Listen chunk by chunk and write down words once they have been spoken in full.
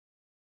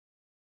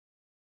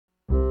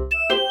We're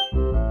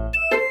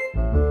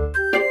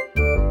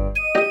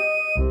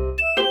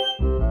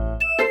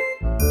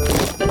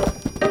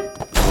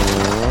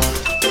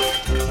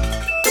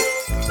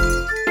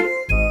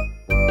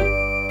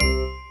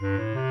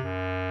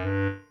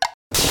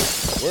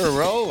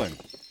rolling.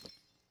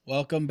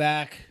 Welcome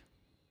back.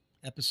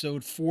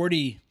 Episode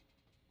 40.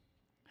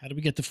 How did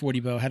we get to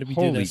 40, Bo? How did we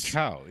do Holy this?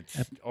 cow. It's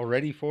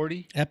already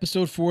 40?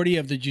 Episode 40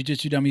 of the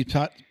Jiu-Jitsu Dummies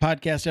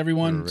podcast,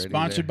 everyone. We're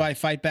Sponsored there. by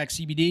Fightback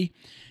CBD.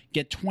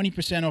 Get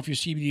 20% off your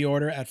CBD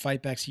order at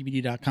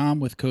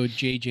fightbackcbd.com with code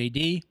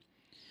JJD.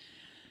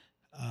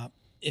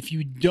 If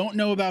you don't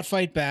know about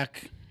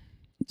Fightback,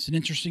 it's an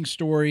interesting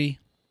story.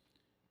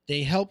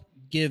 They help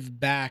give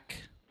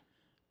back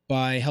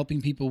by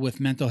helping people with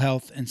mental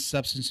health and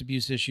substance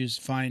abuse issues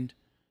find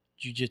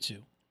jiu-jitsu,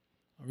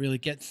 or really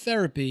get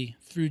therapy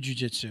through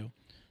jiu-jitsu.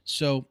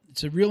 So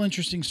it's a real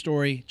interesting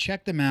story.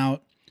 Check them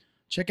out.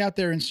 Check out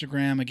their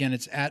Instagram. Again,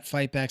 it's at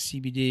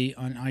FightbackCBD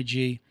on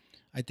IG.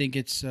 I think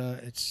it's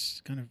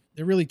kind of,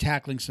 they're really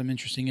tackling some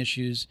interesting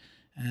issues.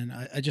 And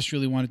I just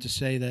really wanted to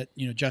say that,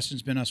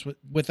 Justin's been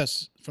with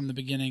us from the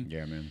beginning.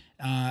 Yeah, man.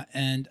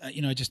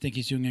 I just think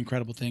he's doing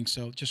incredible things.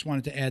 So just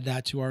wanted to add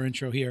that to our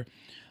intro here.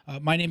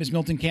 My name is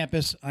Milton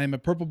Campus. I am a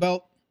purple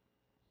belt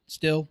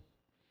still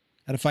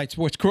at a Fight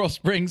Sports Coral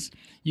Springs.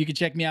 You can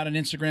check me out on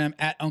Instagram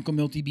at Uncle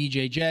Milty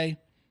BJJ.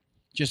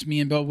 Just me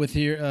and Bo with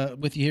you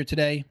here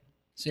today.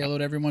 Say hello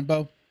to everyone,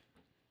 Bo.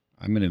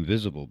 I'm an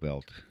invisible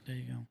belt. There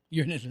you go.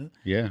 You're in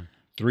Yeah.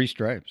 3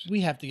 stripes.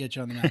 We have to get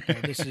you on the map, Bo.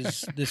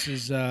 This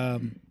is.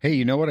 Hey,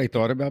 you know what I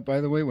thought about,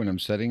 by the way, when I'm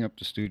setting up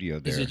the studio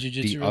there? Is it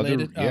jiu-jitsu the other,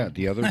 related? Yeah, Oh.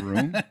 the other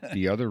room.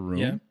 The other room.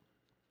 Yeah.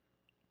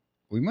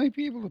 We might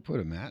be able to put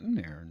a mat in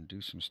there and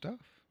do some stuff.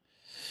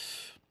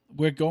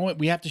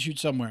 We have to shoot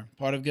somewhere.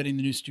 Part of getting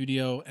the new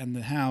studio and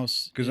the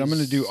house. Because I'm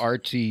going to do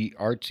artsy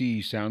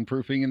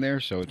soundproofing in there,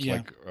 so it's Yeah.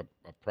 like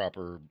a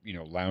proper,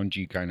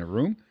 loungy kind of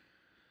room,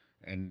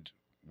 and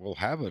we'll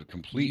have a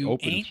complete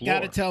open You ain't floor. got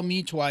to tell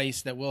me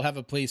twice that we'll have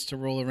a place to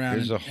roll around.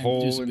 There's and, a and do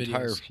whole some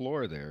entire videos.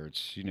 floor there.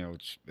 It's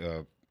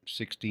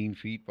 16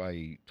 feet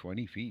by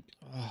 20 feet,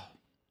 Oh,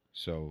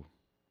 so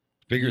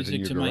bigger music than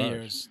your to garage. my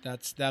ears.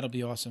 That'll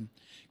be awesome.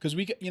 Because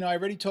I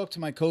already talked to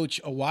my coach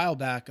a while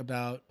back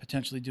about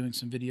potentially doing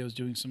some videos,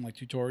 doing some like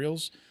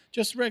tutorials,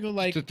 just regular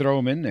like To throw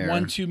them in there.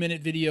 1-2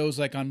 minute videos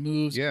like on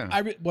moves.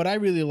 Yeah. What I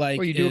really like.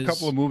 Well, you do is, a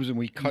couple of moves and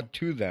we cut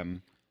to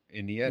them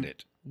in the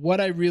edit What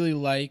I really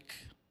like,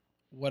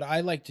 what I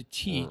like to or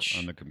teach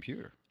on the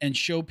computer. and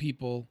show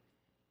people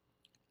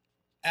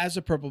as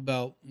a purple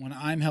belt, when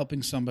I'm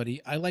helping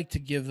somebody, I like to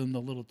give them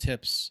the little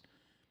tips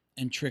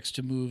and tricks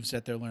to moves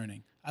that they're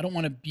learning. I don't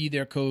want to be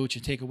their coach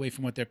and take away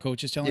from what their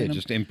coach is telling Yeah, them.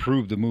 just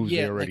improve the moves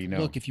they already know.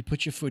 Look, if you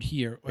put your foot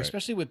here, or Right.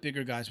 especially with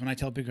bigger guys, when I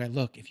tell a bigger guy,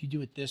 look, if you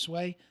do it this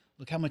way,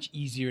 look how much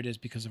easier it is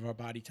because of our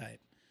body type.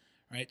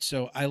 Right?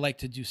 So I like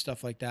to do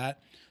stuff like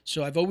that.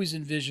 So I've always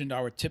envisioned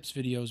our tips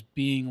videos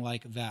being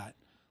like that.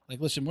 Like,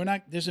 listen,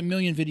 there's a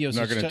million videos. I'm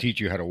not going to teach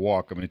you how to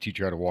walk. I'm going to teach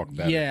you how to walk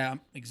better. Yeah,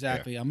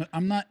 exactly.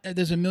 I'm not.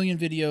 There's a million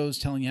videos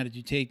telling you how to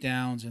do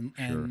takedowns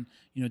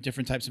and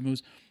different types of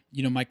moves.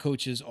 My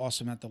coach is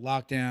awesome at the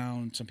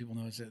lockdown. Some people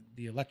know it's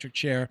the electric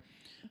chair,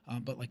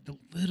 but like the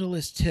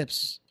littlest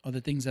tips are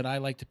the things that I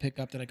like to pick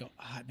up. That I go,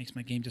 it makes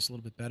my game just a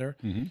little bit better.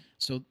 Mm-hmm.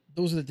 So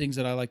those are the things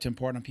that I like to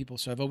impart on people.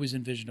 So I've always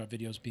envisioned our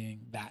videos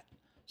being that.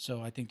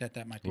 So I think that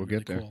might be We'll really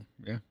get there. cool.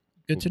 Yeah.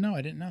 Good to know.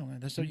 I didn't know.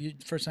 That's the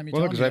first time you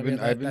Well, told because me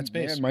I've been, that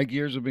space. man, my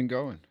gears have been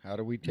going. How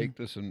do we take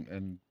this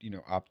and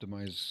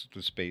optimize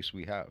the space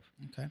we have?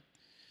 Okay.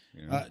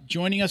 You know?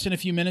 Joining us in a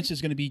few minutes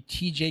is going to be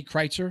TJ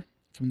Kreitzer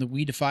from the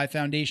We Defy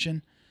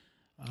Foundation.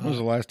 When was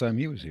the last time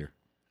he was here?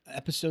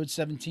 Episode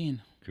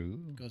 17 Cool.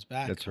 goes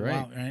back. That's a right.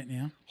 while, right?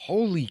 Yeah.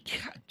 Holy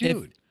cow,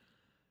 dude.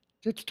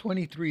 That's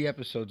 23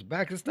 episodes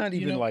back. It's not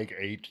even like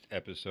 8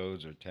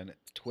 episodes or 10.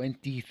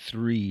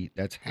 23.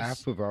 That's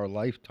half of our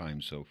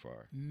lifetime so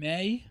far.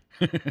 May?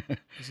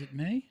 Is it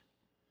May?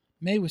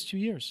 May was 2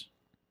 years.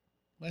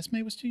 Last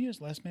May was 2 years.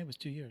 Last May was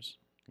 2 years.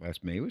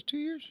 Last May was 2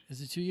 years?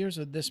 Is it 2 years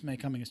or this May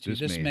coming is 2 years?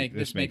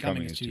 This May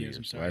coming is 2 years.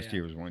 I'm sorry. Last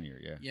year was 1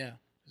 year, yeah. Yeah. It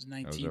was That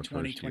 19, was our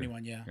 20, first year.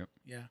 21. Yeah. Yep.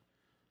 Yeah.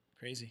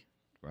 Crazy.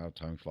 Wow,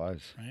 time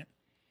flies. Right?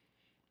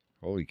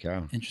 Holy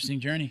cow. Interesting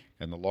journey.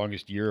 And the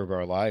longest year of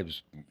our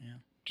lives Yeah.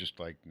 just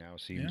like now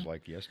seems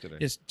like yesterday.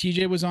 Yes,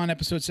 TJ was on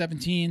episode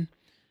 17.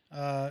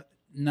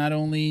 Not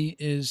only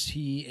is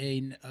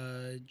he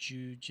a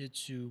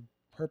jiu-jitsu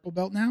purple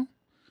belt now,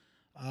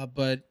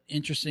 but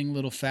interesting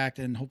little fact,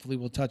 and hopefully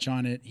we'll touch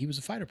on it. He was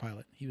a fighter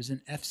pilot. He was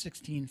an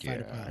F-16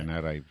 fighter pilot. And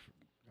that I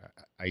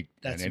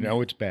That's know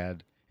amazing. it's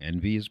bad.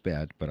 Envy is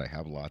bad, but I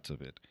have lots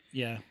of it.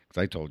 Yeah.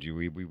 Because I told you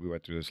we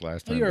went through this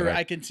last Well, time. but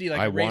I can see like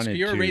I a race. wanted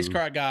You're a race to-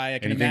 car guy. I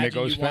can anything that imagine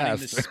goes you wanting the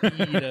fast.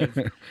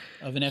 speed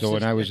of an F-16. So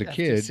when I was a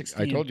kid, I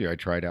F-16. told you I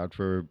tried out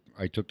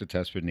I took the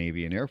test for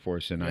Navy and Air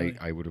Force, and Really?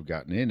 I would have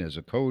gotten in as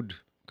a code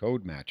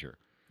matcher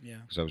Yeah.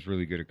 because I was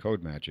really good at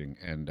code matching,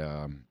 and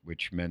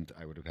which meant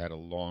I would have had a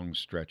long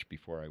stretch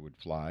before I would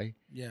fly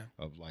Yeah.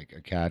 of like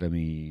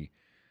academy,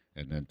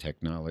 and then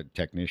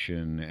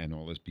technician and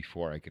all this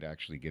before I could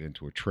actually get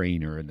into a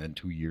trainer, and then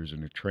 2 years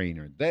in a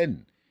trainer.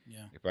 Then,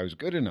 Yeah. if I was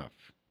good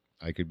enough,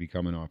 I could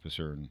become an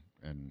officer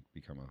and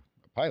become a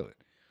pilot,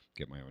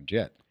 get my own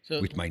jet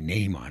with my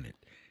name on it.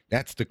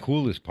 That's the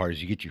coolest part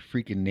is you get your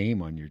freaking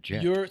name on your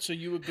jet. You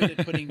were good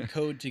at putting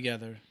code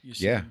together. You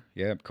said.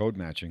 Yeah, code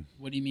matching.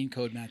 What do you mean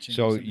code matching?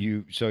 So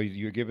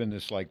you're given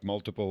this like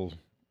multiple.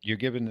 You're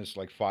given this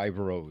like 5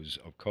 rows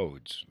of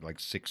codes, like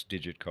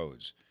 6-digit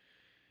codes,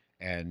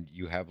 and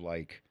you have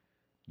like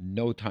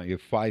no time. You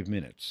have 5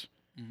 minutes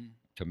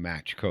to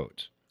match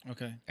codes.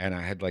 Okay. And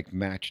I had like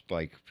matched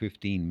like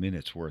 15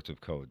 minutes worth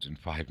of codes in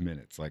 5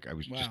 minutes. Like I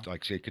was just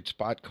like, I could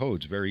spot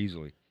codes very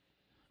easily.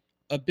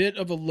 A bit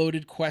of a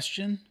loaded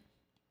question.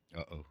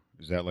 Uh-oh.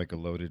 Is that like a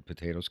loaded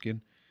potato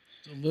skin?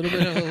 It's a little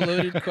bit of a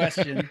loaded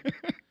question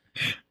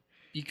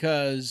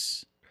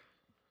because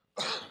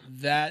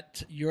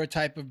that your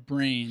type of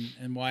brain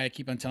and why I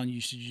keep on telling you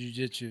you should do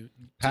jiu-jitsu.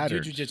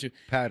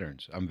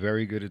 Patterns. I'm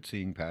very good at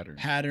seeing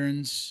patterns.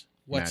 Patterns.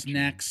 What's Matching.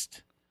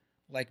 Next?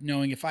 Like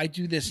knowing if I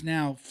do this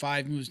now,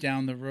 5 moves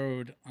down the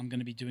road, I'm going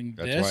to be doing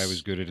this. That's why I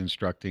was good at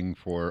instructing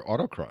for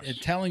autocross.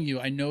 And telling you,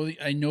 I know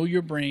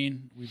your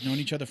brain. We've known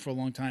each other for a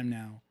long time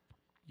now.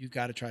 You've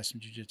got to try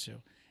some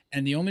jiu-jitsu.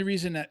 And the only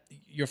reason that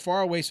you're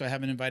far away, so I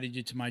haven't invited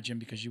you to my gym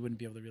because you wouldn't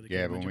be able to really go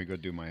to my when gym. we go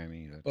do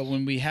Miami. But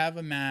when we have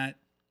a mat,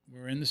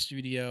 we're in the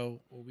studio,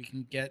 or we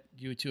can get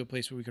you to a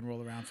place where we can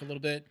roll around for a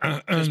little bit.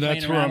 Just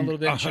playing around a little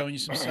bit, showing you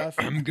some stuff.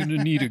 I'm going to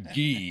need a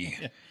gi.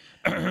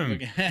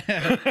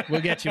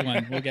 We'll get you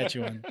one.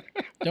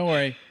 Don't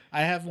worry.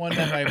 I have one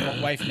that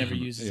my wife never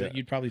uses that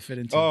you'd probably fit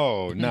into.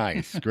 Oh,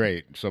 nice.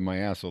 Great. So my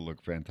ass will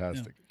look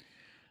fantastic.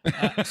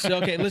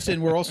 Okay, listen,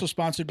 we're also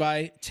sponsored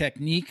by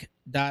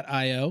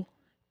Technique.io,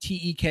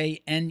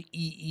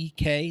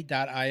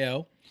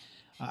 TEKNEEK.io.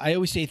 I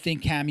always say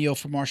think Cameo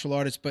for martial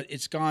artists, but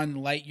it's gone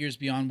light years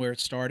beyond where it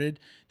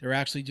started. They're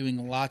actually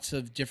doing lots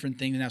of different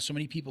things now. So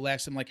many people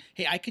ask them, like,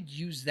 hey, I could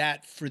use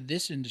that for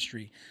this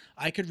industry.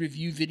 I could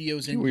review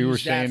videos and we use were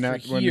saying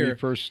that for when here. we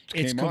first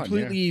came It's on,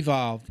 completely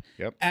evolved.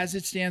 Yep. As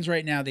it stands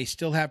right now, they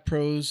still have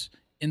pros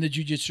in the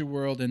jiu-jitsu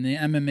world and the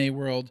MMA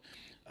world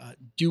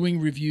doing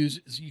reviews.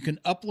 So you can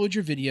upload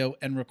your video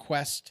and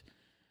request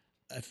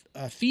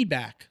a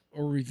feedback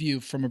or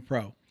review from a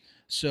pro.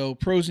 So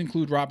pros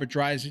include Robert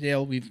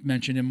Drysdale. We've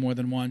mentioned him more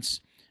than once.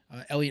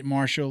 Elliot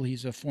Marshall.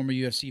 He's a former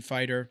UFC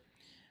fighter.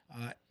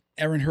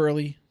 Aaron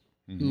Hurley,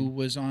 who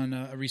was on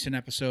a recent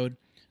episode.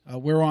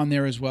 We're on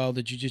there as well.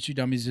 The Jiu-Jitsu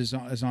Dummies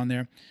is on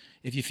there.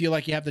 If you feel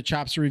like you have the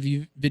chops to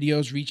review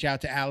videos, reach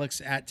out to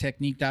Alex at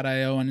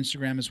Technique.io on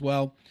Instagram as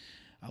well.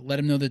 Let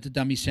him know that the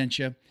Dummies sent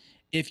you.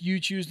 If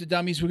you choose the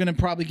Dummies, we're going to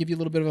probably give you a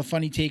little bit of a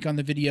funny take on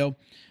the video.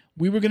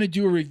 We were going to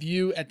do a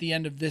review at the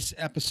end of this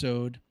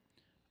episode,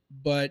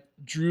 but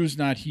Drew's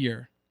not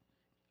here.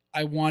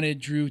 I wanted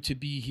Drew to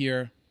be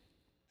here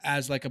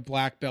as like a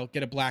black belt,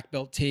 get a black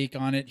belt take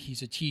on it.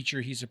 He's a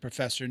teacher. He's a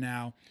professor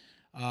now.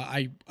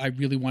 I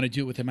really want to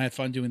do it with him. I had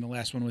fun doing the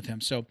last one with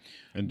him. So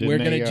we're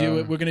going to do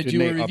it. We're going to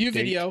do a review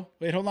video.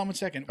 Wait, hold on 1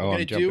 second. We're going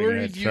to do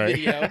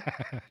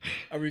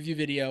a review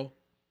video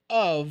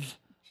of,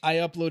 I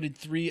uploaded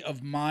 3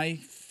 of my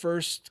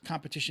first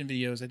competition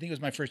videos. I think it was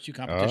my first 2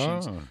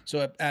 competitions.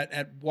 So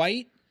at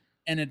white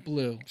and at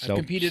blue. I've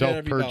competed at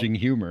every belt. Self-purging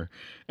humor.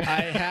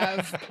 I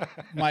have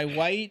my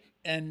white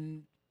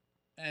and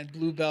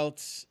blue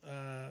belts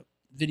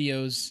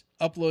videos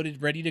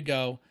uploaded, ready to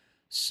go.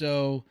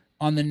 So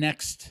on the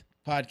next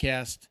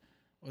podcast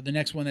or the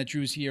next one that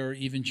Drew's here, or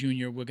even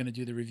Junior, we're going to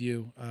do the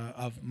review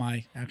of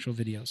my actual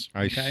videos.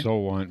 Okay? I so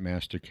want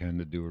Master Ken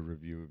to do a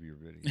review of your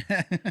video.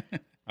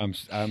 I'm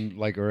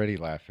like already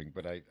laughing,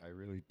 but I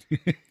really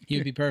he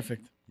would be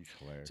perfect. He's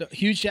hilarious. So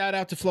huge shout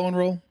out to Flow and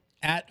Roll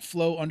at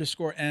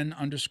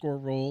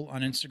flow_n_roll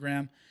on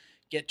Instagram.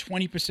 Get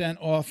 20%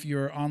 off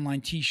your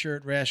online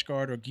t-shirt, rash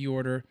guard, or gi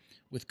order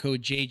with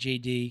code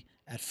JJD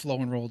at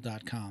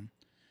flowandroll.com.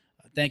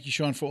 Thank you,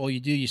 Sean, for all you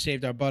do. You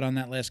saved our butt on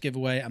that last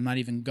giveaway. I'm not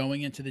even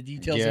going into the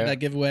details of that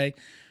giveaway,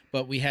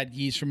 but we had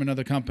gis from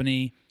another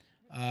company.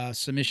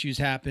 Some issues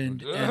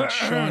happened, and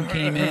Sean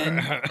came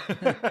in.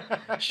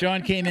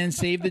 Sean came in,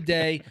 saved the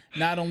day.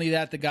 Not only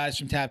that, the guys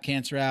from Tap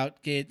Cancer Out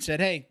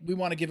said, hey, we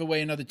want to give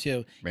away another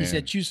 2. Man. He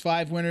said, choose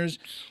 5 winners.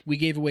 We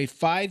gave away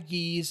 5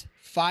 gis,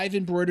 5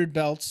 embroidered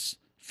belts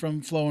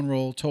from Flow and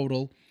Roll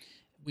total.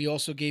 We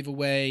also gave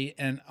away,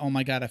 and oh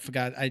my God, I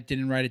forgot. I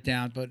didn't write it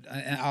down, but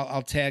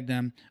I'll tag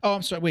them. Oh,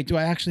 I'm sorry. Wait, do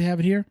I actually have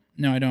it here?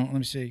 No, I don't. Let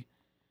me see.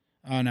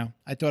 Oh, no.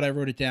 I thought I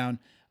wrote it down.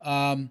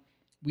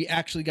 We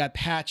actually got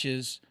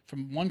patches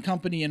from one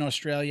company in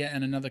Australia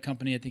and another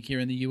company, I think, here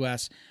in the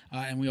U.S.,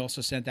 and we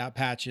also sent out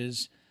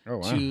patches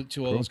to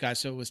all those guys.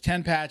 So it was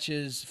 10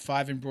 patches,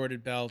 5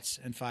 embroidered belts,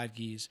 and 5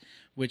 gis,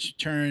 which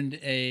turned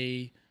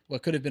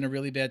what could have been a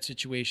really bad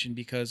situation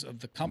because of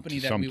the company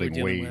that we were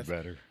dealing with.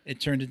 Better. It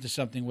turned into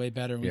something way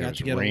better. We got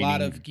to get a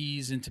lot of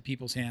gis into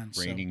people's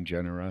hands. Raining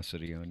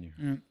generosity on you.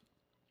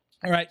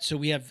 All right, so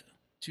we have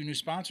 2 new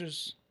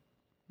sponsors.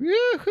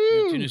 Woohoo!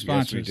 2 new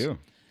sponsors. Yes, we do.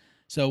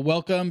 So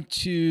welcome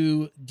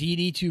to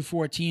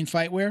DD214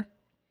 Fightwear.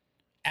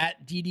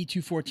 at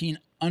DD214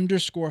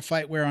 underscore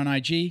fightwear on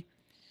IG.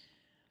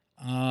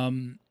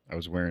 I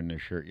was wearing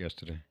this shirt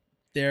yesterday.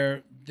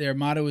 Their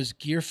motto is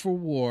Gear for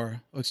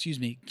War. Oh, excuse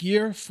me,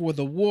 Gear for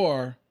the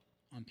War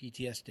on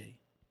PTSD.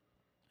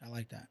 I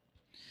like that.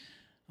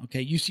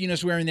 Okay, you've seen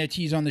us wearing their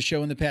tees on the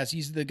show in the past.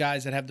 These are the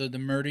guys that have the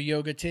murder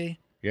yoga tee.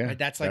 Yeah, Right?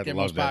 That's like I their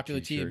love most that popular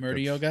tee, t-shirt. murder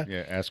That's- yoga.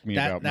 Yeah, ask me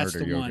That, about that's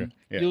murder the yoga. one.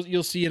 Yeah.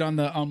 You'll see it on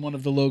one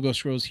of the logo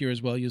scrolls here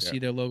as well. You'll see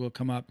their logo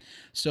come up.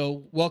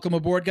 So welcome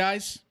aboard,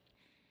 guys.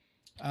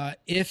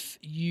 If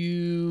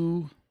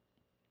you,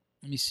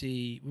 let me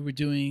see, we were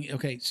doing,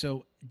 okay,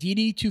 so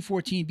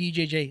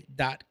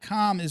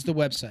DD214BJJ.com is the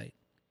website.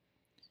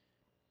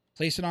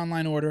 Place an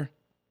online order,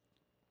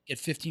 get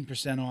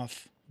 15%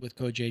 off with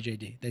code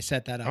JJD. They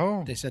set that up.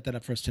 Oh. They set that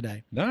up for us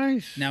today.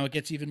 Nice. Now it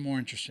gets even more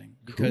interesting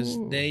because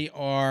Cool. they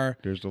are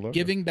There's the logo.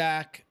 giving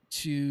back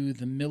to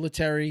the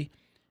military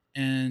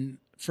and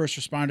first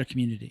responder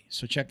community.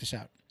 So check this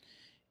out.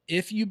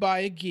 If you buy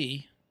a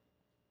gi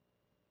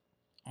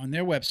on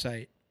their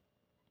website,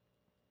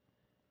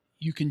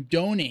 you can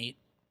donate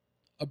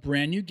a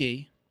brand new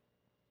gi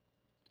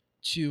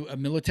to a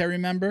military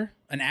member,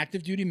 an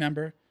active duty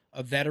member,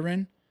 a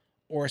veteran,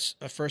 or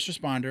a first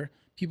responder,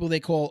 people they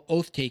call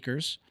oath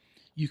takers.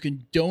 You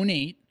can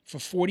donate for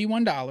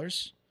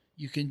 $41.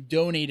 You can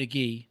donate a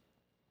gi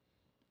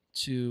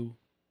to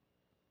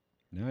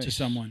Nice.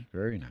 someone.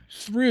 Very nice.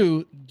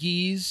 through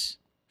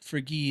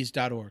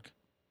geesforgees.org.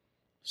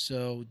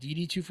 So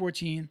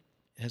DD214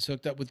 has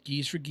hooked up with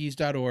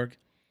geesforgees.org.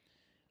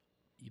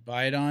 You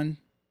buy it on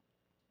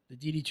the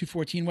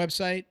DD214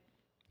 website,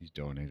 He's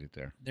donated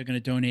there. they're going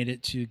to donate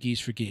it to Geese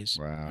for Geese.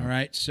 Wow. All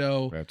right.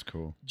 So That's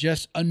cool.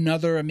 just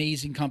another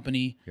amazing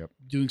company Yep.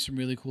 doing some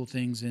really cool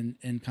things in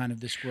kind of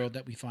this world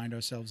that we find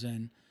ourselves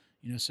in.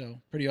 You know,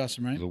 so pretty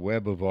awesome, right? The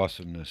web of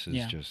awesomeness is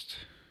Yeah. just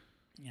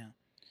Yeah.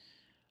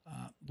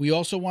 We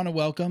also want to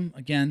welcome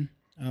again.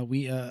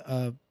 We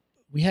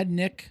had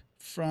Nick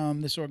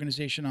from this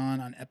organization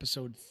on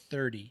episode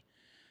 30.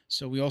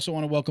 So we also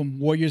want to welcome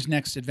Warriors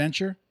Next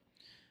Adventure.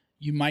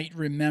 You might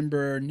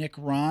remember Nick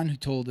Ron, who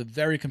told a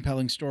very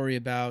compelling story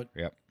about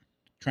Yep.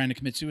 trying to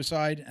commit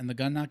suicide and the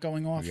gun not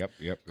going off.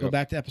 Yep. Go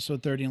back to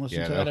episode 30 and listen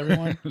Yeah, to that,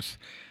 everyone. was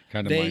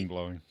kind of They- mind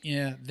blowing.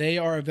 Yeah, they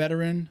are a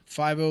veteran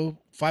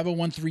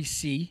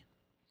 5013C,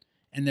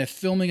 and they're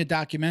filming a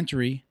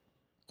documentary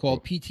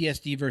called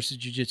PTSD versus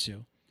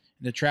Jiu-Jitsu.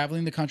 They're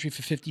traveling the country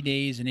for 50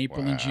 days in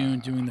April and June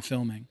doing the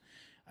filming.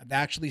 I've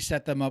actually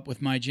set them up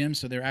with my gym,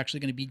 so they're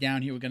actually going to be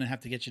down here. We're going to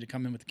have to get you to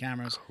come in with the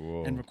cameras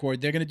Cool. and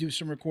record. They're going to do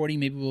some recording.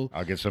 Maybe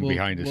I'll get some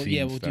behind the scenes.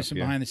 Yeah, we'll do stuff, some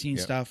yeah. behind the scenes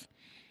Yep. stuff.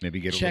 Maybe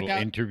get a Check little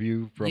out-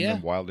 interview from Yeah.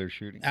 them while they're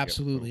shooting. Yep,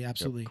 Absolutely, cool. Yep,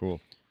 absolutely.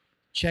 Cool.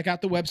 Check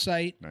out the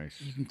website.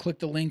 Nice. You can click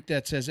the link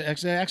that says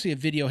actually a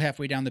video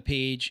halfway down the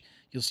page.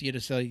 You'll see it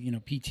as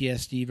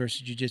PTSD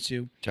versus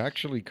Jiu-Jitsu. It's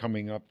actually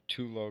coming up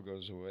 2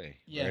 logos away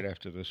Yeah. right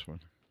after this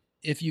one.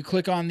 If you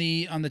click on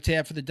the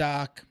tab for the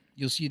doc,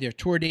 you'll see their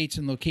tour dates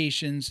and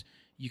locations.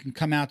 You can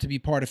come out to be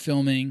part of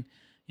filming.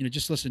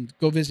 Just listen,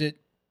 go visit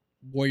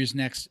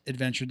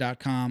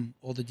warriorsnextadventure.com.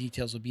 All the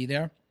details will be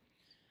there.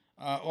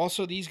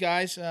 Also, these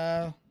guys,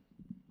 oh,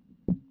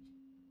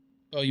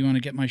 you want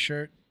to get my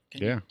shirt?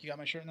 Yeah. You got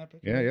my shirt in that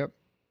picture? Yeah, yep.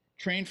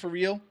 Train for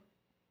Real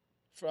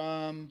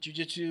from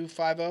Jiu-Jitsu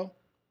 50.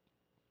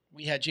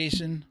 We had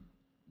Jason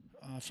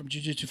from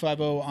Jiu-Jitsu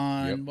 50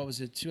 on, Yep. what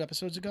was it, 2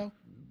 episodes ago?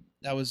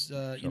 That was,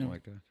 Something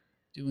like that.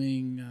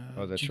 doing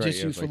Oh, that's right.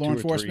 Jiu-Jitsu Yeah, it's for like law 2 or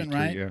 3, enforcement,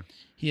 right? Yeah.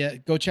 Yeah,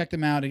 go check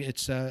them out.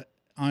 It's on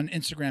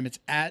Instagram. It's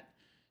at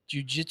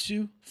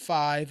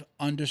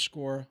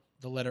Jiu-Jitsu5_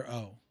 the letter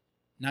O.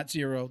 Not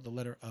 0, the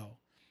letter O.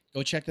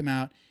 Go check them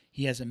out.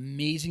 He has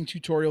amazing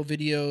tutorial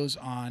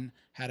videos on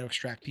how to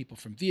extract people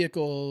from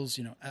vehicles,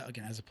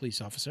 again, as a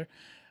police officer.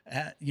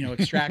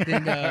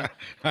 Extracting I'd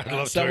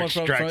love someone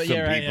to extract some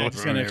people He's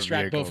from going to their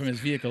extract both from vehicles. his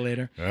vehicle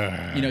later.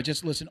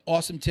 Just listen.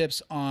 Awesome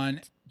tips on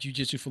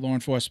Jiu-Jitsu for law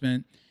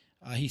enforcement.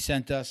 He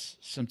sent us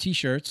some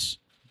T-shirts.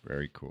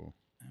 Very cool.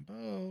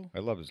 Bo, I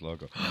love his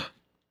logo.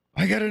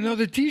 I got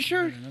another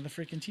T-shirt. another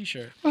freaking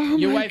T-shirt. Oh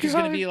Your my wife is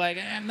going to God. be like,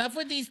 enough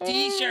with these Oh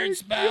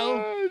T-shirts, my Bo.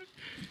 God.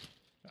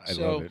 I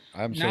So, love it.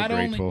 I'm so not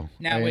grateful. Only,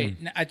 now, I wait.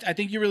 am. I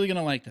think you're really going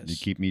to like You this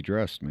keep me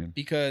dressed, man.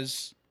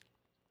 because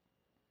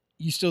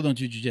you still don't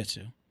do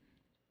jiu-jitsu.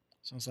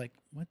 So I was like,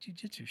 what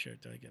jiu-jitsu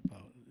shirt do I get, Bo?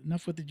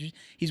 Enough with the jiu.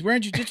 He's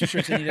wearing jiu-jitsu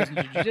shirts and he doesn't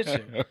do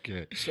jiu-jitsu.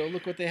 Okay. So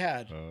look what they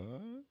had.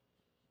 Uh,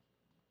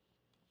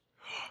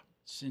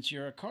 Since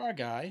you're a car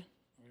guy,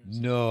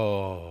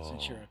 no.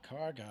 since you're a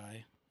car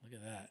guy, look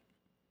at that.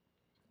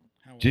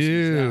 How awesome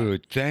is that?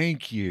 Dude,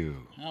 thank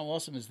you. How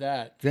awesome is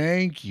that?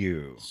 Thank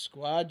you.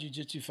 Squad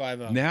Jiu-Jitsu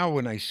 50. Now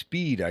when I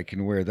speed, I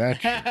can wear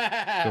that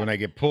shirt. So when I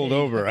get pulled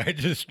over, I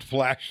just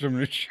flash them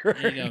the shirt.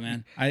 There you go,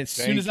 man. As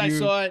soon Thank as I you.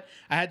 saw it,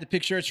 I had to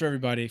pick shirts for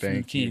everybody from the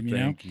Thank team, you, you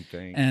know? thank you,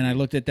 thank And I you.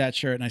 looked at that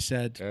shirt and I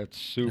said, That's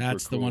super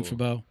that's the one for cool.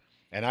 Bo.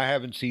 And I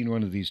haven't seen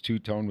one of these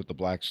two-tone with the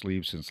black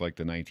sleeves since like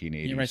the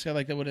 1980s. Yeah, right. It's got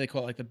like the, what do they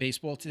call it? Like the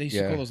baseball. They used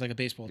to Yeah. call those like a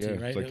baseball tee, Yeah,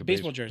 it's right? like the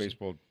baseball jersey.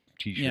 Baseball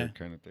T-shirt Yeah.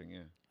 kind of thing.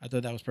 Yeah, I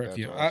thought that was perfect for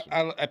you. That's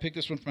awesome. I picked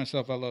this one for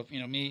myself. I love,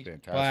 me,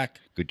 fantastic. black,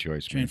 Good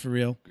choice, train man. for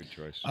real. Good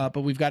choice.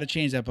 But we've got to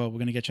change that, Bo. We're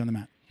going to get you on the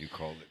mat. You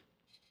called it.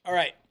 All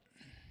right.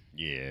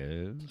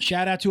 Yes.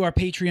 Shout out to our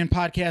Patreon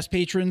podcast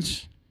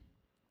patrons,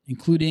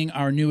 including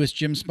our newest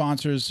gym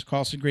sponsors,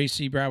 Carlson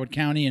Gracie, Broward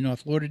County, and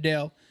North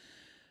Lauderdale.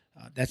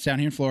 That's down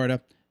here in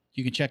Florida.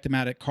 You can check them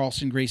out at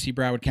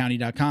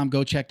carlsongraciebrowardcounty.com.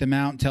 Go check them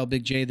out and tell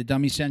Big J the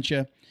dummy sent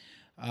you.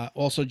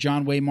 Also,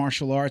 John Way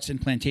Martial Arts in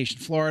Plantation,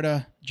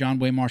 Florida,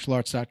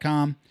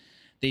 johnwaymartialarts.com.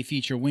 They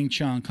feature Wing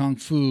Chun, Kung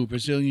Fu,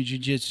 Brazilian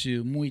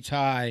Jiu-Jitsu, Muay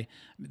Thai.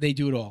 They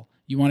do it all.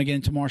 You want to get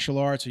into martial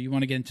arts or you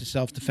want to get into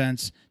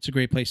self-defense, it's a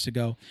great place to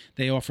go.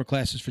 They offer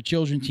classes for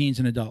children, teens,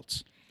 and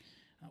adults.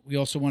 We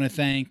also want to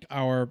thank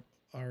our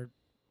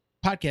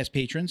podcast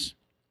patrons,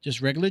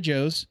 just regular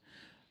Joes,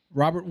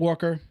 Robert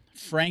Walker,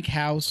 Frank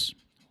House,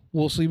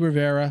 Wolseley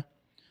Rivera,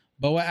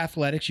 Boa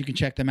Athletics. You can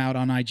check them out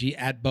on IG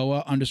at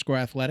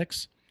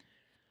Boa_athletics.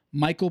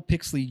 Michael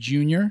Pixley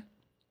Jr.,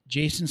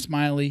 Jason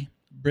Smiley,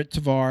 Britt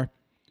Tavar,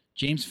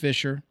 James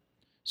Fisher,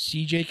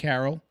 CJ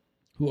Carroll,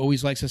 who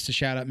always likes us to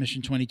shout out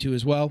Mission 22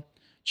 as well.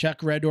 Chuck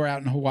Redor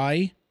out in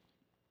Hawaii.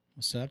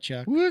 What's up,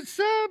 Chuck? What's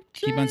up,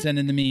 Chuck? Keep on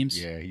sending the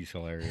memes. Yeah, he's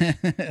hilarious.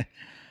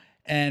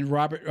 And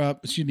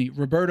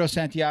Roberto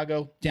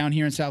Santiago down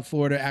here in South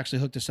Florida actually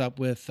hooked us up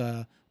with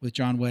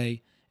John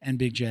Way and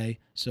Big J.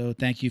 So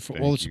thank you for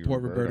all the Thank you,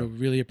 support, Roberto. Roberto.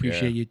 Really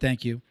appreciate Yeah. you.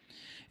 Thank you.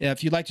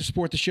 If you'd like to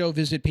support the show,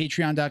 visit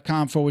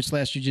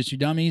patreon.com/Jiu-Jitsu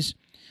Dummies.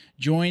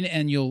 Join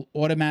and you'll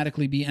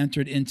automatically be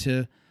entered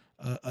into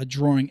a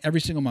drawing every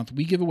single month.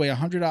 We give away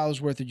 $100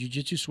 worth of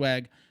Jiu-Jitsu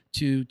swag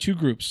to two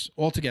groups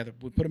all together.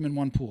 We put them in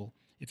one pool.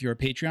 If you're a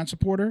Patreon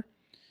supporter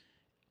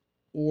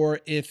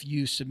or if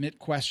you submit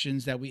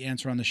questions that we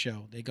answer on the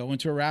show, they go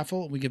into a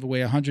raffle. We give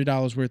away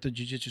 $100 worth of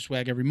Jiu-Jitsu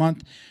swag every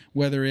month,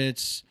 whether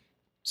it's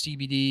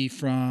CBD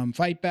from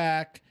Fight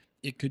Back,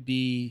 it could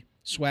be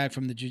swag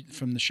from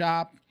the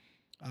shop.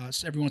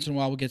 So every once in a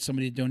while, we'll get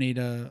somebody to donate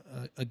a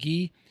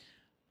gi.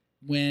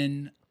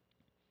 When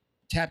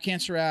Tap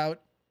Cancer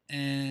Out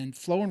and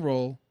Flow and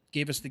Roll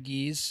gave us the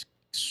gis,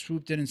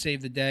 swooped in and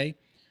saved the day,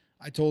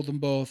 I told them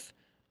both,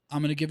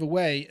 I'm going to give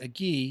away a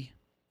gi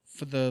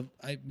for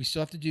we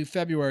still have to do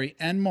February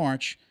and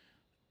March.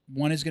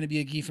 One is going to be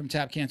a gi from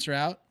Tap Cancer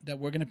Out that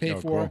we're going to pay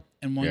for, cool.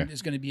 and one Yeah.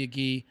 is going to be a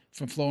gi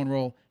from Flow and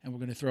Roll, and we're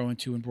going to throw in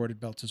 2 embroidered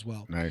belts as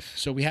well. Nice.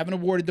 So we haven't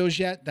awarded those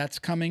yet. That's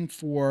coming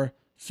for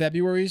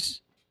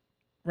February's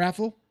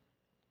raffle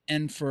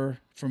and for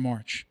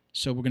March.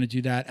 So we're going to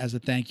do that as a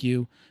thank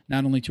you,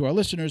 not only to our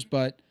listeners,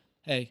 but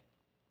hey,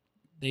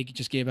 they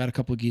just gave out a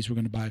couple of geese. We're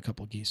going to buy a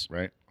couple of geese.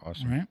 Right.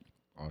 Awesome. All right.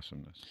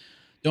 Awesomeness.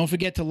 Don't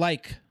forget to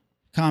like,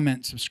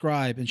 comment,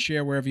 subscribe, and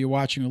share wherever you're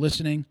watching or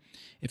listening.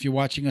 If you're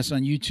watching us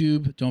on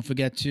YouTube, don't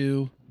forget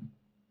to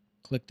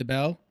click the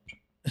bell.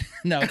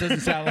 No, it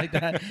doesn't sound like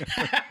that.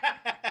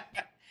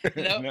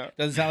 No,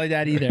 doesn't sound like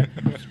that either.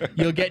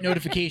 You'll get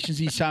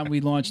notifications each time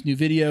we launch new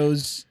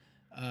videos.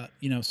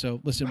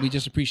 So listen, we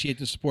just appreciate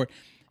the support.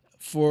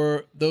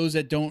 For those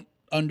that don't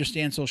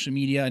understand social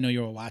media, I know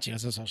you're all watching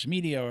us on social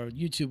media or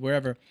YouTube,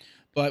 wherever,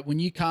 but when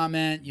you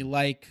comment, you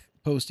like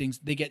postings,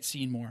 they get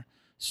seen more.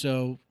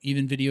 So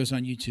even videos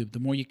on YouTube, the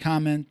more you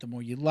comment, the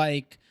more you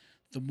like,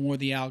 the more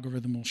the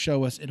algorithm will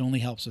show us. It only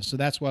helps us. So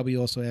that's why we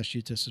also ask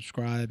you to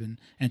subscribe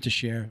and to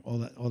share all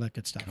that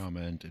good stuff.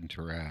 Comment,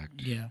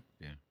 interact. Yeah.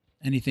 Yeah.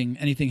 Anything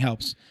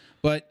helps.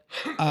 But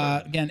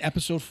again,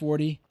 episode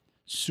 40,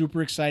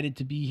 super excited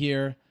to be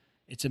here.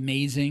 It's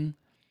amazing.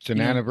 It's an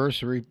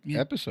anniversary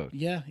episode.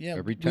 Yeah.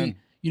 Every 10.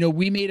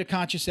 We made a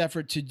conscious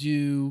effort to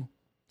do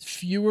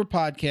fewer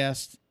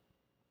podcasts,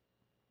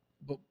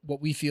 but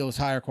what we feel is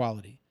higher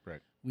quality.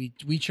 Right.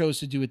 We chose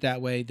to do it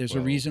that way. There's a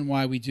reason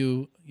why we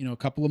do, a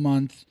couple a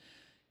month.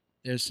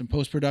 There's some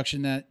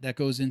post-production that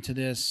goes into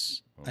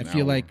this. Well, I now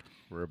feel like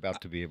we're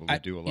about to be able to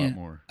do a lot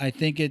more. I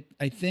think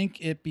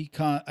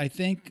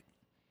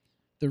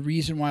the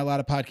reason why a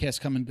lot of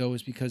podcasts come and go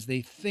is because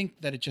they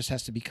think that it just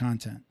has to be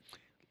content.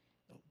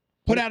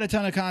 Put out a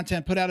ton of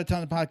content, put out a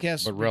ton of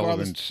podcasts. But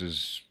relevance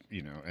is,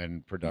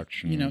 and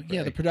production.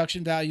 The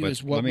production value But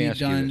is what let me we've ask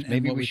you done. this. And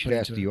Maybe what we we should put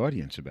ask into the it.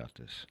 audience about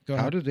this. Go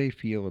How ahead. do they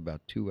feel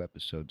about 2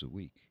 episodes a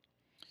week?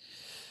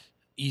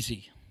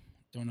 Easy.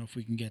 Don't know if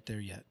we can get there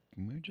yet.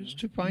 Just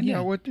to find Yeah.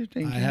 out what they're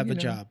thinking. I have a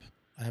job.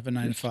 I have a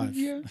 9 to 5.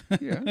 Yeah.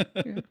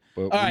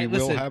 But right, we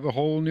will listen. have a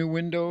whole new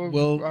window of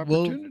We'll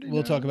opportunity.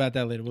 we'll now. talk about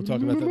that later. We'll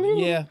talk about that.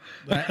 Yeah,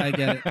 I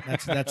get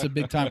it. That's a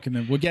big time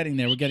commitment. We're getting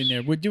there.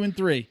 We're doing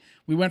 3.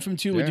 We went from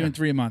 2. We're Yeah. doing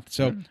 3 a month.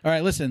 So all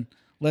right, listen.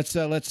 Let's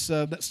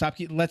stop.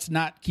 Let's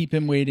not keep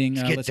him waiting.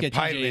 Let's get get the TJ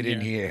pilot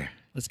in here.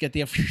 Let's get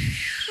the.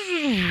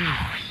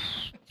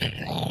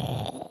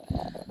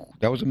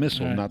 That was a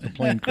missile, All right. not the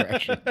plane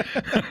crashing.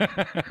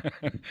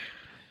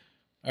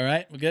 All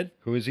right, we're good.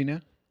 Who is he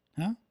now?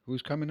 Huh?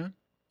 Who's coming on?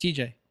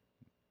 TJ.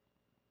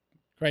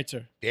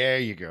 Kreitzer. There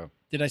you go.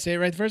 Did I say it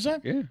right the first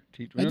time? Yeah.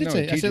 I did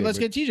say. I said let's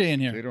get TJ in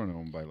They here. don't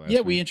know him by last Yeah,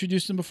 name. we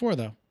introduced him before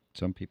though.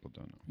 Some people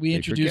don't know. We They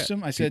introduced forget.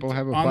 him. I said people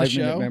have a on the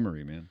 5-minute show.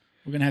 memory, man.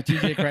 We're gonna have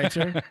TJ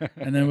Kreitzer,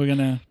 and then we're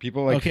gonna.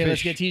 People like Okay, fish.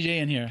 let's get TJ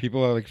in here.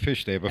 People are like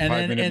fish. They have a And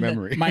then 5-minute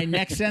memory. my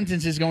next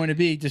sentence is going to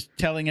be just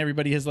telling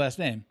everybody his last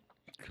name.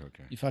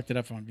 Okay. You fucked it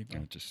up for me,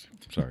 people. Just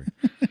sorry.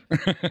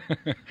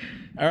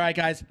 All right,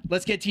 guys,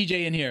 let's get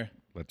TJ in here.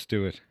 Let's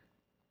do it.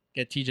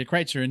 Get TJ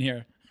Kreitzer in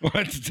here.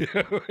 Let's do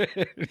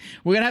it.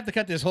 We're gonna have to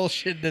cut this whole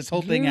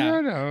thing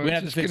out. No, We're gonna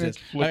have to fix this.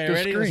 Flip Okay, the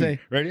ready? screen. Let's say-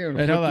 Ready? I'm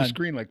Wait, flip hold the on.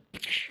 screen like.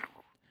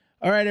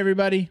 All right,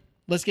 everybody,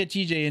 let's get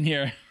TJ in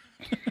here.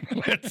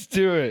 Let's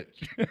do it.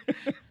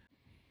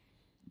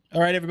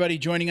 All right, everybody,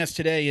 joining us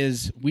today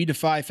is We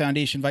Defy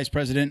Foundation Vice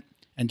President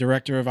and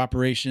Director of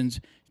Operations,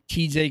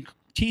 TJ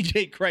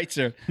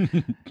Kreitzer.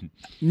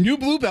 New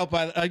blue belt,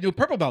 new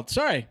purple belt.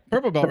 Sorry,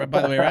 purple belt,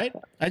 by the way, right?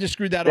 I just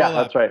screwed that all up.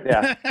 Yeah, that's right.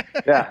 Yeah,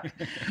 yeah.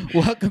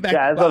 Welcome back.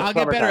 Yeah, Well, I'll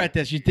get better at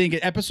this. You think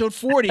at episode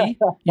 40,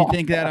 you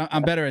think that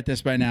I'm better at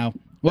this by now.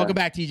 Welcome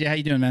back, TJ. How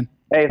you doing, man?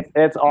 Hey,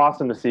 it's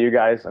awesome to see you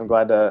guys. I'm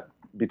glad to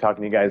be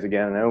talking to you guys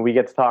again. And we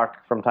get to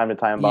talk from time to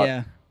time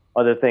about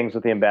other things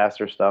with the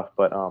ambassador stuff.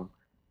 But and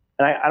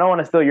I don't want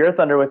to steal your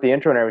thunder with the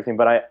intro and everything.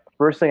 But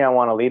first thing I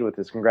want to lead with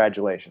is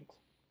congratulations.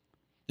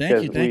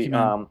 Thank you,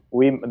 man.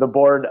 The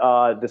board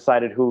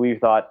decided who we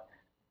thought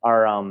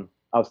our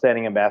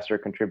outstanding ambassador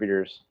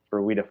contributors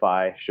for We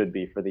Defy should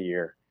be for the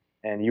year,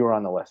 and you were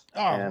on the list.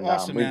 Oh, and,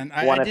 awesome, man!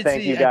 I did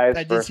thank you guys.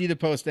 I did see the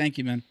post. Thank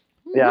you, man.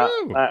 Yeah,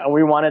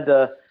 we wanted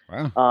to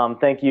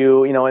thank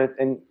you. You know,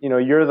 and you know,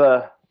 you're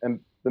the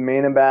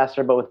main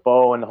ambassador, but with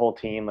Bo and the whole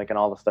team, like, and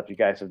all the stuff you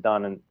guys have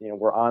done, and you know,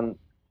 we're on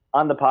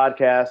the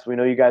podcast. We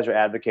know you guys are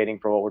advocating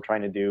for what we're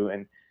trying to do,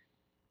 and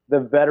the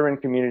veteran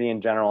community in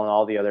general, and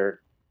all the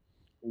other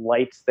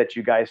lights that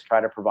you guys try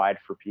to provide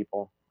for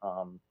people.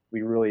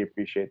 We really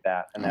appreciate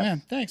that, and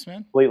that's thanks,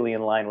 man. Completely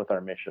in line with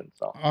our mission.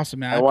 So awesome,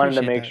 man. I wanted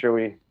to make sure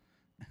we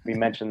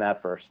mentioned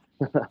that first.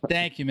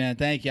 Thank you, man.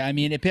 Thank you. I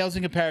mean, it pales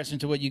in comparison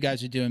to what you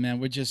guys are doing, man.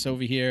 We're just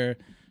over here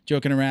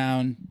joking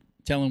around,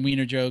 telling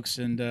wiener jokes,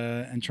 and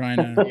trying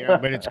to. Yeah,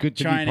 but it's good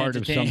to be part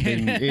of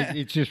something.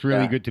 It's just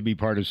really good to be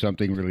part of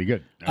something really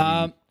good.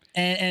 And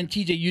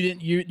TJ,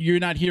 you're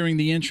not hearing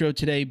the intro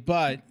today,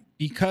 but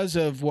because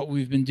of what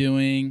we've been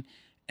doing,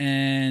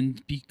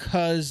 and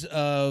because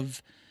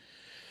of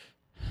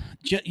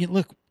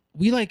look,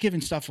 we like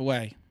giving stuff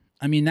away.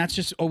 I mean, that's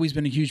just always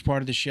been a huge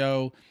part of the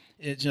show.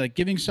 It's like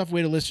giving stuff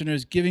away to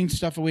listeners, giving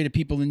stuff away to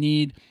people in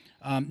need.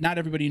 Not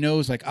everybody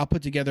knows. Like, I'll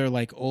put together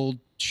like old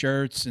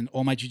shirts and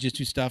all my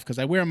jiu-jitsu stuff because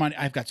I wear them on.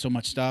 I've got so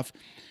much stuff.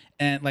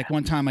 And like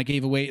one time I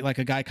gave away, like,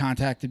 a guy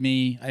contacted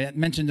me. I had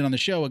mentioned it on the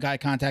show. A guy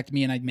contacted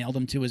me and I mailed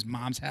him to his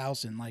mom's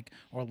house in like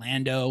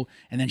Orlando.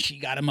 And then she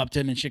got him up to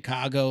him in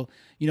Chicago.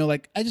 You know,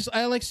 like,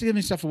 I like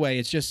giving stuff away.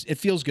 It's just, it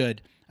feels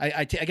good.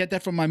 I get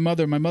that from my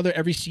mother. My mother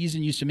every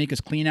season used to make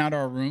us clean out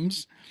our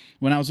rooms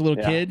when I was a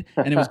little kid.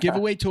 And it was give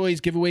away toys,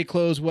 give away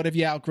clothes. What have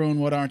you outgrown?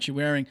 What aren't you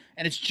wearing?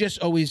 And it's just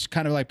always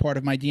kind of like part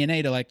of my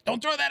DNA to like,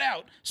 don't throw that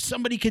out.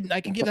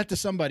 I can give that to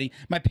somebody.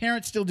 My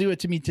parents still do it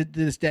to me to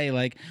this day.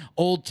 Like,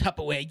 old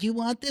Tupperware, you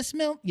want this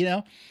milk? You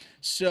know?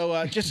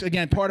 So just,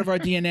 again, part of our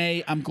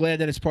DNA. I'm glad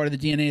that it's part of the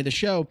DNA of the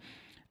show.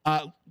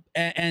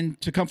 And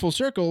to come full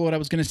circle, what I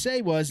was going to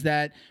say was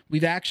that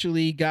we've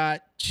actually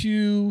got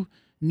 2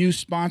 new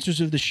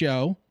sponsors of the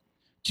show,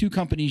 2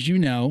 companies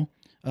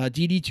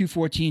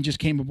DD214 just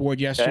came aboard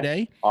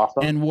yesterday. Okay.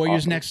 Awesome. And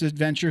Warriors Next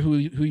Adventure, who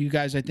you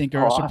guys I think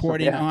are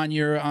supporting on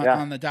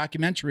the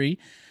documentary.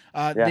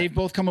 They've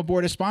both come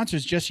aboard as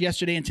sponsors just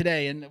yesterday and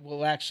today, and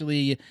we'll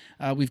actually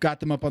we've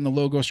got them up on the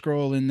logo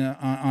scroll on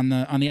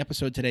the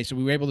episode today, so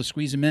we were able to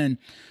squeeze them in.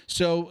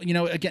 So, you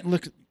know, again,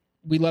 look,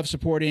 we love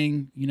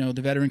supporting, you know,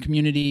 the veteran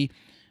community.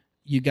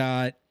 You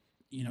got,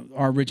 you know,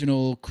 our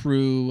original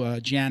crew,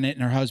 Janet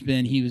and her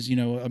husband. He was, you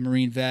know, a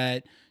Marine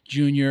vet.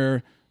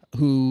 Junior,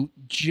 who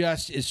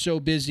just is so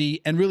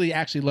busy and really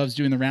actually loves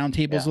doing the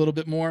roundtables a little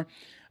bit more.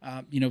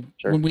 You know,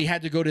 when we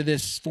had to go to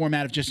this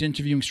format of just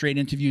interviewing straight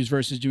interviews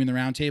versus doing the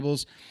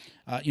roundtables,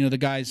 you know, the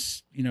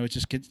guys, you know, it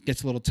just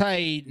gets a little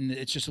tight and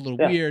it's just a little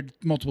weird.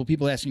 Multiple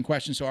people asking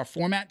questions. So our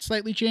format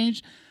slightly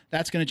changed.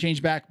 That's going to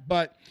change back.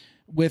 But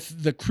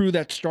with the crew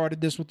that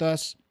started this with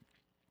us,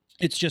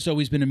 it's just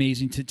always been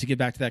amazing to give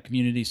back to that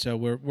community. So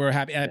we're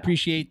happy. I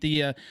appreciate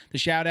the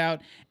shout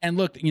out. And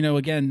look, you know,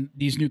 again,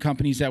 these new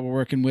companies that we're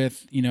working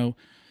with, you know,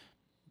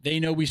 they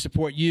know we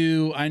support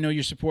you. I know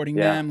you're supporting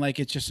them. Like,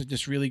 it's just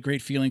this really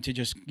great feeling to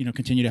just, you know,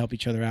 continue to help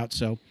each other out.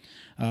 So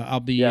I'll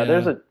be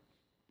there's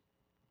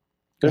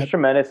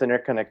tremendous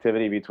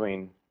interconnectivity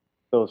between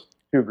those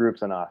 2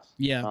 groups and us.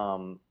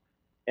 And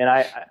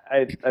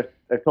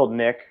I've told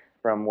Nick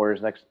from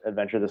Warriors Next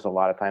Adventure this a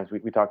lot of times. We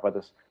talk about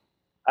this.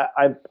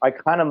 I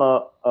kind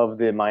of of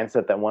the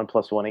mindset that 1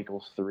 + 1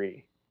 =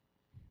 3,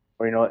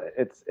 or, you know,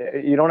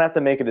 you don't have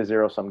to make it a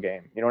zero-sum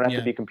game. You don't have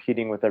to be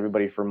competing with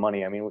everybody for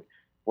money. I mean,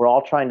 we're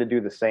all trying to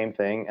do the same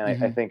thing,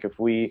 and I think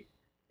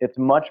it's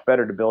much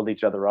better to build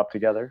each other up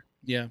together,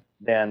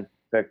 than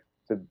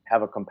to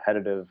have a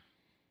competitive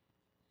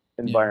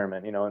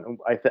environment. You know, and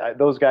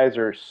those guys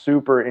are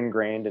super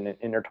ingrained and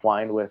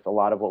intertwined with a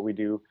lot of what we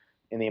do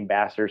in the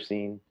ambassador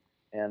scene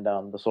and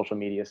the social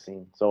media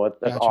scene. So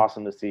that's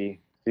awesome to see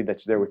see that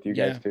they're with you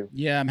guys too.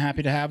 Yeah, I'm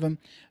happy to have him.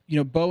 You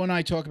know, Bo and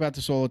I talk about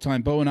this all the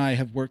time. Bo and I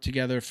have worked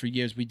together for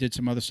years. We did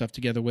some other stuff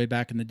together way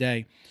back in the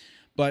day.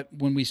 But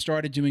when we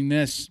started doing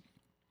this,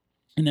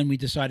 and then we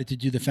decided to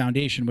do the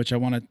foundation, which I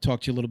want to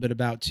talk to you a little bit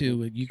about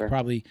too. You could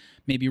probably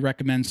maybe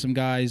recommend some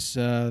guys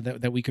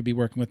that we could be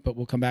working with, but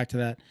we'll come back to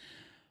that.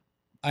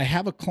 I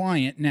have a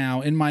client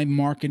now in my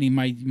marketing,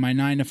 my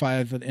 9 to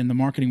 5 in the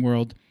marketing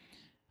world.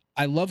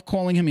 I love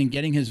calling him and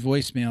getting his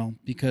voicemail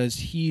because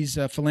he's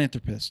a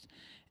philanthropist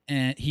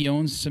and he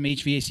owns some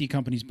HVAC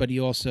companies, but he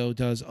also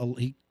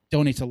he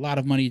donates a lot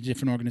of money to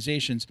different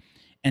organizations.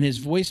 And his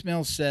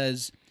voicemail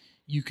says,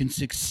 you can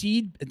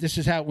succeed. This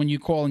is how, when you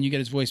call and you get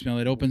his voicemail,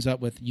 it opens up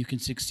with, you can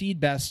succeed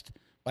best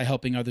by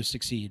helping others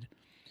succeed.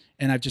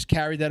 And I've just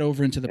carried that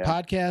over into the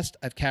podcast.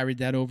 I've carried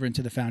that over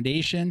into the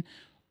foundation.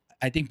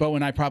 I think Bo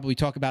and I probably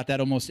talk about that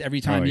almost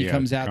every time he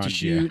comes out to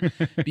shoot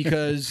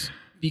because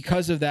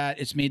of that,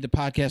 it's made the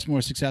podcast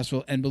more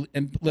successful. And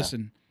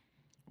listen,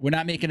 we're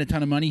not making a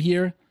ton of money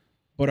here,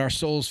 but our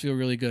souls feel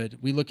really good.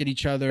 We look at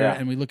each other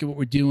and we look at what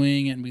we're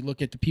doing and we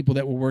look at the people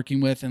that we're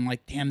working with and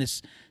like, damn,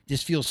 this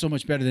feels so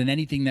much better than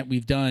anything that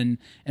we've done.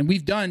 And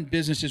we've done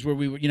businesses where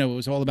we were, it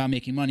was all about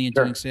making money and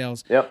doing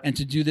sales. And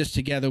to do this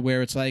together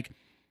where it's like,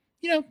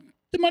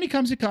 the money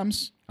comes, it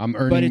comes. I'm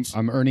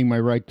earning my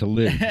right to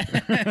live.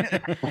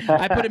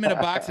 I put him in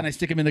a box and I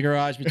stick him in the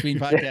garage between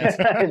podcasts.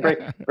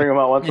 bring him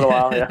out once in a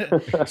while.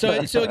 Yeah.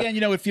 So again,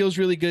 it feels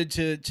really good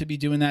to be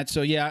doing that.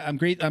 So yeah, I'm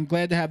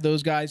glad to have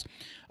those guys.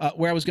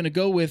 Where I was going to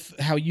go with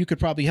how you could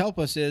probably help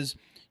us is,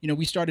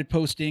 we started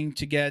posting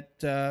to get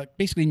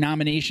basically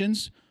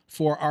nominations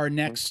for our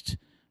next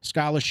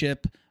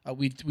scholarship.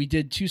 We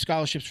did 2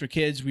 scholarships for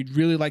kids. We'd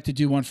really like to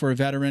do one for a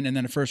veteran and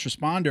then a first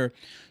responder.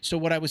 So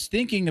what I was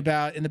thinking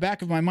about in the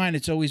back of my mind,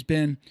 it's always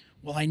been,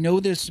 well, I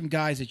know there's some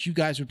guys that you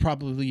guys would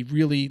probably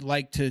really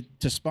like to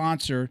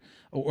sponsor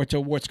or to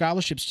award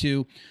scholarships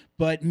to,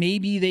 but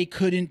maybe they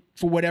couldn't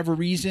for whatever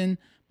reason,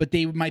 but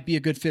they might be a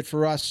good fit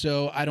for us.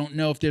 So I don't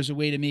know if there's a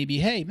way to maybe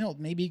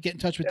get in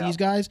touch with these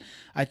guys.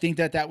 I think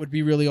that would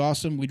be really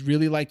awesome. We'd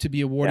really like to be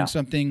awarding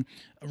something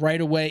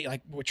right away.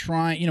 Like we're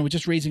trying, we're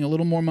just raising a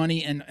little more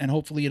money and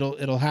hopefully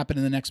it'll happen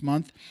in the next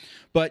month.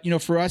 But,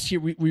 for us here,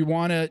 we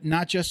want to,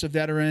 not just a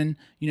veteran,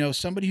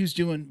 somebody who's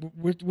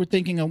we're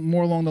thinking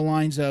more along the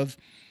lines of,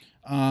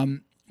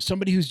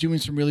 somebody who's doing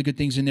some really good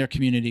things in their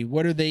community.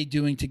 What are they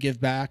doing to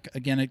give back?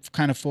 Again, it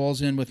kind of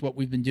falls in with what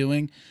we've been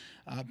doing.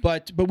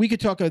 But we could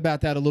talk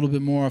about that a little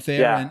bit more off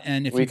air. Yeah,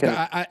 and if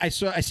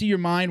I see your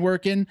mind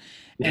working,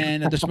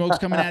 and the smoke's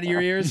coming out of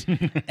your ears,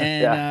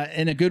 and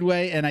in a good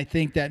way. And I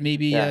think that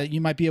maybe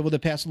you might be able to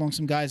pass along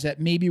some guys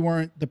that maybe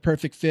weren't the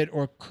perfect fit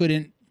or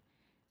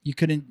you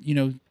couldn't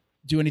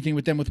do anything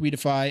with them with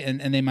Weedify,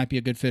 and they might be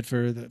a good fit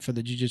for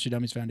the Jiu-Jitsu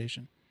Dummies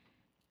Foundation.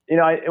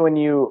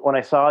 When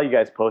I saw you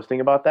guys posting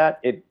about that,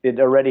 it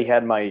already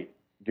had my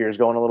gears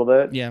going a little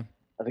bit. Yeah.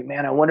 I think,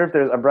 man, I wonder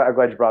if I'm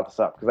glad you brought this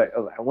up because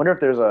I wonder if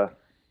there's a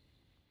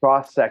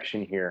cross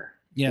section here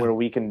where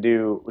we can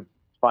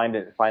find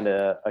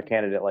a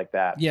candidate like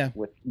that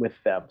with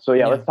them. So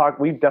let's talk.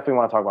 We definitely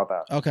want to talk about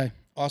that. Okay.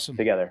 Awesome.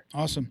 Together.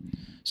 Awesome.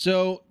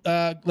 So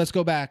let's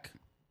go back.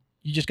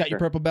 You just got your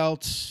purple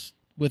belts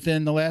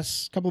within the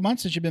last couple of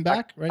months since you've been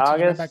back, right? Since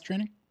you've been back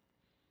training?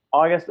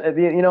 August.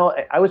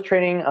 I was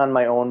training on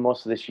my own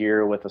most of this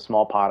year with a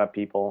small pot of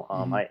people.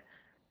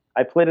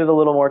 I played it a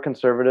little more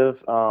conservative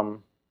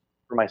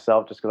for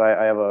myself just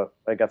because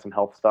I got some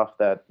health stuff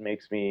that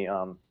makes me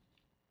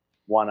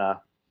want to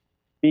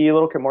be a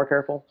little bit more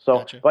careful. So,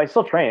 gotcha. But I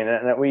still train,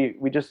 and we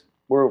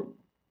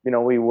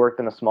worked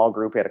in a small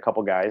group. We had a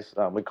couple guys.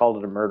 We called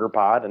it a murder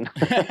pod, and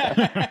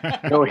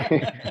cool.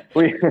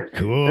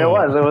 It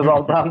was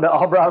all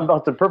brown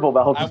belts and purple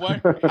belts.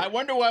 I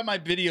wonder why my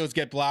videos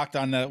get blocked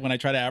when I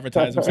try to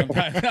advertise them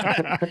sometimes.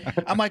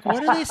 I'm like,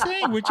 what are they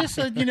saying? We're just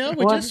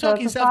we're just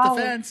talking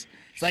self-defense.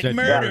 It's like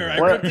murder. I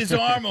ripped his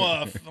arm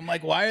off. I'm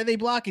like, why are they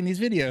blocking these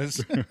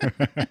videos?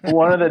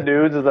 One of the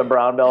dudes is a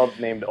brown belt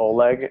named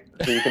Oleg,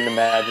 so you can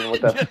imagine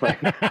what that's like.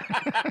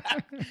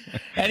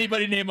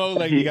 Anybody named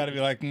Oleg, you got to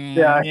be like,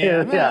 I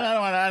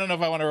don't know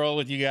if I want to roll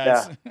with you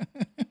guys.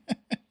 Yeah.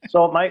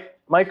 So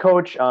my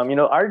coach,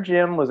 our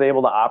gym was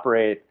able to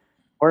operate.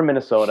 We're in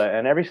Minnesota,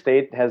 and every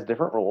state has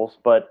different rules,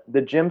 but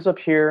the gyms up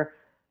here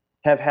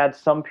have had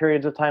some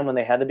periods of time when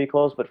they had to be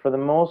closed, but for the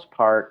most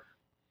part,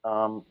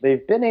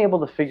 they've been able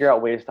to figure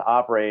out ways to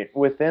operate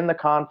within the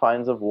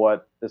confines of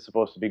what is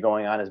supposed to be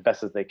going on as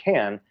best as they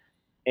can.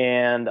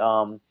 And,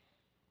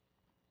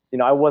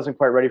 I wasn't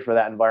quite ready for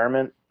that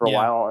environment for a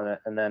while.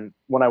 And then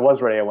when I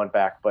was ready, I went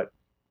back. But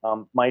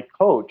my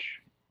coach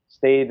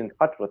stayed in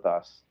touch with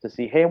us to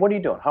see, hey, what are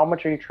you doing? How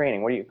much are you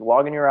training? What are you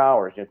logging your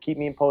hours? Keep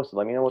me posted.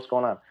 Let me know what's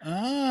going on.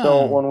 Oh.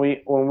 So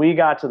when we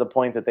got to the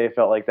point that they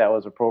felt like that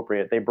was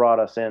appropriate, they brought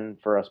us in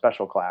for a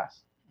special class.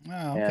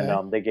 Oh, okay.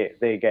 And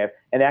they gave,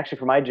 and actually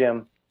for my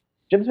gym's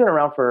been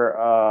around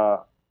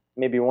for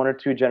maybe 1 or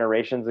 2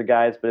 generations of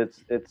guys, but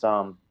it's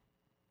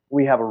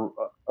we have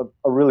a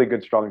really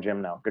good strong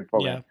gym now, good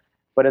program,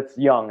 but it's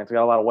young. It's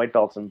got a lot of white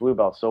belts and blue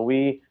belts. So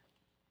we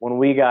when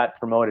we got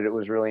promoted, it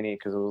was really neat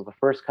because it was the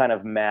first kind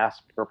of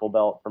mass purple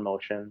belt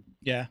promotion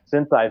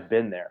since I've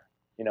been there,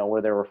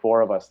 where there were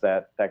 4 of us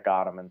that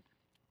got them. And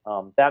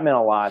that meant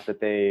a lot that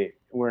they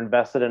were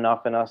invested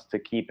enough in us to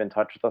keep in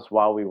touch with us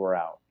while we were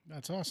out.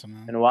 That's awesome,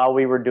 man. And while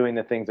we were doing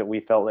the things that we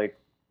felt like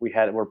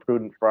were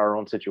prudent for our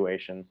own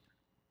situation,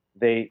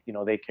 they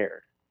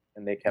cared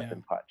and they kept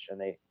in touch, and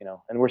they,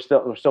 and we're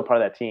still part of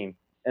that team.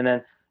 And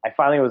then I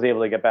finally was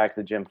able to get back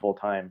to the gym full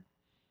time,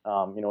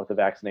 with the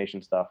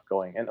vaccination stuff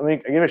going. And let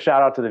me give a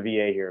shout out to the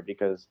VA here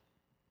because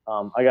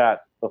I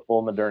got the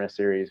full Moderna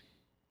series,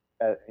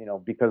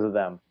 because of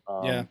them.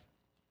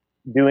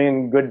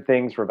 Doing good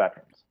things for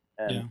veterans.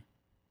 And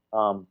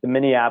the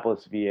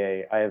Minneapolis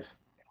VA, I've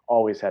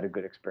always had a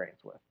good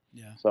experience with.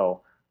 Yeah.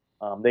 So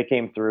they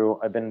came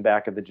through. I've been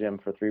back at the gym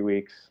for 3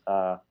 weeks,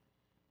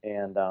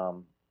 and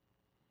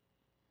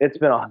it's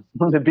been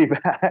awesome to be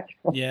back.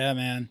 Yeah,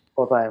 man.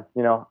 Full time.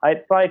 I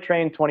probably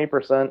trained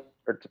 20%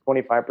 or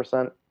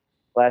 25%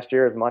 last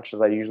year, as much as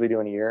I usually do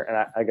in a year. And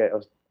I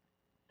was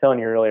telling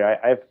you earlier,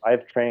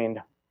 I've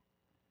trained,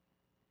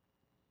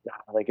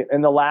 like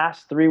in the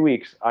last 3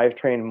 weeks, I've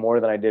trained more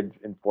than I did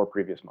in 4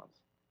 previous months.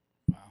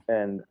 Wow.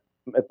 And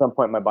at some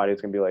point, my body's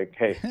gonna be like,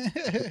 "Hey,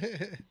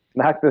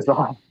 knock this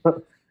off."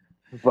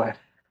 but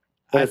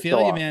I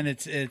feel you, man.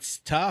 It's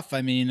tough.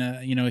 I mean,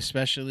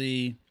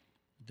 especially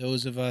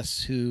those of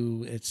us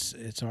who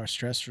it's our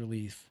stress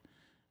relief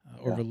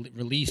or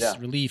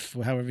relief,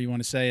 however you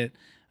want to say it.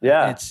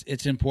 Yeah,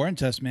 it's important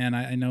to us, man.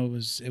 I know it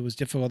was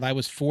difficult. I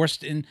was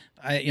forced in.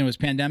 It was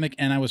pandemic,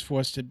 and I was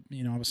forced to.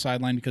 I was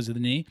sidelined because of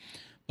the knee.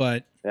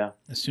 But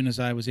as soon as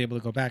I was able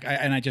to go back,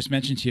 I just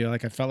mentioned to you,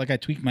 like I felt like I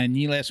tweaked my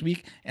knee last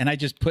week, and I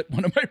just put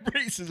one of my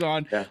braces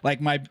on,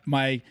 like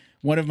my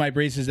one of my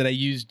braces that I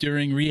used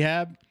during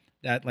rehab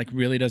that like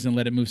really doesn't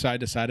let it move side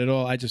to side at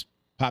all. I just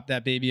popped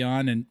that baby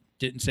on and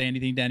didn't say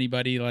anything to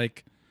anybody.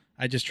 Like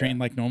I just trained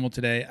like normal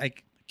today. I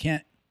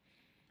can't.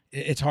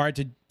 It's hard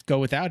to go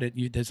without it.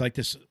 There's like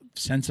this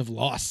sense of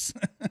loss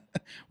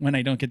when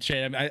I don't get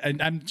trained.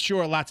 I'm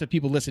sure lots of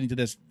people listening to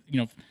this,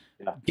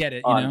 get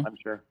it. I'm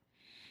sure.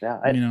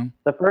 Yeah,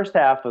 the first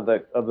half of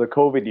the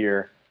COVID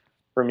year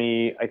for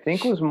me, I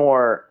think was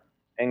more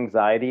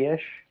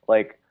anxiety-ish.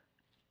 Like,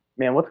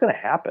 man, what's going to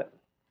happen?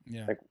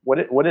 Yeah.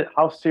 Like,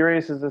 how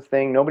serious is this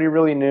thing? Nobody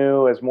really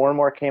knew. As more and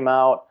more came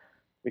out,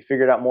 we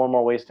figured out more and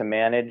more ways to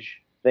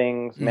manage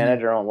things,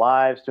 manage our own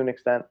lives to an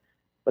extent.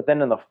 But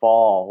then in the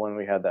fall, when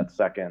we had that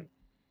second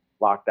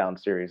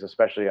lockdown series,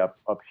 especially up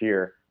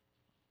here,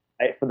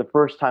 for the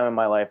first time in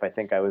my life, I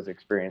think I was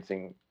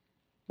experiencing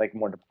like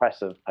more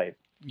depressive type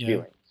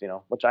feelings,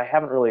 which I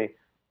haven't really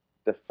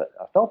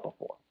felt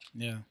before.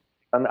 Yeah.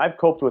 I mean, I've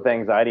coped with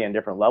anxiety on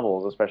different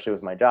levels, especially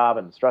with my job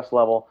and the stress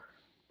level,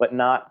 but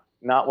not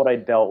what I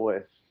dealt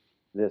with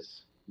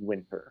this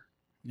winter.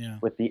 Yeah.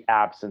 With the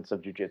absence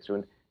of jiu-jitsu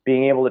and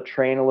being able to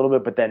train a little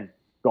bit, but then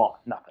gone,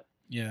 nothing.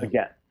 Yeah.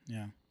 Again.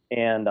 Yeah.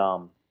 And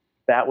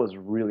that was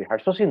really hard,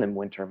 especially in the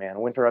winter, man.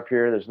 Winter up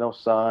here, there's no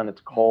sun,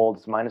 it's cold,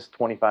 it's minus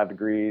 25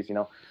 degrees,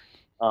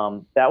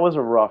 that was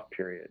a rough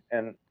period.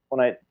 And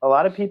when a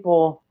lot of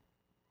people,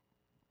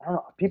 I don't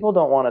know, people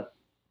don't want to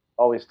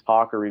always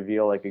talk or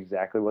reveal like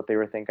exactly what they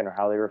were thinking or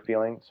how they were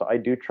feeling. So I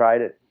do try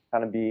to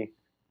kind of be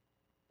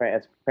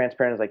as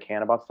transparent as I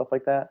can about stuff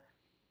like that.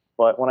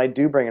 But when I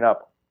do bring it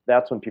up,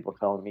 that's when people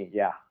tell me,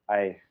 yeah,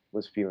 I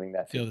was feeling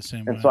that. Feel the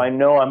same and way. So I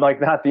know I'm like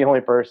not the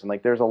only person.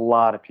 Like there's a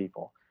lot of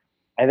people.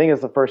 I think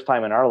it's the first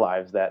time in our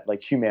lives that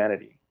like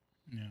humanity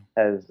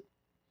has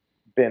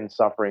been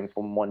suffering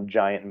from one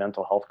giant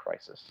mental health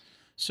crisis.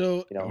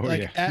 So,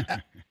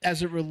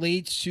 as it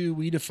relates to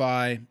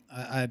WeDefy,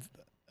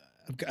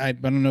 I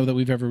don't know that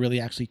we've ever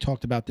really actually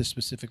talked about this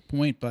specific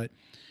point, but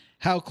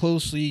how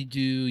closely do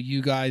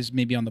you guys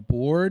maybe on the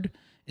board?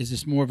 Is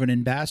this more of an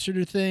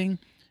ambassador thing?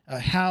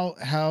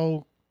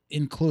 How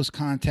in close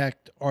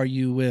contact are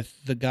you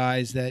with the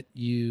guys that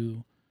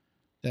have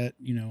the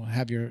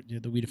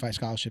WeDefy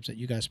scholarships that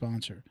you guys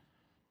sponsor?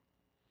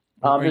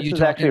 Are you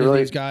talking to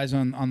these guys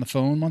on the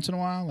phone once in a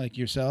while, like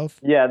yourself?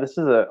 Yeah, this is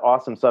an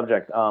awesome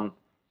subject.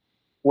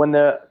 When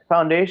the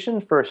foundation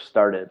first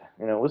started,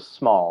 it was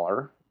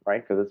smaller,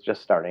 right? Because it's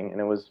just starting,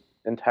 and it was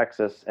in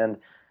Texas. And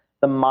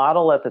the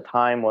model at the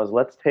time was,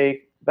 let's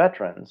take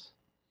veterans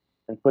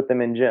and put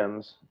them in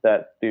gyms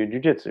that do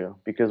jiu-jitsu,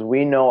 because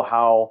we know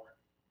how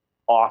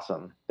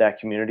awesome that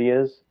community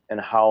is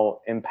and how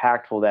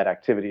impactful that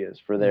activity is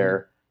for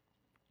their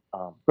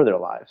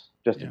lives,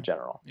 just in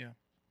general. Yeah.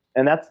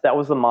 And that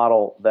was the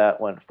model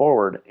that went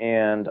forward.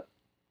 And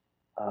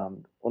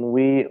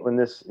when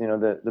this,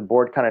 the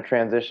board kind of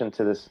transitioned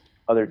to this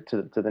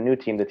to the new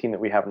team, the team that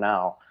we have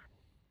now,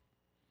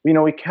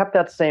 we kept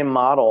that same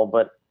model,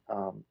 but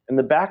in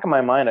the back of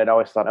my mind, I'd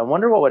always thought, I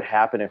wonder what would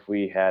happen if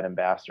we had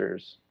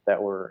ambassadors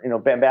that were,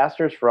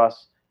 ambassadors for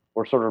us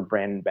were sort of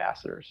brand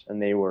ambassadors,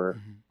 and they were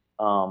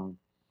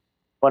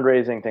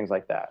fundraising, things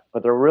like that.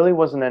 But there really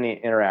wasn't any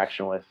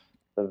interaction with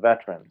the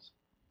veterans.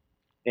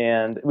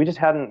 And we just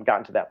hadn't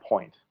gotten to that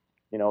point,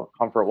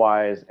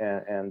 comfort-wise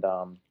and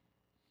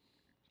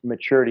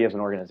maturity as an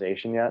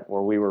organization yet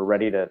where we were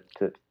ready to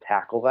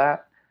tackle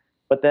that.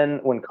 But then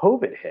when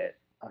COVID hit,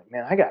 like,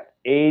 man, I got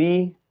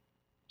 80,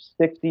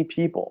 60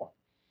 people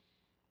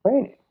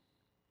training.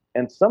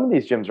 And some of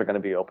these gyms are going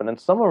to be open and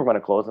some are going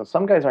to close and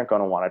some guys aren't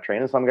going to want to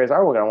train and some guys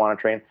are going to want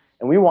to train.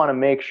 And we want to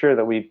make sure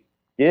that we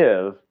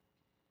give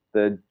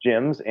the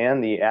gyms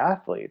and the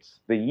athletes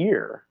the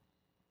year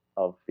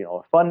of,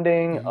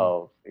 funding,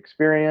 of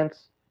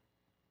experience.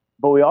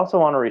 But we also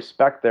want to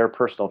respect their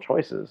personal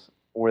choices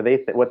where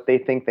what they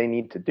think they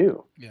need to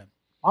do. Yeah.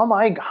 How am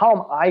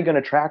I going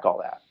to track all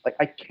that? Like,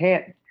 I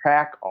can't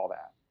track all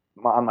that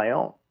on my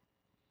own.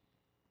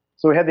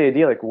 So we had the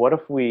idea, like, what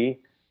if we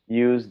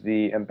use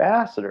the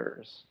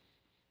ambassadors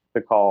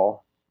to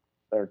call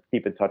or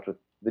keep in touch with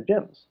the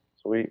gyms?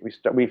 So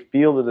we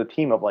fielded a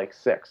team of like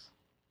 6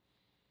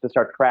 to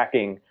start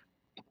tracking.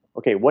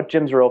 Okay, what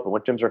gyms are open?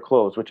 What gyms are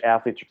closed? Which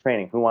athletes are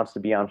training? Who wants to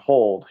be on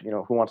hold?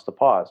 Who wants to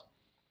pause?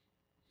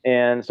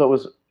 And so it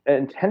was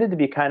intended to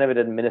be kind of an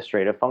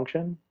administrative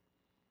function.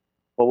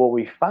 But what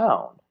we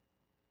found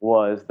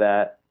was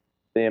that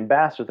the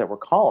ambassadors that we're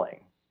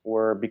calling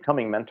were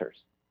becoming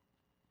mentors.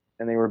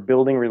 And they were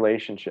building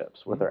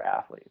relationships with their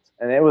athletes.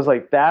 And it was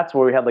like, that's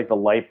where we had like the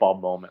light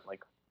bulb moment.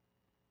 Like,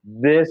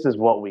 this is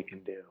what we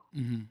can do.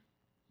 Mm-hmm.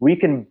 We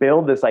can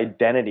build this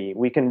identity.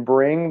 We can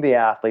bring the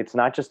athletes,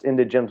 not just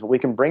into gyms, but we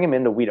can bring them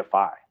into We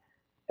Defy.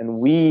 And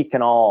we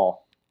can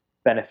all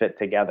benefit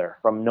together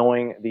from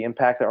knowing the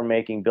impact that we're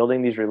making,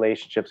 building these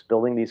relationships,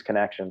 building these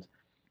connections.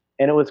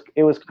 And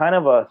it was kind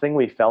of a thing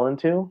we fell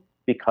into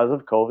because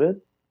of COVID,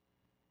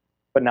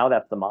 but now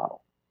that's the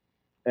model.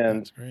 And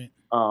that's great.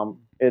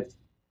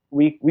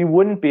 We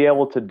wouldn't be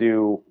able to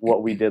do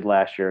what we did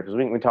last year, because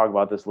we can talk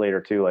about this later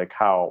too, like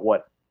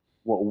what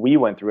we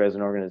went through as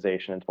an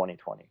organization in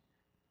 2020,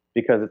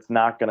 because it's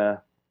not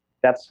gonna,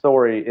 that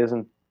story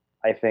isn't,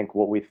 I think,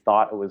 what we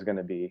thought it was going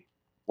to be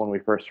when we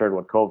first heard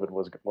what COVID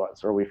was,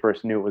 or we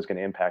first knew it was going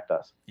to impact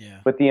us. Yeah.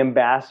 But the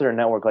ambassador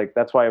network, like,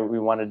 that's why we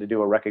wanted to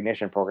do a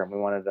recognition program. We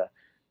wanted to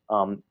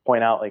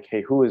point out, like,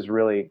 hey, who has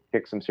really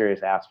kicked some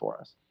serious ass for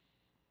us?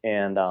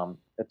 And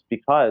it's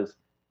because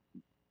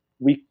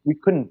we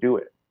couldn't do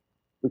it.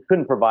 We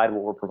couldn't provide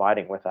what we're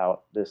providing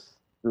without this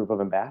group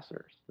of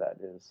ambassadors that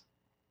is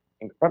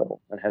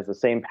incredible and has the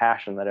same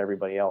passion that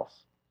everybody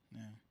else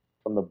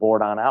from the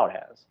board on out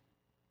has.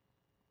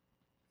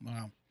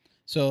 Wow.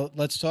 So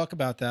let's talk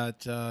about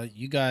that.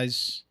 You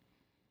guys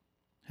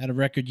had a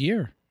record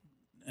year,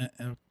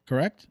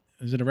 correct?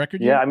 Is it a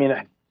record year? Yeah, I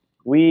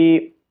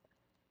mean,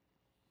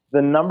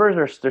 the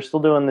numbers they're still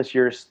doing this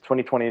year's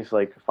 2020's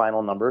like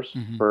final numbers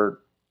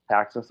for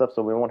tax and stuff,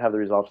 so we won't have the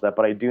results of that.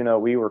 But I do know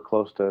we were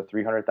close to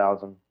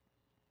 300,000,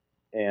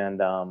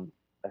 and I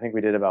think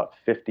we did about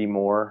 50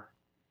 more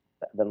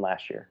than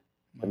last year,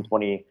 in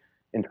 2020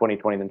 than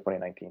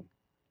 2019.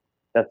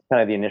 That's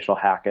kind of the initial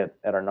hack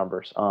at our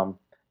numbers.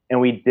 And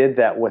we did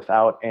that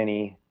without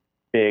any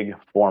big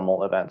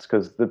formal events,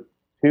 because the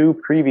 2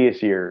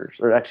 previous years,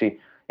 or actually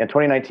in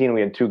 2019,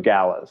 we had 2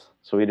 galas.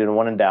 So we did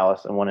one in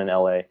Dallas and one in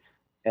LA,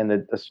 and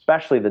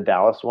especially the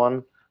Dallas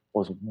one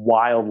was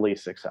wildly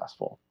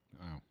successful.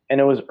 Wow.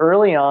 And it was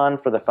early on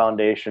for the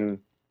foundation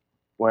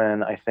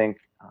when I think,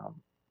 when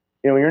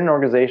you're in an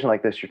organization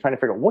like this, you're trying to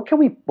figure out what can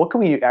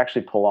we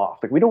actually pull off.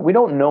 Like, we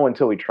don't know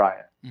until we try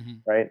it,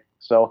 right?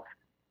 So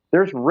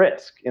there's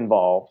risk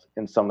involved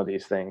in some of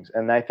these things.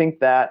 And I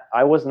think that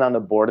I wasn't on the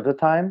board at the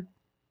time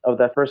of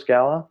that first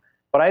gala,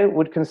 but I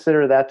would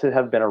consider that to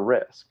have been a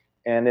risk.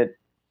 And it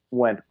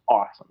went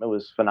awesome. It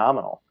was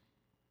phenomenal.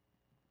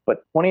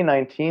 But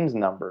 2019's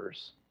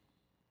numbers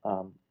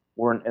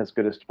weren't as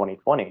good as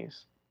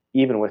 2020's,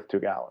 even with 2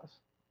 galas.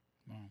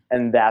 Wow.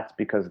 And that's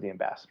because of the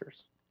ambassadors.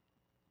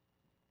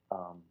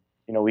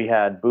 We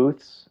had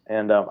booths,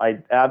 and I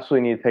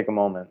absolutely need to take a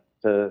moment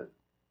to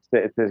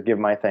give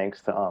my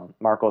thanks to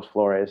Marcos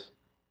Flores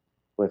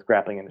with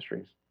Grappling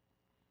Industries,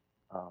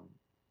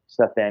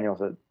 Seth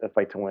Daniels at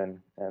Fight to Win,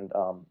 and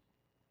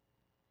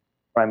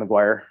Brian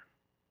McGuire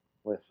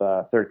with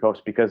Third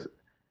Coast, because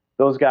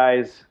those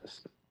guys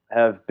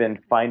have been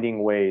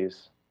finding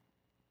ways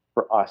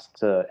for us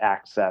to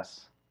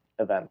access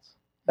events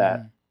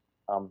that,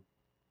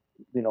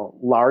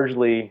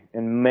 largely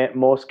in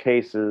most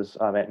cases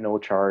at no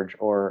charge,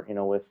 or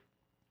with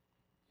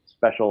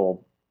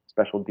special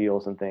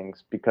deals and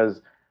things,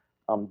 because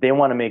they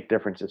want to make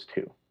differences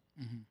too.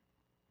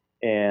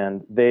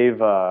 And they've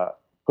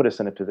put us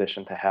in a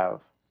position to have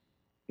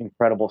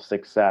incredible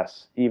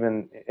success,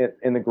 even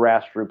in the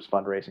grassroots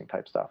fundraising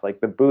type stuff.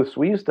 Like the booths,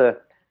 we used to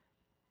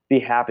be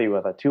happy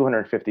with a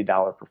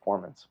 $250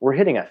 performance. We're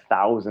hitting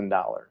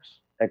 $1,000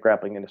 at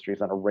Grappling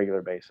Industries on a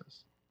regular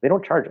basis. They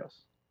don't charge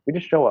us. We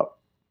just show up.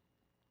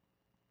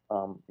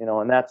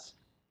 And that's,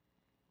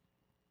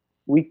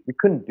 we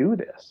couldn't do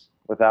this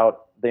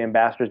without the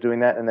ambassadors doing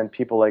that, and then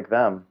people like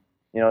them.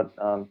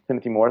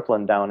 Timothy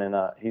Morthland down in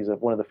he's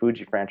one of the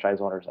Fuji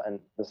franchise owners in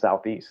the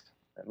Southeast,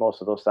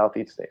 most of those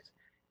Southeast states.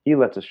 He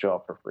lets us show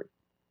up for free.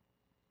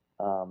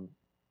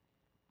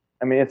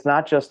 It's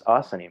not just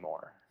us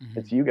anymore.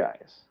 It's you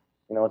guys.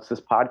 It's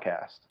this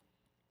podcast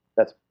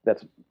that's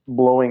that's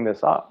blowing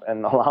this up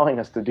and allowing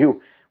us to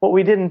do what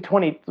we did in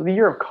the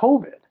year of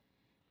COVID.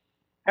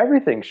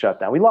 Everything shut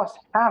down. We lost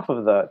half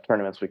of the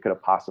tournaments we could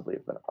have possibly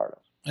have been a part of.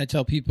 I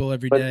tell people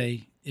every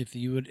day, if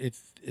you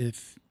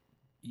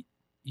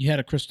had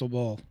a crystal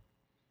ball,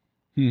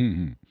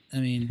 I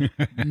mean,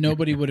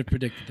 nobody would have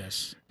predicted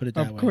this. Put it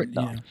that way. Of course,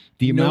 no.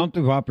 The amount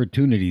of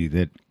opportunity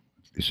that.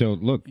 So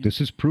look, this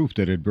is proof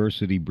that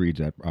adversity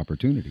breeds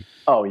opportunity.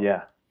 Oh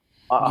yeah,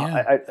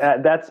 I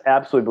that's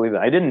absolutely believe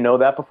that. I didn't know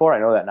that before. I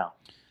know that now.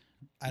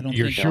 I don't.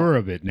 You're sure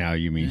of it now.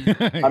 You mean?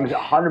 I'm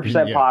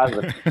 100%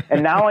 positive,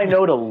 and now I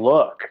know to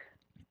look.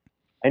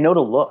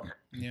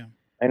 Yeah.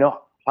 I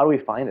know how do we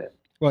find it.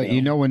 Well,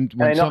 when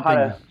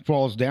something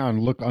falls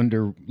down, look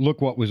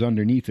what was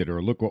underneath it,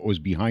 or look what was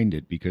behind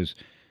it, because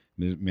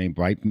there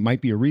might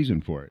be a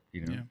reason for it.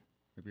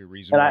 Might be a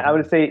reason. And I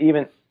would say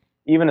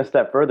even a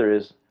step further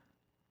is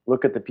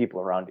look at the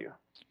people around you.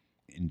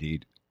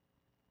 Indeed.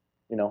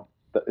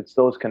 It's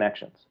those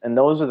connections, and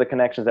those are the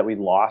connections that we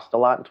lost a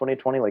lot in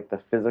 2020, like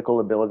the physical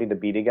ability to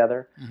be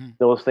together. Mm-hmm.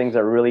 Those things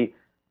that really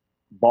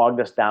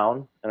bogged us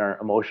down and are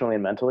emotionally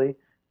and mentally,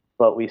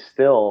 but we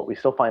still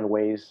find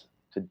ways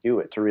to do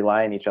it, to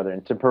rely on each other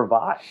and to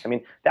provide. I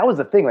mean, that was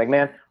the thing. Like,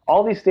 man,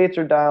 all these states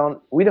are down.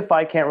 We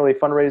Defy can't really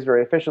fundraise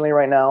very efficiently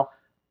right now.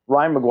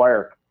 Ryan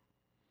McGuire,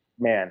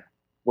 man,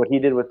 what he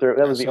did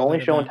that was the only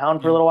show in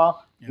town for a little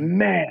while. Yeah.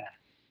 Man,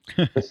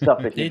 the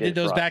stuff that they did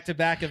those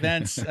back-to-back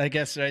events, I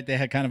guess, right? They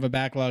had kind of a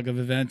backlog of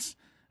events.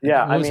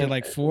 Yeah, what was it,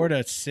 like 4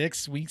 to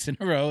 6 weeks in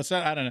a row? So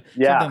I don't know.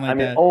 Yeah, something like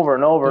that. Over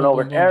and over and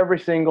over. Every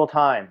single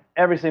time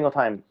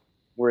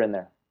we're in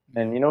there.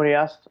 And you know what he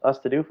asked us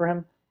to do for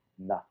him?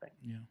 Nothing.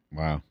 Yeah.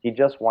 Wow. He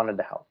just wanted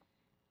to help.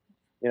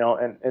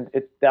 And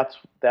that's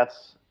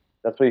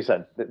what he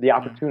said. The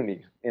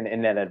opportunities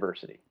in that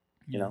adversity.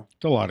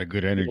 It's a lot of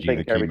good energy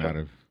that came out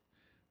of.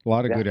 A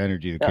lot of good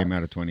energy that came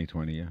out of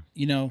 2020.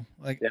 Yeah.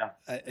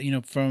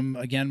 From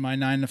again my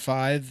 9 to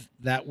 5,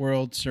 that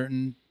world,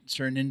 certain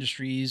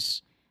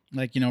industries,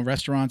 like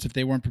restaurants, if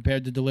they weren't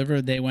prepared to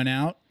deliver, they went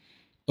out.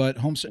 But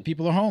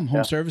people are home.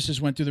 Home services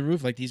went through the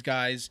roof. Like these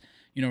guys,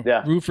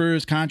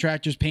 roofers,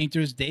 contractors,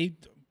 painters, they,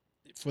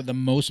 for the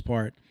most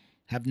part,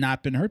 have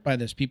not been hurt by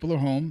this. People are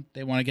home.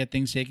 They want to get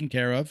things taken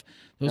care of.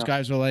 Those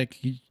guys are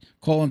like, you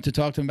call them to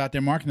talk to them about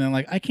their marketing. They're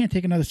like, I can't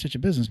take another stitch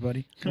of business,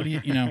 buddy. What do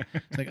you,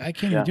 it's like, I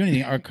can't even do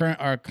anything.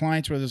 Our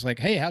clients were just like,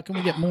 hey, how can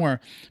we get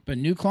more? But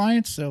new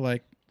clients, they're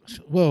like,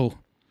 whoa,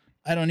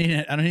 I don't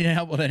need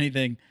help with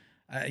anything.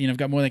 I've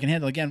got more than I can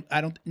handle. Again,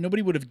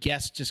 nobody would have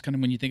guessed, just kind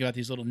of when you think about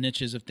these little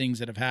niches of things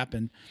that have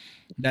happened,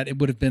 that it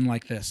would have been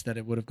like this, that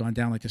it would have gone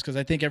down like this. Because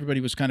I think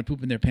everybody was kind of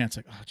pooping their pants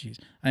like, oh, geez.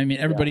 I mean,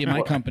 everybody in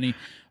my company,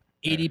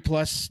 80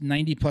 plus,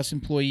 90 plus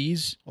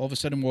employees, all of a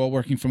sudden we're all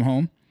working from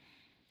home.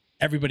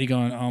 Everybody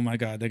going, oh my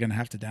God, they're going to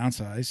have to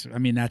downsize. I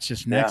mean, that's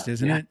just next,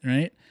 isn't it?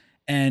 Right.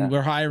 And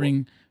we're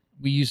hiring.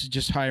 We used to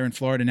just hire in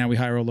Florida. Now we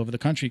hire all over the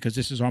country because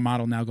this is our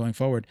model now going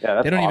forward.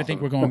 Yeah, they don't even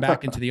think we're going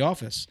back into the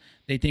office.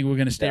 They think we're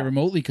going to stay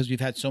remotely because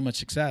we've had so much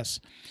success.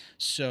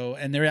 So,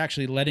 and they're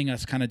actually letting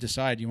us kind of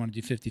decide, you want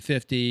to do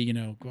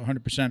 50-50, go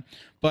 100%.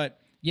 But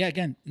yeah,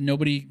 again,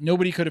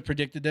 nobody could have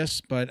predicted this,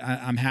 but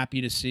I'm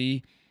happy to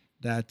see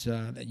that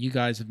that you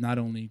guys have not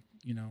only,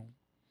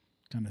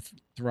 kind of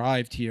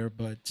thrived here,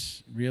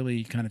 but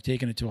really kind of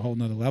taken it to a whole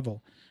nother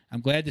level.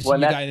 I'm glad to see you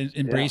guys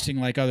embracing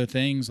like other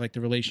things, like the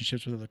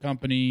relationships with other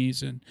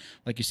companies, and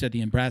like you said,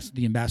 the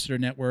ambassador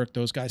network.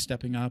 Those guys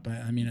stepping up.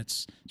 I mean,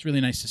 it's really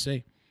nice to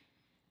see.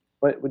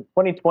 But with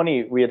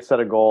 2020, we had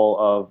set a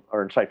goal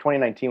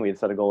 2019, we had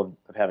set a goal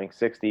of having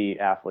 60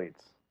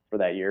 athletes for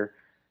that year.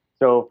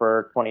 So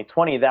for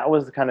 2020, that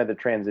was kind of the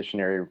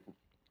transitionary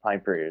time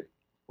period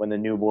when the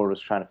new board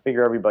was trying to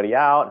figure everybody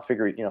out and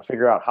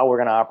figure out how we're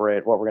going to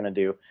operate, what we're going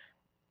to do.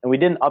 And we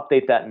didn't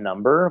update that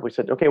number. We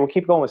said, okay, we'll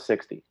keep going with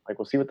 60. Like,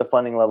 we'll see what the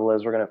funding level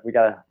is. We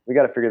gotta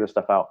figure this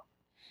stuff out.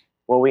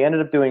 Well, we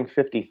ended up doing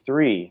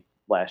 53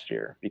 last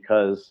year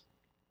because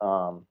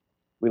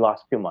we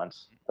lost 2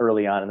 months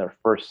early on in their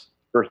first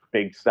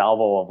big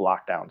salvo of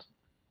lockdowns.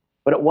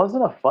 But it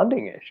wasn't a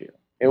funding issue.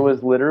 It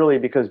was literally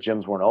because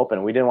gyms weren't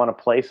open. We didn't want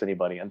to place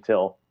anybody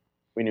until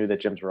we knew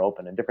that gyms were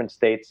open. In different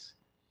states,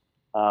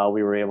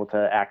 we were able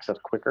to access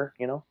quicker,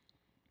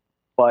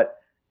 But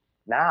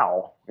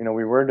now,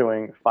 we were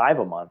doing 5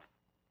 a month.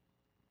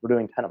 We're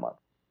doing 10 a month.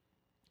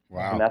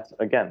 Wow. And that's,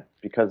 again,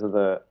 because of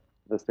the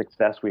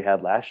success we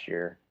had last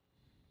year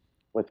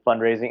with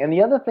fundraising. And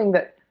the other thing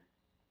that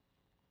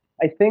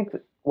I think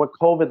what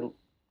COVID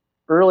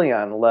early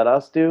on let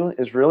us do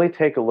is really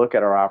take a look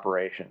at our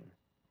operation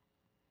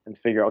and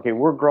figure, okay,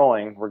 we're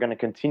growing. We're going to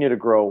continue to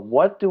grow.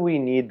 What do we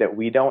need that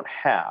we don't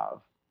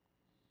have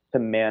to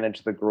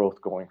manage the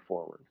growth going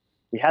forward?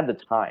 We had the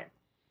time.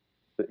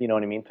 You know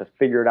what I mean? To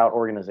figure it out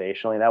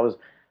organizationally.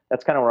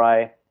 That's kind of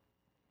where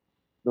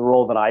the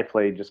role that I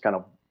played just kind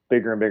of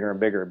bigger and bigger and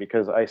bigger,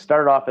 because I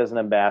started off as an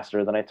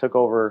ambassador, then I took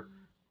over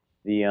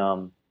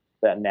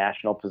that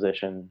national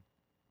position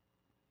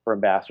for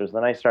ambassadors.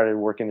 Then I started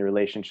working the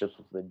relationships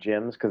with the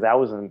gyms because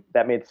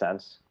that made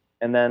sense.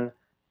 And then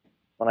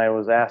when I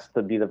was asked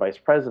to be the vice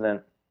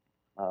president,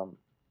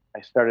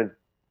 I started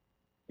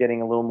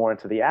getting a little more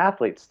into the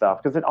athlete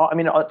stuff because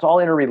it's all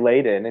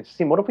interrelated, and it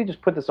seemed, what if we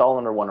just put this all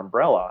under one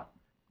umbrella?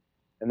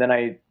 And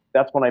then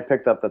that's when I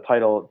picked up the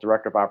title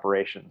Director of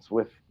Operations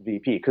with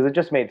VP, because it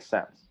just made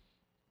sense.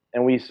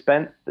 And we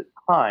spent the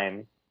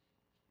time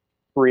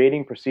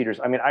creating procedures.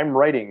 I mean, I'm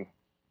writing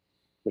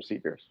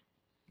procedures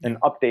and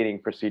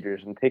updating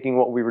procedures and taking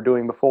what we were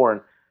doing before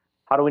and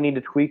how do we need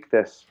to tweak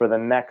this for the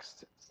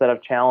next set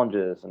of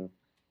challenges. And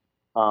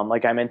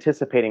like I'm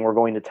anticipating, we're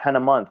going to 10 a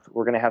month.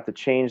 We're going to have to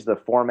change the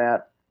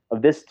format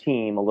of this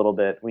team a little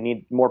bit. We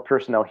need more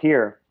personnel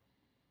here.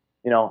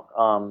 We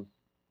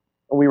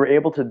were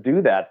able to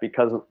do that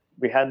because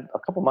we had a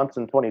couple months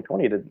in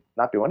 2020 to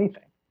not do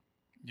anything.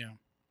 Yeah.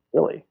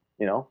 Really,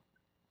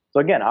 So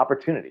again,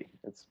 opportunity.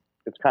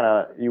 It's kind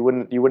of, you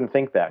wouldn't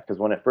think that, because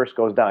when it first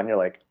goes down, you're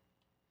like,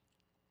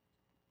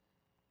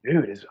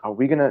 dude,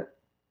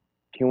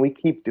 can we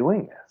keep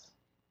doing this?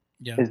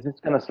 Yeah. Is this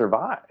going to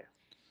survive?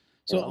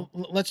 So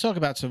let's talk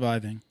about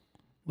surviving.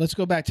 Let's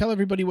go back. Tell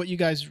everybody what you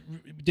guys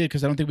did,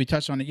 because I don't think we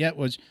touched on it yet.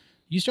 Was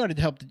you started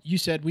to help? You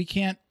said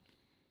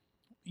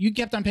you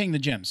kept on paying the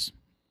gyms,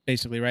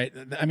 basically, right?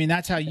 I mean,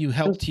 that's how you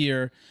helped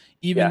here,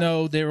 even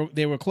though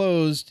they were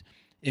closed.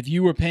 If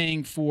you were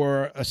paying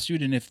for a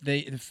student,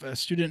 if a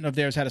student of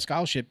theirs had a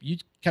scholarship, you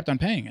kept on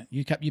paying it.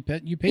 You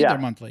paid their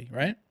monthly,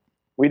 right?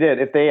 We did.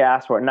 If they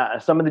asked for it.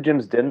 Not some of the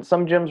gyms didn't.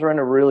 Some gyms were in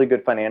a really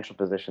good financial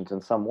positions,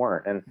 and some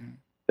weren't. And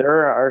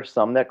there are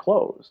some that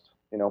closed,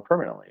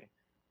 permanently.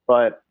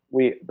 But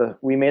we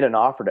made an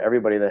offer to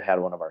everybody that had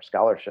one of our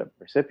scholarship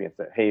recipients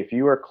that, hey, if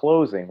you are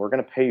closing, we're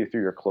going to pay you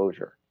through your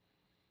closure,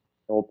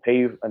 and we'll pay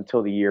you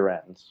until the year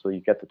ends, so you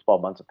get the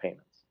 12 months of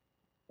payments.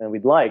 And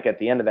we'd like at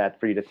the end of that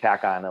for you to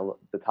tack on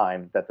the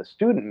time that the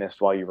student missed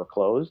while you were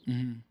closed.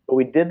 Mm-hmm. But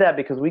we did that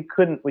because we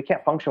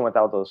can't function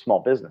without those small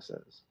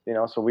businesses,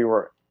 So we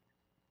were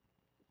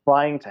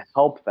trying to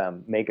help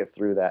them make it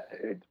through that.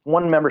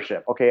 One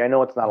membership, okay, I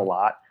know it's not a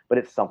lot, but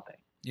it's something.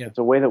 Yeah. It's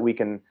a way that we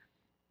can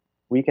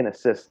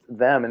assist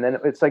them. And then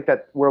it's like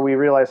that where we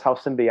realize how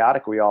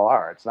symbiotic we all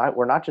are.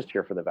 We're not just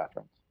here for the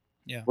veterans.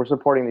 Yeah. We're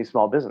supporting these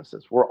small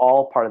businesses. We're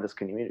all part of this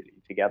community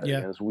together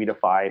in this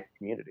WeDefy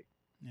community.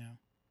 Yeah.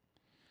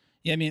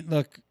 Yeah, I mean,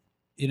 look,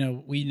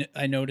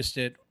 I noticed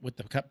it with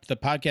the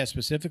podcast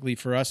specifically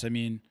for us. I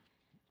mean,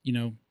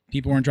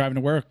 people weren't driving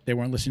to work; they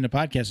weren't listening to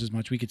podcasts as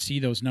much. We could see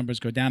those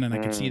numbers go down, and I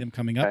could see them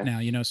coming up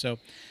now. So,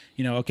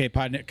 okay,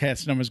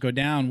 podcast numbers go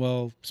down.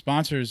 Well,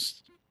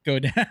 sponsors go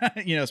down.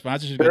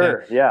 Sponsors go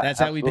down. Yeah, that's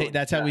how we pay.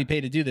 That's how we pay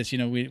to do this.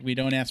 We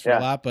don't ask for a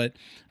lot, but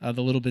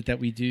the little bit that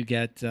we do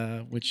get,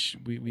 which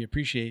we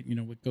appreciate.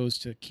 What goes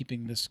to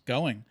keeping this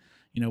going.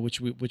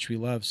 Which we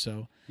love.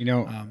 So,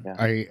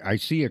 I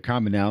see a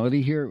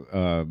commonality here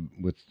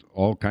with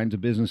all kinds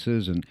of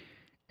businesses, and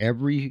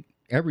everybody,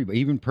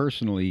 even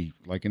personally,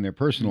 like in their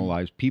personal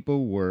lives,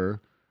 people were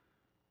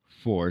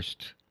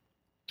forced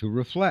to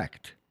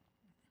reflect.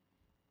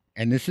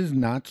 And this is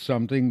not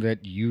something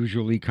that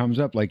usually comes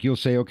up. Like you'll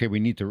say, okay, we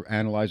need to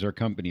analyze our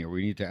company, or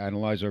we need to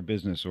analyze our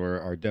business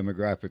or our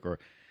demographic,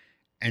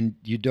 and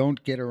you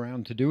don't get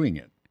around to doing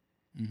it.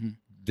 Mm-hmm.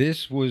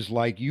 This was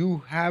like,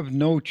 you have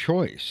no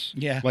choice.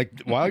 Yeah.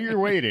 Like while you're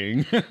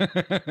waiting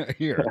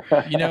here.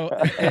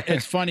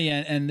 It's funny.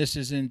 And this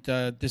isn't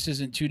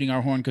tooting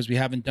our horn because we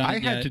haven't done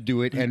it yet. I had to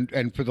do it.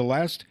 And for the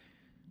last,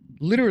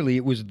 literally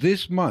it was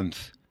this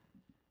month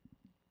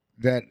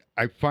that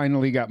I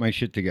finally got my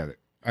shit together.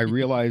 I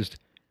realized,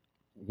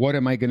 what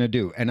am I going to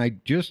do? And I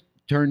just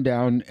turned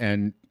down,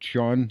 and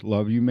Sean,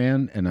 love you,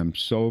 man. And I'm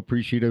so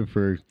appreciative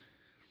for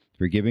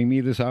giving me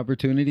this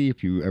opportunity.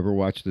 If you ever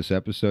watch this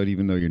episode,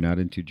 even though you're not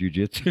into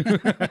jiu-jitsu,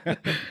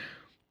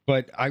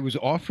 but I was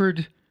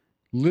offered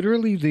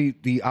literally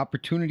the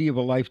opportunity of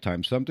a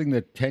lifetime, something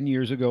that 10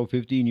 years ago,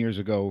 15 years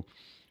ago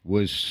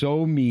was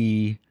so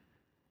me.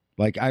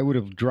 Like I would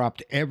have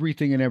dropped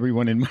everything and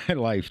everyone in my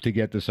life to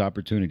get this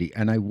opportunity.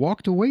 And I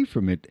walked away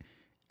from it,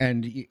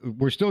 and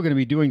we're still going to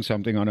be doing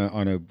something on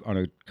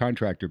a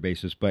contractor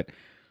basis, but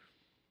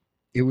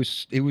it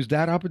was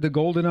the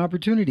golden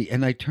opportunity,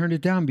 and I turned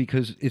it down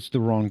because it's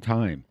the wrong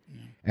time. Yeah.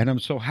 And I'm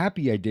so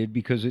happy I did,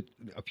 because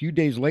a few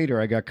days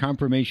later I got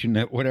confirmation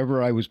that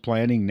whatever I was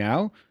planning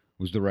now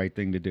was the right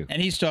thing to do. And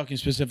he's talking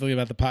specifically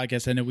about the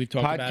podcast. I know we've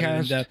talked about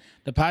it.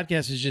 The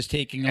podcast is just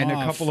taking off. And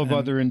a couple of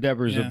other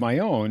endeavors of my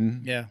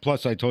own. Yeah.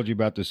 Plus, I told you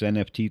about this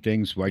NFT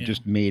thing. So I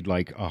just made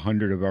like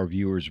 100 of our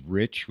viewers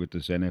rich with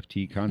this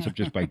NFT concept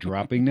just by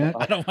dropping that.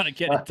 I don't want to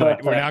get into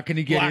it. We're not going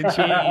to get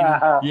into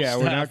it. Yeah,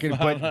 we're not going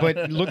to.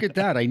 But look at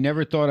that. I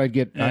never thought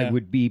I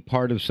would be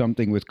part of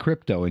something with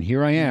crypto. And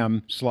here I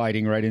am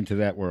sliding right into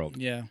that world.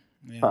 Yeah.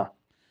 Yeah. Huh.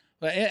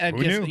 But I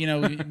guess,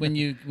 when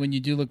you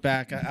do look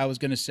back, I was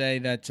going to say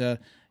that,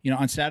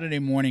 on Saturday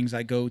mornings, when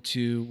I go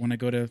to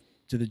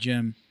the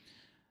gym,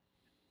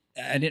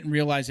 I didn't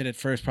realize it at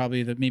first,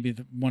 probably maybe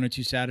one or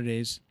two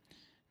Saturdays,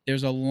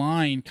 there's a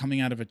line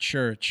coming out of a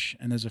church,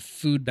 and there's a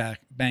food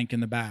bank in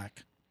the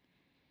back.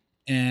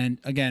 And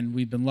again,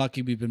 we've been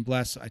lucky, we've been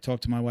blessed. I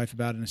talked to my wife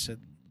about it, and I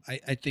said,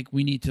 I think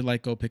we need to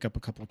like go pick up a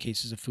couple of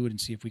cases of food and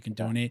see if we can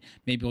donate.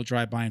 Maybe we'll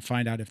drive by and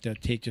find out if they'll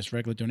take just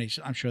regular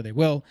donations. I'm sure they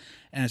will.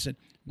 And I said,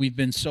 we've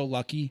been so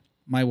lucky.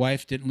 My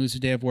wife didn't lose a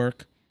day of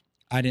work.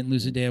 I didn't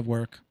lose a day of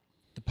work.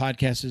 The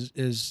podcast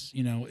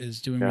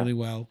is doing really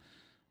well.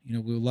 We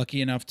were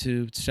lucky enough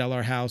to sell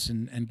our house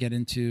and get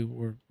into,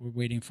 we're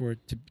waiting for it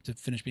to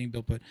finish being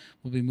built, but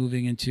we'll be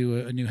moving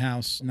into a new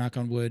house, knock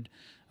on wood,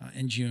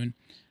 in June.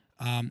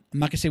 I'm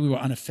not gonna say we were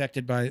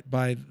unaffected by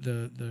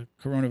the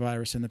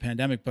coronavirus and the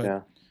pandemic,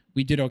 but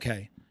we did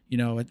okay.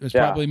 It was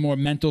probably more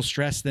mental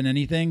stress than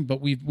anything, but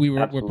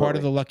we're part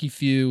of the lucky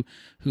few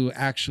who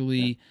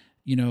actually,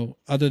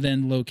 other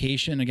than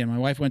location. Again, my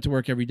wife went to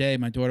work every day.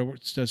 My daughter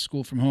does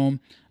school from home.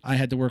 I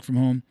had to work from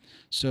home.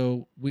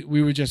 So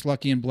we were just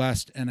lucky and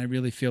blessed. And I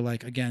really feel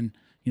like, again,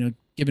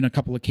 given a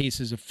couple of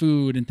cases of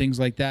food and things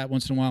like that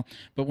once in a while.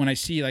 But when I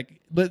see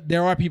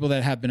there are people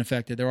that have been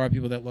affected. There are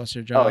people that lost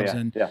their jobs,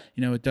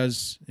 it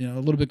does, a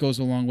little bit goes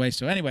a long way.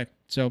 So anyway,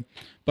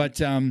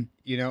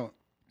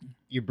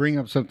 you bring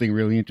up something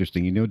really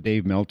interesting.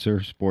 Dave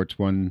Meltzer, Sports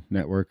One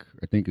Network,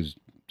 I think it's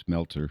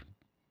Meltzer,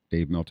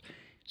 Dave Meltzer.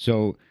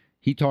 So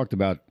he talked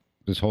about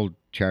this whole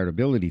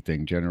charitability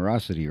thing,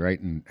 generosity, right?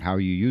 And how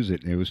you use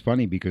it. And it was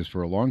funny because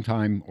for a long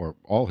time, or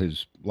all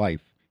his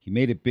life, he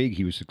made it big,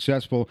 he was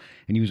successful,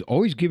 and he was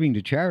always giving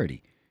to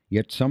charity.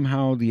 Yet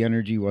somehow the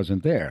energy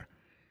wasn't there.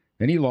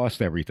 Then he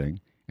lost everything,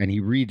 and he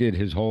redid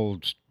his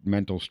whole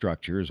mental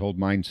structure, his whole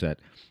mindset,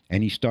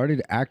 and he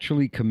started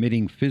actually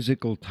committing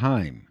physical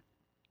time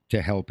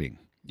to helping.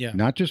 Yeah.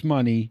 Not just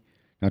money,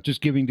 not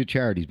just giving to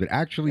charities, but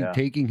actually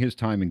taking his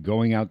time and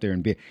going out there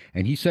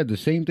and he said the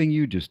same thing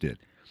you just did.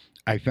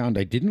 I found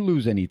I didn't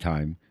lose any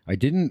time. I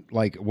didn't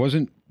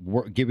wasn't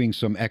giving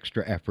some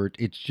extra effort.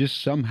 It's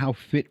just somehow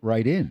fit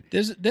right in.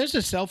 There's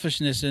a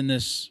selfishness in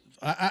this.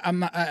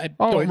 I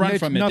don't run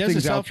from it. There's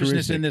a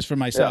selfishness in this for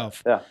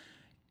myself. Yeah.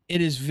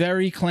 It is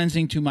very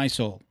cleansing to my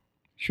soul.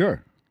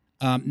 Sure.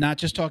 Not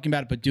just talking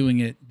about it, but doing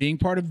it. Being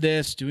part of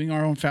this, doing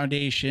our own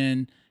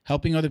foundation,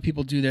 helping other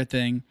people do their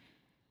thing.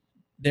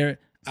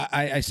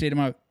 I say to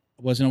I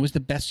wasn't always the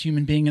best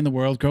human being in the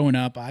world growing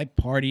up. I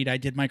partied. I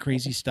did my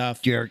crazy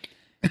stuff. Jerk.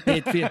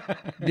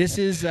 This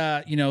is,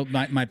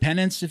 my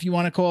penance, if you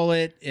want to call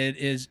it. It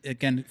is,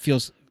 again,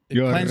 feels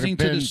cleansing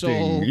to the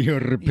soul. You're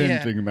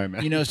repenting, my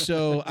man.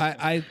 So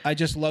I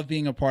just love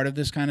being a part of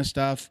this kind of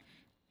stuff.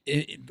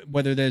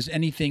 Whether there's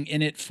anything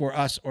in it for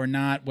us or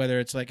not, whether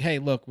it's like, hey,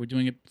 look, we're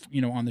doing it,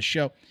 on the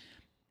show.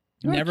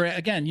 Right. Never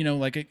again,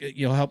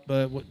 you'll help.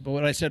 But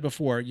what I said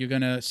before, you're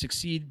going to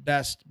succeed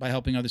best by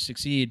helping others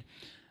succeed.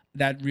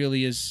 That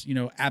really is,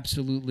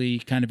 absolutely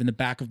kind of in the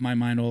back of my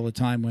mind all the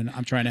time when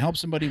I'm trying to help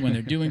somebody, when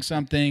they're doing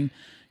something,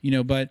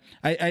 but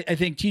I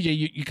think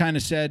TJ, you kind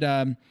of said,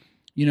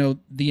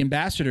 the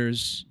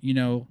ambassadors,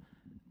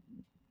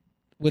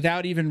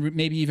 without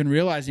maybe even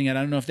realizing it.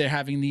 I don't know if they're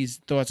having these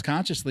thoughts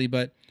consciously,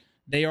 but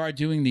they are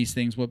doing these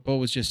things. What Bo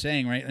was just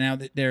saying, right now,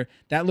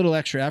 that little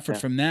extra effort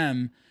from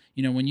them.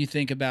 When you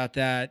think about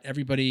that,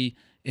 everybody,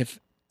 if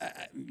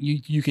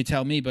you could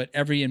tell me, but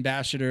every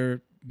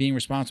ambassador being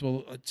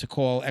responsible to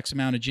call X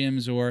amount of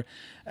gyms or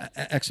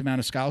X amount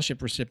of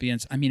scholarship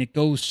recipients, I mean, it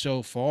goes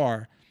so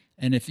far.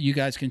 And if you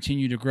guys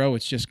continue to grow,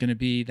 it's just going to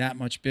be that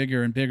much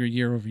bigger and bigger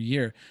year over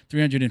year.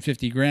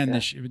 $350,000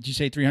 this year. Did you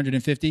say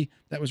 350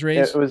 that was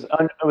raised? It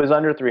was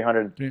under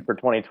 300 for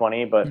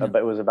 2020, but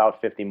it was about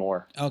 50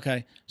 more.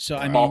 Okay. So,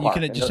 I mean, you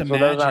can just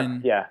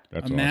imagine,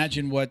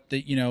 awesome. What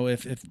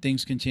if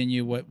things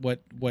continue,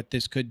 what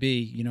this could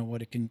be,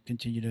 what it can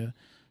continue to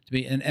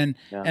be. And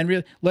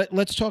really,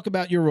 let's talk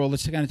about your role.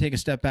 Let's kind of take a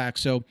step back.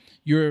 So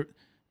you're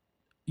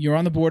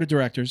on the board of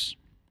directors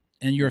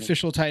and your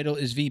official title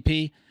is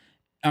VP.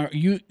 Are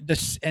you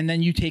this, and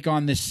then you take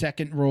on this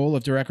second role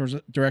of director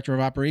of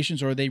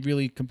operations, or are they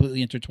really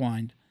completely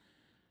intertwined?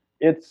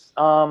 It's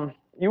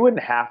you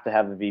wouldn't have to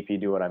have the VP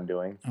do what I'm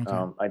doing.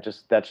 Okay.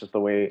 That's just the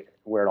way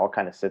where it all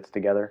kind of sits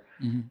together.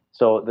 Mm-hmm.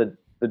 So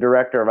the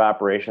director of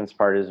operations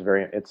part is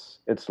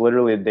it's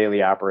literally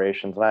daily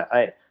operations.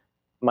 And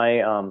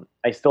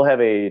I still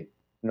have a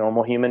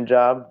normal human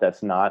job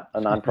that's not a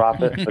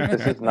nonprofit,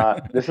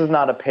 but this is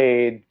not a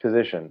paid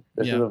position.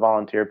 This is a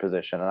volunteer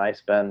position, and I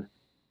spend.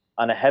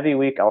 On a heavy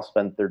week, I'll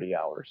spend 30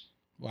 hours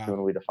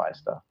doing We Defy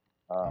stuff.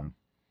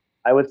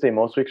 I would say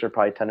most weeks are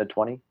probably 10 to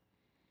 20,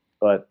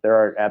 but there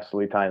are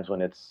absolutely times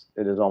when it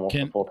is almost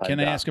a full-time job. Can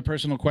I ask a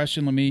personal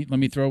question? Let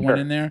me throw one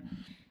in there.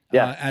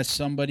 Yeah. As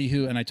somebody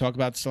who, and I talk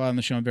about this a lot on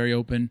the show, I'm very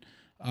open.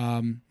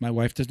 My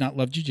wife does not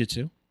love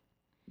jiu-jitsu.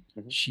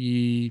 Mm-hmm.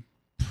 She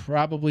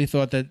probably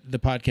thought that the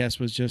podcast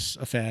was just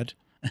a fad.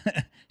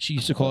 She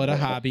used to call it a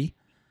hobby.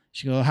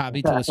 She called it a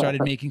hobby till it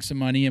started making some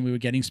money and we were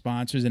getting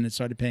sponsors and it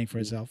started paying for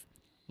itself.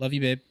 Love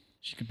you, babe.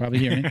 She can probably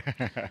hear me.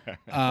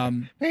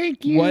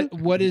 Thank you.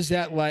 What is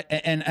that like?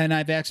 And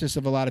I've asked this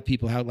of a lot of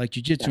people how it like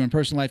jiu-jitsu in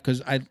personal life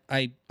because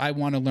I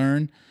want to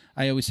learn.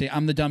 I always say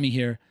I'm the dummy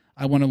here.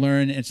 I want to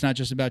learn. It's not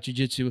just about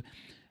jiu-jitsu.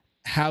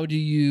 how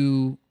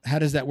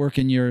does that work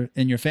in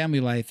your family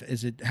life?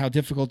 How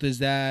difficult is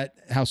that?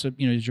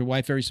 Is your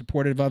wife very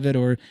supportive of it,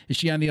 or is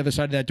she on the other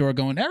side of that door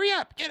going, hurry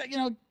up,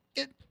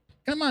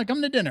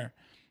 come to dinner?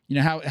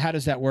 How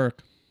does that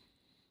work?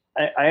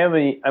 I'm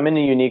in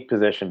a unique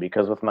position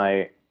because with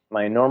my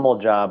normal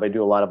job, I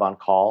do a lot of on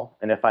call,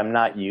 and if I'm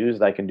not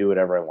used, I can do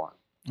whatever I want.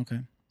 Okay.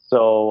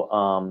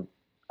 So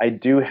I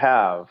do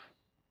have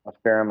a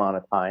fair amount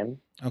of time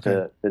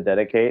to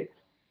dedicate,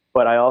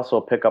 but I also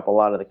pick up a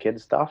lot of the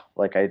kids' stuff.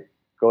 Like I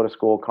go to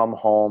school, come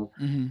home,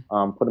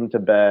 put them to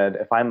bed.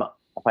 If I'm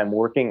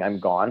working, I'm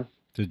gone.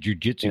 The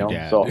jujitsu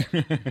dad. So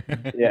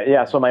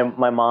yeah. So my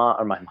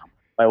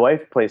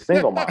wife plays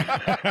single mom.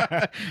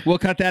 We'll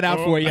cut that out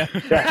for you.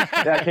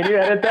 Yeah, can you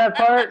edit that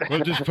part?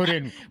 We'll just put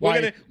in.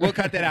 We'll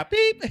cut that out.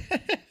 Beep.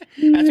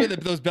 That's where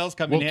those bells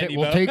come in handy.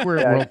 We'll take where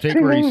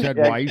he said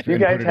wife. You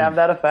guys have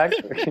that effect?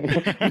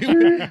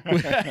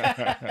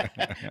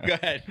 Go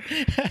ahead.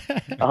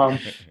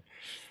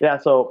 Yeah,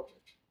 so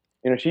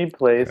she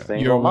plays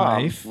single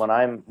mom when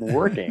I'm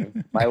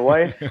working. My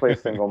wife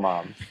plays single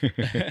mom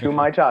to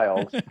my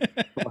child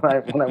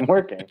when I'm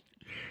working.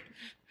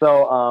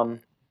 So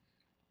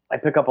I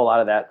pick up a lot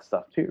of that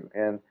stuff too.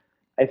 And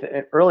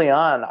early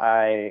on,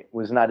 I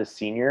was not a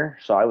senior,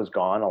 so I was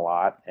gone a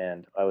lot,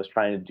 and I was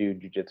trying to do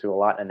jujitsu a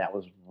lot, and that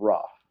was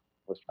rough.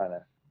 I was trying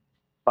to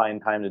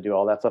find time to do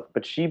all that stuff.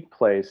 But she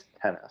plays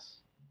tennis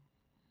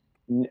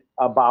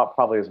about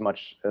probably as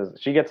much as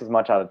she gets as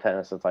much out of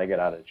tennis as I get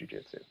out of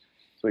jujitsu.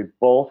 So we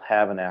both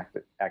have an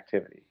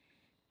activity,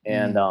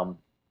 and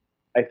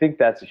I think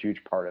that's a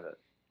huge part of it.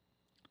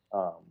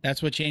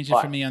 That's what changed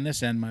it for me on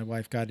this end. My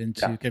wife got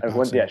into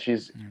kickboxing. Yeah,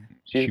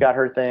 she's got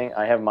her thing.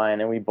 I have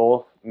mine, and we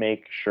both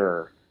make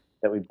sure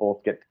that we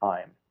both get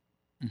time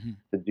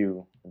to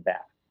do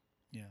that.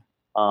 Yeah.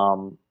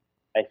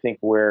 I think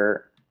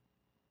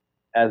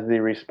as the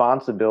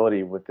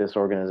responsibility with this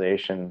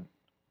organization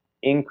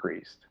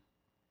increased,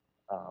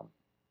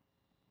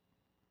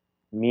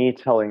 me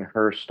telling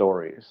her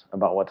stories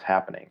about what's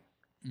happening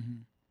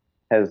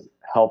has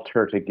helped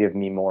her to give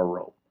me more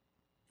rope.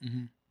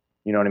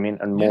 You know what I mean?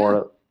 And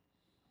more,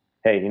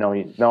 hey,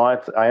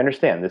 I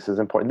understand this is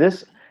important.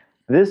 This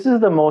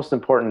is the most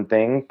important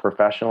thing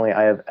professionally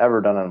I have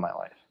ever done in my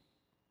life.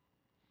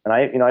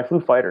 And I flew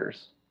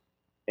fighters,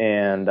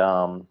 and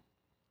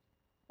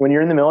when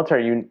you're in the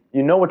military,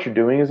 you know what you're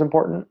doing is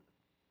important,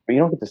 but you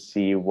don't get to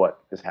see what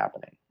is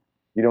happening.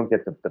 You don't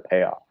get the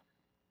payoff.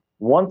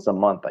 Once a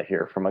month, I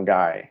hear from a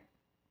guy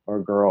or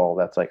a girl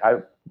that's like, I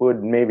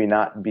would maybe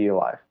not be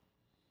alive.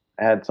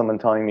 I had someone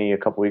telling me a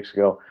couple weeks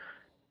ago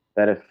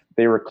that if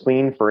they were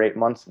clean for 8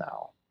 months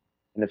now,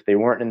 and if they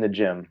weren't in the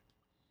gym,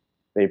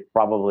 they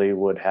probably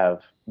would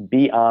have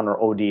be on or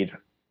OD'd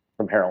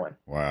from heroin.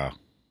 Wow.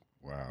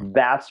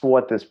 That's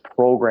what this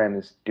program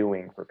is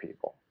doing for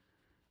people.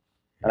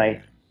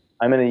 And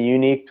I'm in a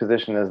unique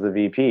position as the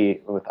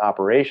VP with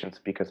operations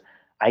because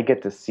I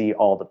get to see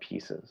all the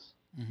pieces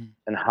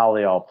and how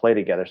they all play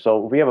together.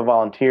 So if we have a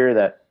volunteer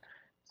that,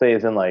 say,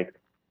 is in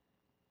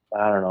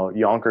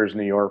Yonkers,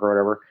 New York or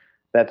whatever,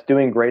 that's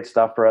doing great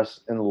stuff for us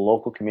in the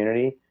local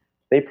community,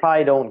 they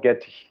probably don't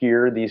get to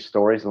hear these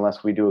stories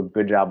unless we do a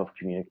good job of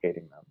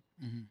communicating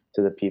them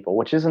to the people,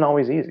 which isn't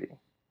always easy,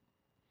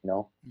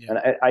 Yeah. And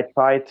I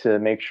try to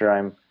make sure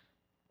I'm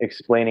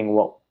explaining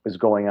what is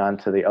going on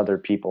to the other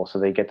people so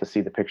they get to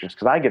see the pictures,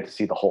 because I get to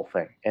see the whole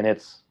thing, and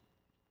it's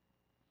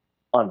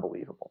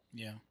unbelievable.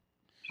 Yeah.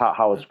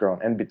 How it's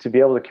grown. And to be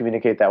able to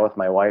communicate that with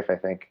my wife, I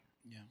think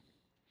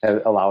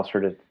allows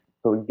her to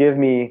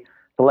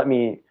let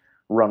me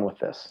run with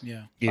this.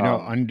 Yeah.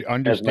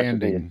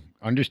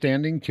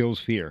 Understanding kills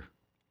fear.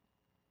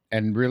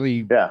 And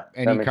really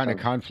any kind of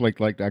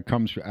conflict like that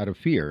comes out of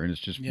fear, and it's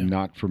just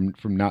not from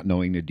not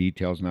knowing the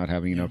details, not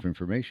having enough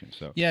information.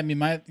 So I mean,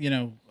 I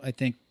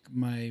think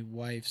my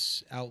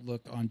wife's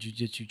outlook on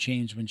jiu-jitsu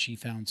changed when she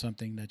found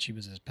something that she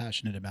was as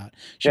passionate about.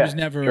 She was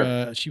never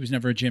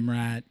a gym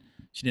rat.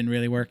 She didn't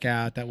really work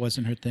out. That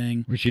wasn't her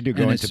thing. Well, she did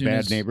go into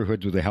bad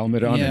neighborhoods with a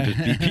helmet on and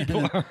just beat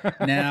people.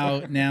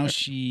 now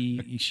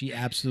she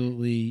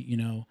absolutely,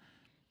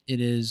 it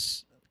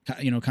is,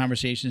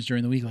 conversations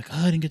during the week, like,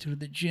 I didn't get to go to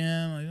the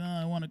gym. Like,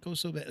 I want to go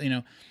so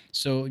bad,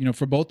 So,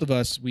 for both of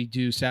us, we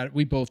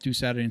both do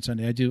Saturday and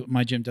Sunday.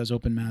 My gym does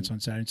open mats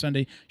on Saturday and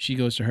Sunday. She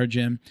goes to her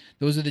gym.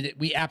 Those are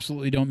we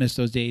absolutely don't miss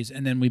those days.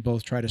 And then we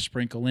both try to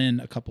sprinkle in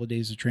a couple of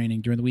days of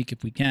training during the week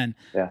if we can.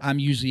 Yeah. I'm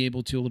usually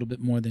able to a little bit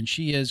more than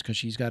she is, because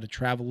she's got to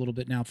travel a little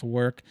bit now for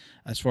work.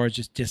 As far as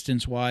just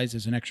distance wise,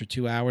 there's an extra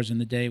 2 hours in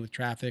the day with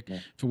traffic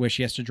for where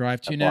she has to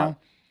drive to now.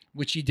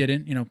 Which she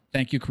didn't,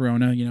 thank you,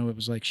 Corona. It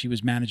was like she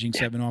was managing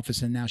 7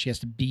 offices, and now she has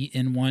to be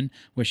in one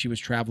where she was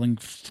traveling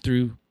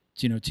through,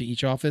 to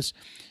each office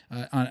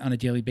on a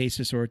daily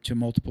basis, or to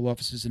multiple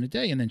offices in a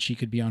day. And then she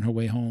could be on her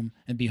way home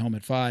and be home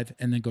at 5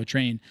 and then go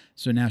train.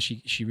 So now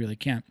she really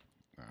can't.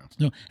 Wow.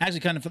 So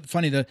actually kind of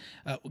funny,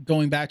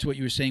 going back to what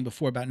you were saying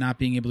before about not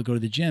being able to go to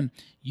the gym,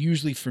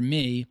 usually for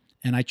me,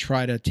 and I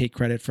try to take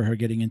credit for her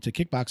getting into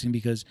kickboxing,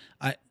 because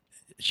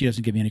She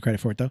doesn't give me any credit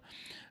for it though.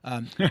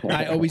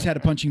 I always had a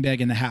punching bag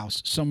in the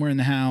house, somewhere in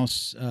the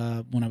house.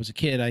 When I was a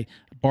kid, I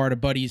borrowed a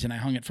buddy's and I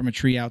hung it from a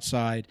tree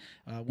outside.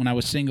 When I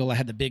was single, I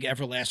had the big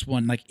Everlast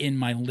one like in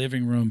my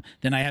living room.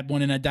 Then I had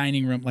one in a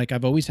dining room. Like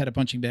I've always had a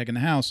punching bag in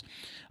the house.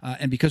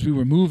 And because we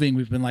were moving,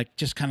 we've been like,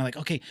 just kind of like,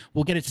 okay,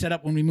 we'll get it set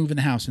up when we move in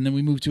the house. And then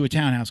we moved to a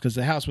townhouse because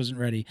the house wasn't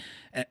ready.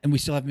 And we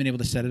still haven't been able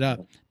to set it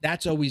up.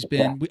 That's always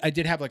been, I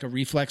did have like a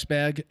reflex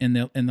bag in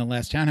the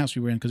last townhouse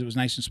we were in because it was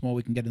nice and small.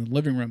 We can get in the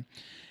living room.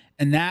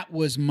 And that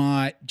was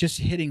just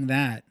hitting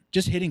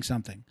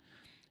something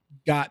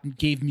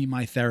gave me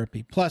my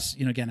therapy. Plus,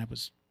 again,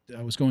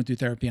 I was going through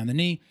therapy on the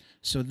knee.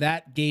 So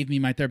that gave me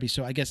my therapy.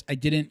 So I guess I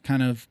didn't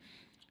kind of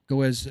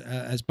go as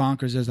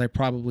bonkers as I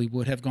probably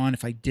would have gone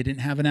if I didn't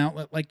have an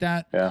outlet like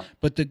that. Yeah.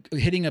 But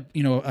hitting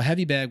a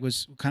heavy bag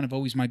was kind of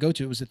always my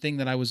go-to. It was the thing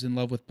that I was in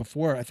love with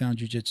before I found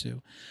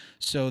jiu-jitsu.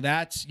 So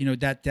that's,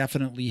 that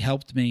definitely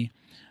helped me.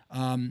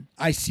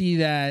 I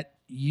see a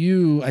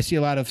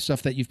lot of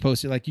stuff that you've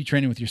posted, like you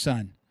training with your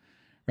son,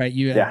 right?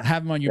 You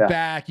have him on your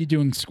back, you're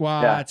doing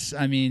squats.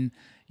 I mean,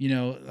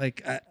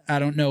 like, I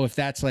don't know if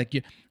that's like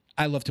you.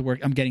 I love to work.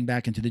 I'm getting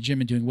back into the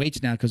gym and doing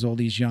weights now because all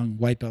these young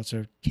white belts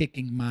are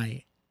kicking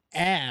my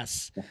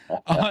ass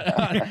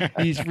on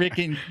these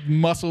freaking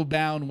muscle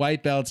bound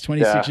white belts,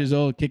 26 years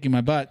old, trying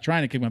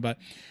to kick my butt.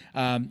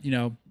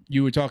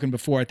 You were talking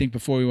before, I think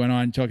before we went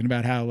on, talking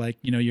about how like,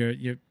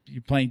 you're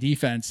playing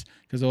defense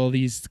because all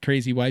these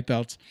crazy white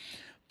belts.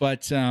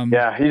 But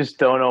you just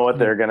don't know what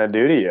they're gonna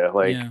do to you.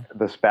 Like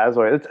the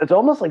spazoid. It's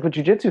almost like with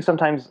jiu-jitsu.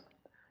 Sometimes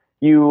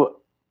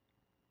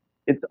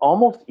it's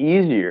almost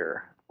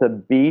easier to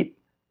beat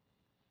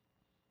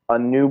a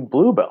new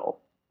blue belt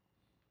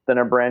than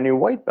a brand new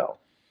white belt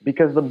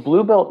because the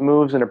blue belt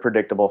moves in a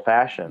predictable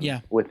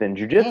fashion within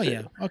jiu-jitsu. Oh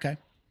yeah, okay.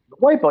 The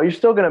white belt, you're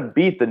still gonna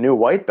beat the new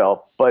white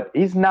belt, but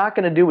he's not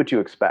gonna do what you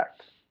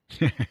expect.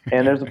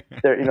 And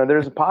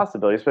there's a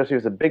possibility, especially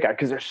as a big guy,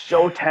 because they're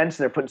so tense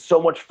and they're putting so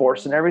much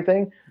force in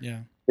everything. Yeah,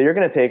 that you're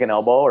going to take an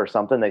elbow or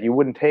something that you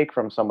wouldn't take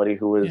from somebody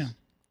who was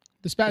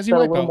the spazzy white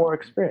belt, a little more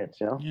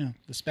experienced. Yeah,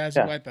 the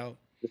spazzy white belt.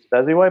 The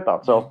spazzy white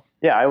belt. So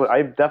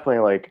I definitely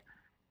like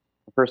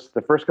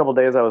the first couple of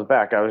days I was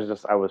back. I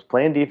was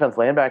playing defense,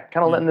 laying back,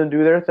 kind of letting them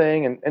do their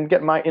thing and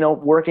get my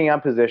working on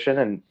position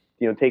and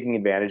taking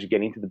advantage of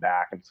getting to the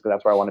back, and so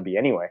that's where I want to be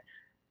anyway.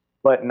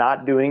 But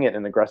not doing it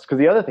in aggressive. Because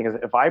the other thing is,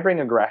 if I bring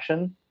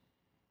aggression,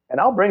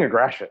 and I'll bring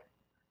aggression,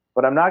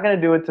 but I'm not going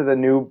to do it to the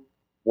new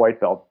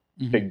white belt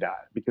big guy.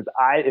 Because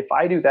if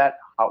I do that,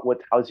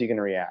 how's he going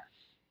to react?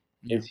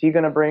 Yeah. Is he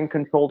going to bring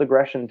controlled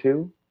aggression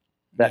too,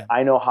 that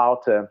I know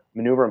how to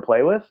maneuver and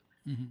play with?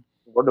 Mm-hmm.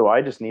 Or do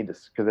I just need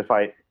this? Because if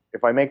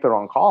I make the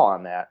wrong call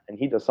on that, and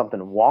he does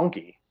something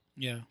wonky,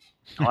 and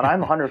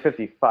I'm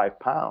 155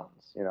 pounds,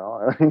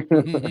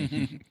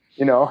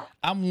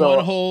 I'm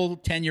one whole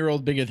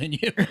 10-year-old bigger than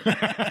you.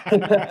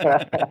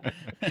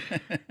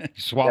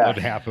 Swallowed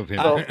half of him.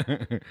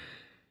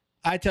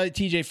 I tell you,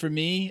 TJ, for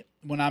me,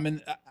 when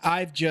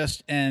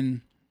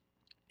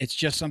it's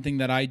just something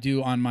that I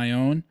do on my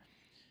own,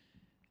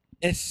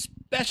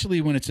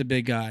 especially when it's a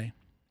big guy.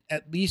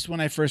 At least when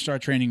I first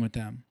start training with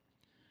them,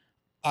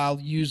 I'll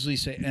usually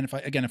say, and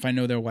if I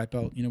know they're a white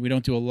belt, we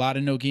don't do a lot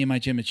of no-gi in my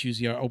gym. It's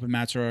usually our open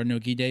mats or our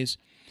no-gi days.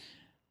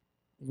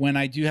 When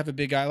I do have a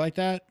big guy like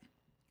that,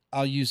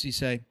 I'll usually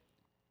say,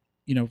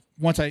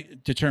 once I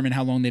determine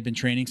how long they've been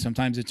training,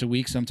 sometimes it's a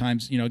week,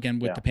 sometimes, again,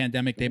 with the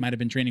pandemic, they might've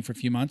been training for a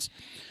few months,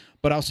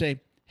 but I'll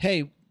say,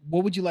 hey,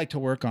 what would you like to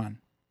work on?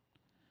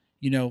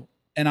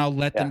 And I'll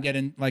let them get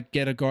in, like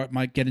get a guard,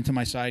 get into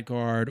my side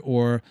guard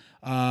or,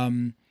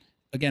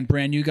 again,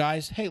 brand new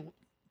guys. Hey,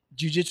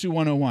 Jiu-Jitsu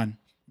 101.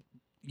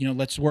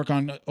 Let's work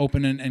on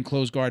open and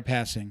close guard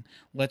passing.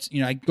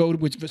 I go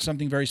with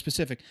something very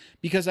specific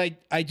because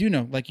I do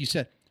know, like you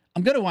said,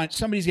 I'm going to want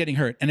somebody's getting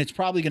hurt, and it's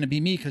probably going to be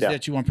me because they're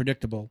too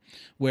unpredictable.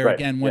 Where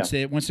again, once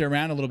they're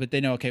around a little bit,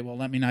 they know, okay, well,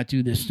 let me not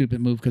do this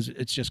stupid move because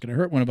it's just going to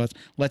hurt one of us.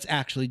 Let's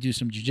actually do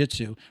some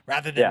jiu-jitsu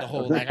rather than the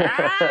whole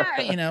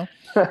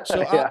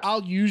So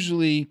I'll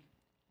usually,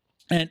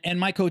 and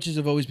my coaches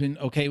have always been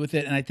okay with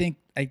it, and I think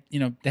they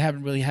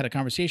haven't really had a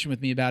conversation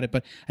with me about it,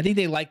 but I think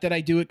they like that I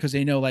do it because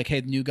they know, like, hey,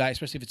 the new guy,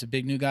 especially if it's a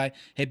big new guy,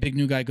 hey, big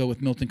new guy, go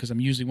with Milton because I'm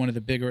usually one of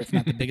the bigger, if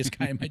not the biggest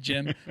guy in my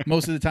gym.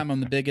 Most of the time I'm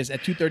the biggest.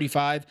 At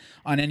 235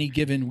 on any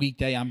given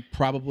weekday, I'm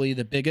probably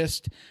the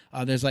biggest.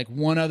 There's like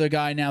one other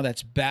guy now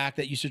that's back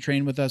that used to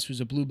train with us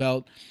who's a blue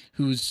belt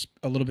who's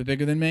a little bit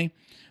bigger than me.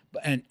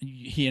 And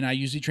he and I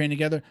usually train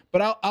together,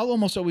 but I'll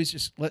almost always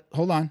just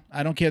hold on.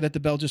 I don't care that the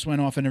bell just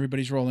went off and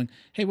everybody's rolling.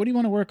 Hey, what do you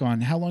want to work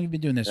on? How long have you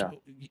been doing this? Yeah.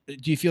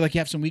 Do you feel like you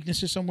have some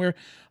weaknesses somewhere?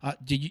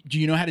 Do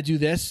you know how to do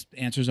this? The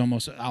answer is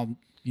almost,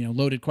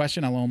 loaded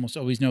question. I'll almost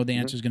always know the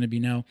answer is going to be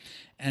no.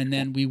 And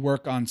then we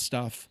work on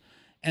stuff.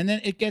 And then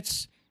it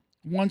gets,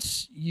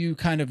 once you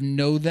kind of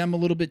know them a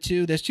little bit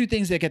too, there's two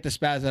things that get the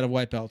spaz out of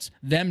white belts.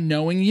 Them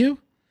knowing you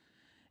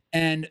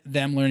and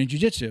them learning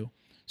jiu-jitsu.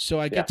 So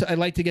I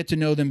like to get to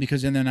know them,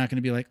 because then they're not going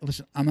to be like,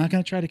 listen, I'm not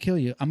going to try to kill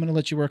you. I'm going to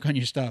let you work on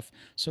your stuff.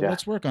 So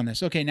let's work on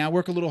this. Okay, now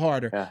work a little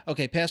harder. Yeah.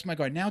 Okay, pass my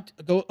guard. Now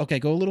go a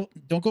little.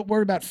 Don't go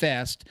worry about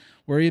fast.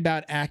 Worry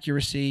about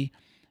accuracy,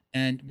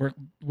 and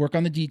work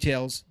on the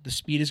details. The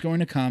speed is going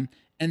to come.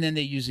 And then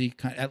they usually,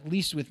 at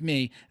least with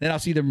me, then I'll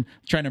see them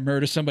trying to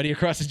murder somebody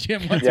across the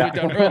gym once we're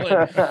done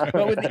rolling.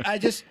 But with me,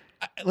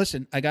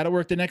 listen, I got to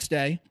work the next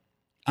day.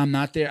 I'm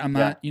not there. I'm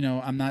not,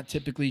 I'm not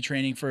typically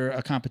training for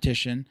a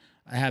competition.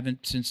 I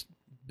haven't since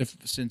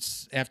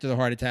after the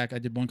heart attack. I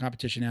did one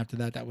competition after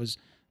that. That was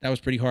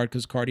pretty hard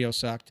because cardio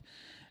sucked.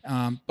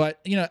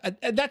 But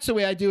that's the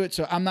way I do it.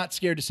 So I'm not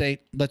scared to say,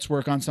 let's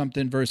work on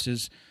something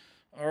versus,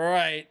 all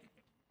right,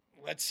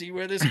 let's see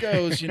where this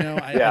goes.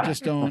 I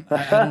just don't.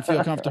 I don't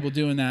feel comfortable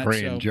doing that.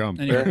 Pray and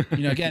jump. Anyway,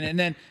 again, and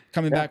then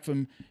coming back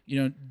from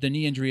the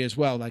knee injury as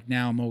well. Like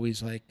now, I'm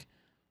always like,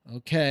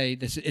 okay,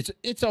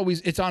 it's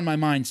always on my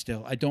mind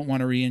still. I don't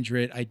want to re-injure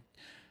it.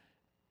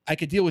 I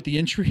could deal with the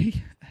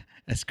injury.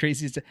 As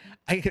crazy as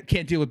I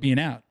can't deal with being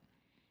out.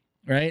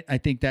 Right. I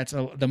think that's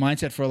the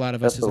mindset for a lot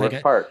of us. That's the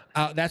worst part.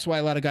 That's why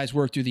a lot of guys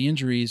work through the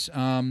injuries.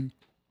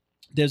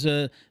 There's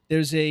a.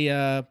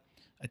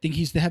 I think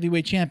he's the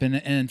heavyweight champion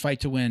and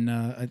Fight to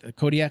Win.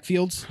 Kodiak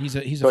Fields. He's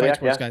a Fight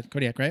Sports guy.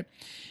 Kodiak, right?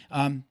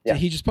 So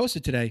he just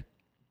posted today,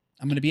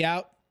 I'm going to be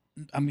out.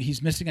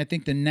 He's missing, I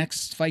think, the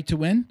next Fight to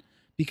Win,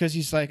 because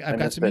he's like, I've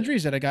got some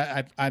injuries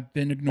that I've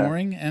been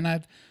ignoring, and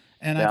I've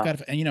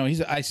got,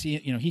 and I see,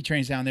 he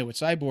trains down there with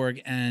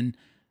Cyborg, and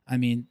I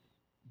mean,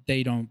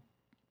 they don't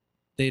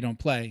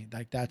play.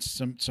 Like that's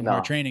some more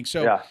training.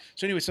 So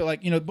anyway, so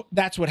like,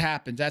 that's what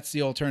happens. That's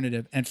the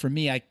alternative. And for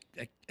me,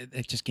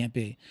 it just can't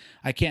be.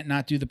 I can't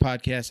not do the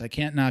podcast. I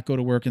can't not go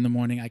to work in the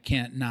morning. I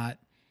can not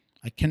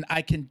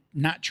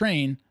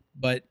train,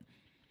 but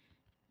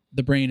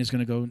the brain is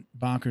going to go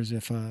bonkers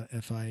if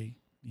I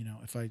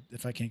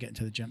can't get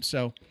into the gym.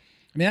 So,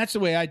 I mean, that's the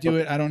way I do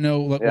it. I don't know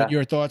what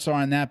your thoughts are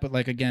on that, but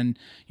like, again,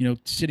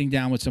 sitting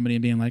down with somebody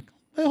and being like,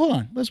 hey, hold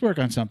on, let's work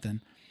on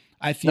something.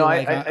 I feel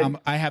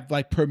I have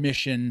like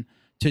permission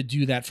to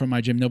do that from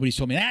my gym. Nobody's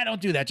told me, don't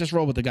do that. Just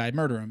roll with the guy,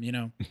 murder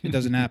him. It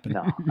doesn't happen.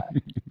 No,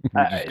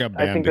 I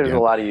think there's a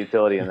lot of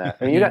utility in that.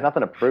 I mean, you got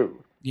nothing to prove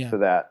to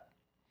that,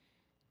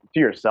 to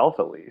yourself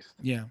at least.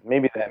 Yeah.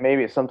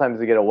 Maybe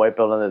sometimes you get a white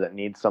belt in there that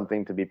needs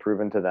something to be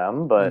proven to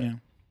them, but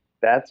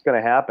that's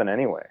going to happen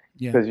anyway,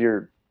 because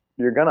you're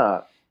going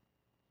to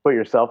put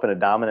yourself in a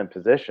dominant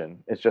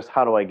position. It's just,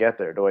 how do I get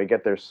there? Do I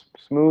get there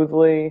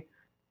smoothly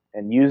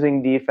and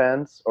using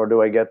defense, or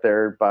do I get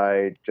there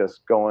by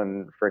just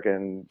going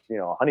freaking,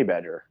 honey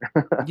badger?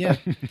 Yeah.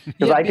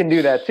 Because I can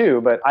do that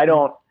too, but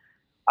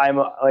I'm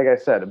like I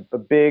said, a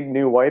big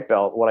new white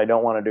belt. What I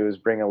don't want to do is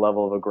bring a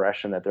level of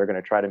aggression that they're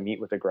going to try to meet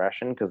with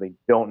aggression because they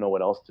don't know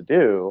what else to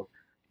do.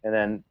 And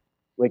then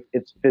like,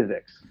 it's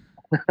physics.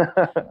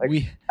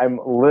 I'm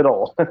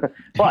little,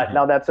 but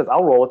now that says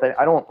I'll roll with it.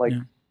 I don't like,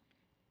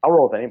 I'll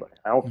roll with anybody.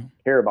 I don't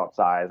care about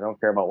size. I don't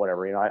care about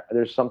whatever,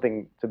 there's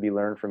something to be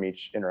learned from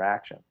each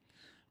interaction.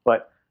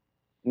 But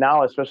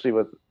now, especially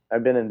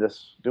I've been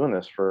doing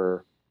this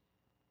for,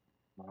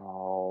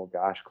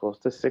 close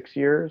to 6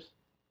 years.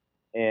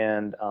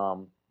 And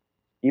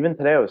even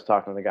today I was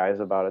talking to the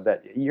guys about it,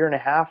 that a year and a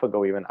half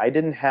ago, even, I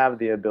didn't have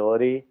the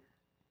ability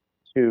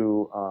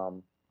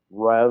to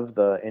rev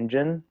the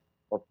engine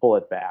or pull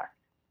it back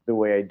the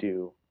way I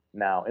do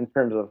now, in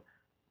terms of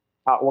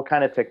what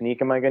kind of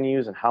technique am I going to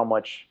use and how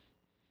much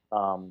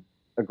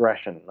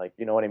aggression, like,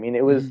 you know what I mean?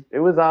 It was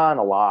on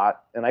a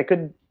lot, and I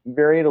could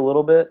vary it a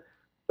little bit,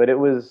 but it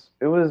was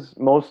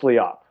mostly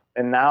up.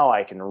 And now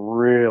I can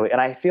really,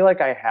 and I feel like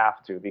I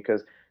have to,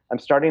 because I'm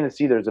starting to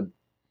see there's a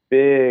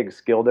big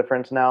skill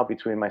difference now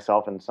between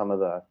myself and some of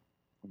the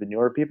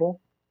newer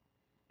people.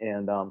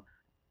 And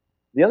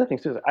the other thing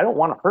too is I don't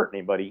want to hurt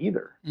anybody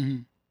either. Mm-hmm.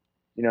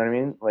 You know what I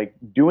mean? Like,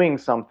 doing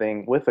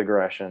something with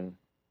aggression,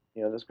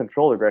 this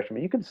controlled aggression,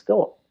 but you can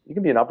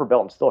be an upper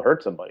belt and still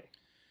hurt somebody,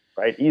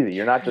 right? Easy.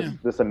 You're not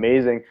just this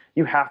amazing.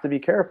 You have to be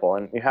careful,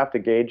 and you have to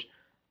gauge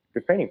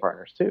your training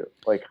partners too.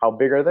 Like, how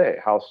big are they?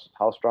 How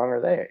strong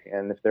are they?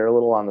 And if they're a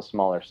little on the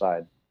smaller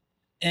side.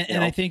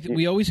 And I think that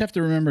we always have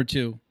to remember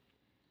too.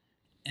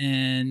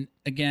 And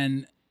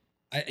again,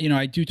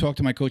 I do talk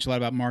to my coach a lot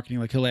about marketing.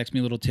 Like, he'll ask me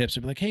little tips.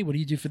 I'll be like, hey, what do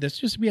you do for this?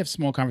 Just, we have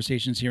small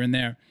conversations here and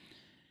there.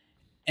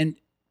 And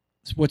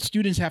what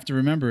students have to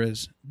remember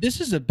is, this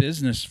is a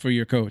business for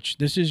your coach.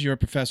 This is your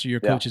professor, your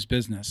coach's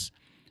business.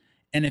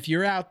 And if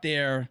you're out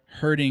there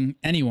hurting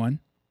anyone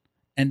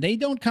and they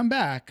don't come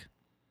back,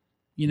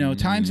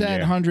 times that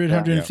 100,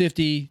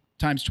 150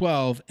 times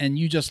 12, and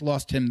you just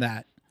lost him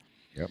that.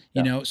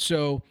 Yep.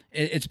 So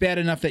it's bad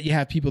enough that you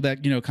have people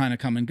that, kind of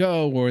come and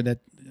go, or that,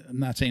 I'm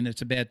not saying that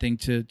it's a bad thing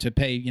to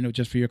pay,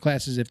 just for your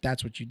classes, if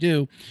that's what you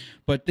do.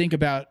 But think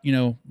about,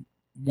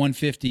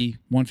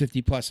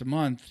 150 plus a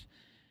month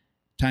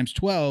times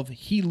 12,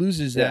 he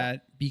loses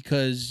that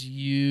because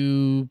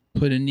you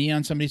put a knee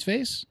on somebody's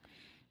face,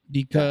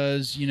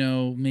 because,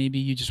 maybe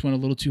you just went a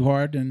little too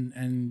hard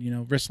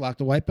and wrist locked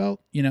the white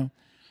belt,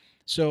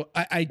 So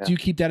I do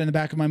keep that in the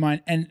back of my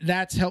mind. And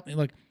that's helped me.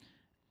 Like,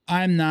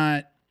 I'm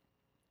not,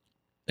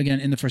 again,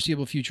 in the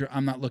foreseeable future,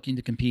 I'm not looking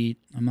to compete.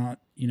 I'm not,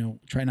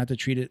 try not to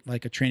treat it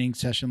like a training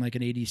session, like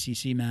an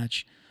ADCC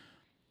match.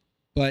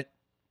 But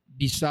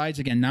besides,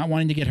 again, not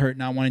wanting to get hurt,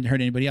 not wanting to hurt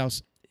anybody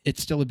else,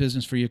 it's still a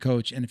business for your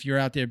coach. And if you're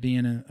out there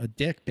being a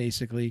dick,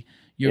 basically,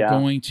 you're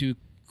going to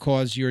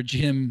cause your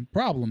gym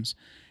problems.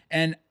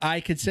 And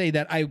I could say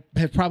that I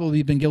have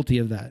probably been guilty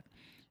of that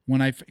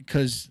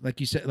because like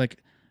you said, like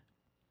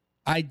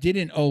I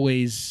didn't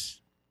always,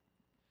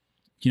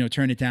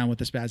 turn it down with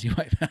the spazzy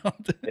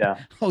wipeout. Yeah.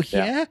 Oh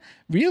yeah?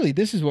 Really?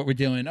 This is what we're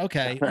doing.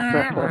 Okay.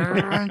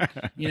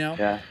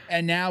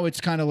 And now it's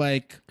kind of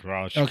like,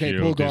 crush, okay,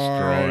 kill, pull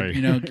guard,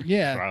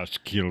 destroy. Crush,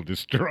 kill,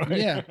 destroy.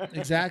 Yeah,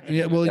 exactly.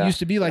 Yeah, well, it used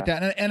to be like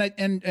that.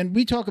 And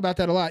we talk about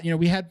that a lot.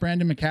 We had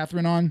Brandon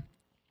McCatherine on.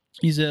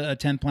 He's a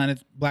 10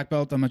 planet black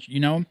belt. How much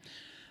you know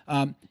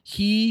him?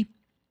 He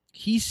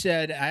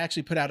said, I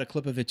actually put out a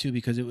clip of it too,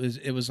 because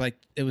it was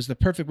the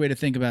perfect way to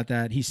think about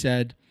that. He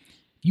said,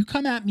 you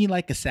come at me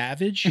like a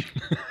savage,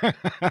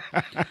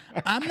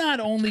 I'm not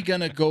only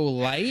going to go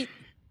light,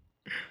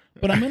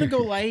 but I'm going to go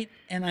light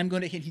and I'm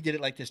going to hit. He did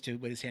it like this too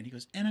with his hand. He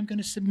goes, and I'm going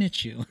to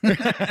submit you. and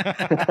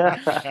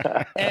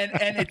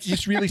it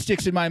just really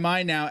sticks in my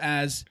mind now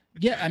as,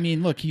 I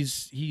mean, look,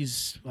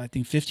 he's I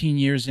think 15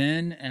 years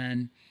in,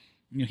 and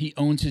he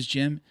owns his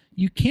gym.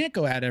 You can't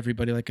go at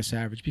everybody like a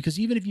savage, because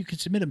even if you can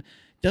submit him,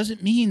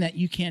 doesn't mean that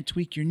you can't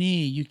tweak your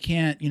knee. You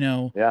can't,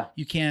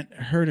 you can't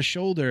hurt a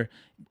shoulder.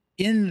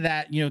 In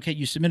that, okay,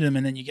 you submitted him,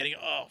 and then you get,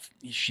 oh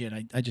shit,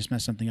 I just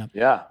messed something up.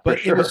 Yeah, but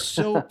sure. It was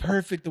so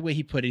perfect the way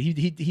he put it.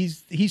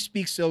 He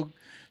speaks so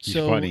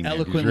funny,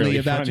 eloquently really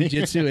about funny.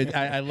 jiu-jitsu.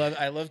 I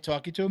love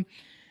talking to him.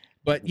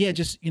 But yeah,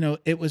 just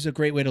it was a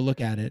great way to look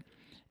at it.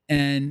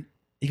 And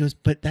he goes,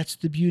 but that's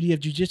the beauty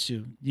of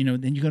jiu-jitsu.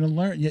 Then you're gonna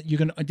learn.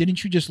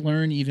 Didn't you just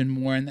learn even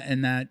more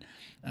in that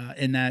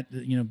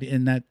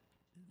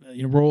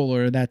role,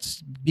 or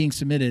that's being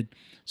submitted?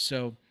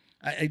 So.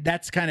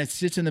 That's kind of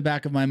sits in the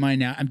back of my mind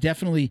now. I'm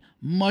definitely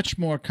much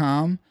more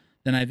calm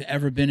than I've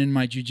ever been in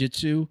my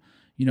jiu-jitsu.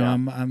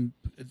 I'm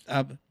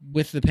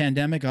with the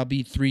pandemic. I'll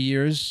be 3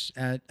 years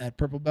at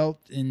purple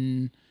belt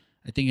in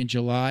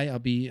July. I'll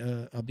be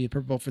a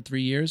purple belt for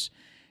 3 years,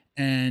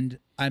 and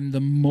I'm the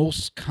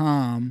most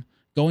calm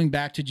going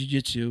back to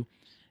jiu-jitsu,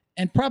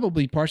 and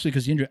probably partially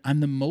because of the injury. I'm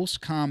the most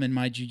calm in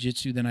my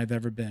jiu-jitsu than I've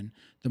ever been.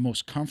 The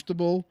most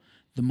comfortable,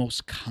 the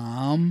most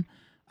calm.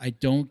 I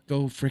don't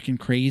go freaking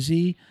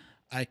crazy.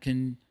 I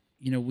can,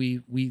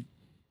 we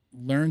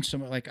learn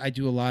some, like I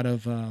do a lot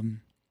of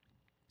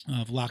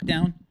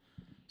lockdown.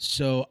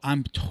 So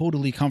I'm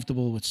totally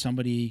comfortable with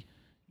somebody.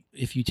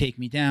 If you take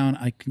me down,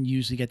 I can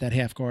usually get that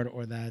half guard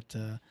or that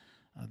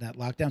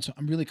lockdown. So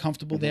I'm really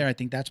comfortable there. I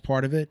think that's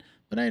part of it,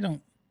 but I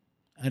don't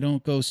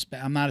go,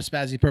 I'm not a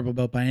spazzy purple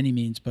belt by any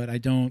means, but I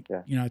don't,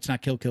 it's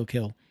not kill.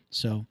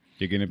 So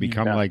you're going to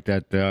become like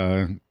that,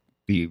 the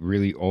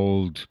really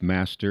old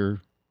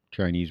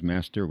Chinese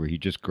master, where he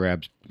just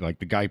grabs, like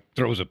the guy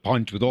throws a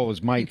punch with all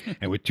his might,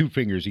 and with 2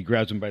 fingers he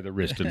grabs him by the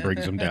wrist and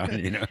brings him down.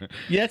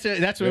 Yeah,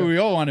 that's where we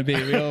all want to be.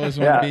 We always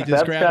want to be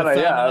just grab a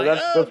thumb.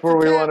 That's where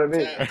we want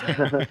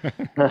to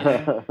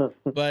be.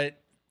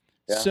 But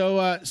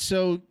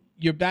so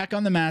you're back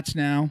on the mats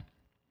now.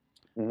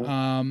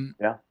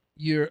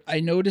 Mm-hmm. I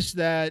noticed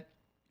that,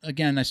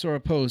 again, I saw a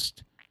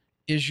post.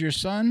 Is your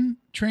son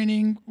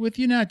training with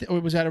you now, or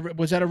was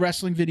that a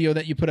wrestling video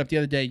that you put up the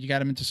other day? You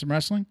got him into some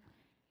wrestling?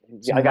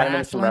 Yeah, I got him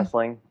into some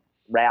wrestling.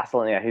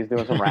 Yeah, he's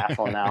doing some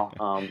wrestling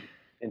now.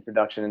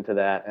 Introduction into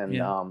that, and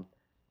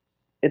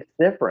it's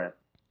different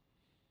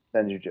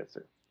than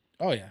jiu-jitsu.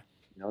 Oh yeah.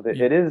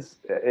 It is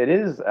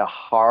a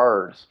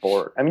hard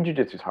sport. I mean,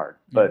 jiu-jitsu is hard,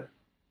 but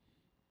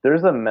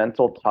there's a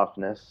mental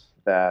toughness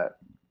that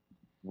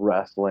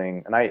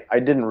wrestling, and I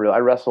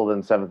wrestled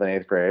in 7th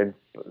and 8th grade,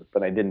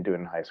 but I didn't do it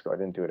in high school. I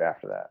didn't do it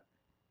after that.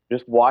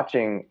 Just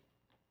watching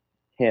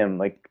him,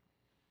 like,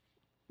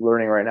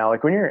 learning right now,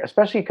 like when you're,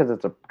 especially because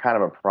it's a kind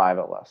of a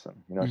private lesson,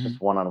 it's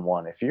just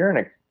one-on-one. If you're in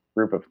a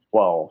group of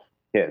 12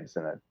 kids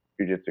in a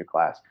jiu-jitsu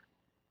class,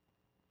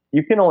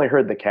 you can only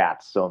herd the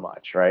cats so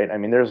much, right? I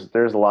mean, there's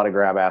a lot of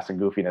grab ass and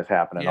goofiness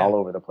happening all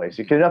over the place.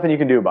 There's nothing you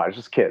can do about it. It's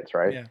just kids,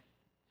 right? Yeah.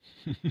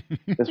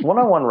 This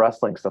one-on-one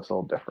wrestling stuff's a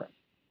little different.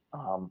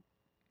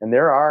 And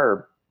there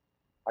are,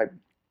 I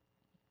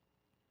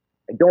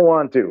don't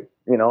want to,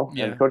 and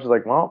the coach is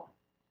like, well,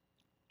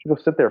 you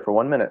go sit there for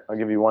 1 minute. I'll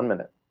give you 1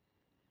 minute.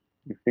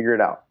 You figure it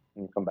out,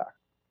 and you come back.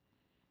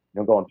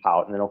 You'll go and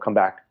pout, and then he'll come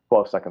back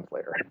 12 seconds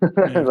later.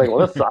 He's like, well,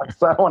 this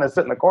sucks. I don't want to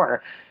sit in the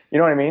corner. You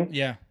know what I mean?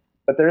 Yeah.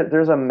 But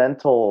there's a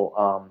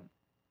mental,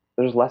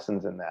 there's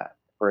lessons in that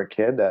for a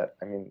kid that,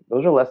 I mean,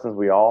 those are lessons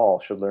we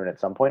all should learn at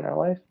some point in our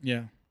life.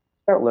 Yeah.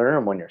 Start learning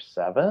them when you're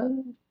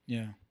 7.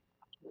 Yeah.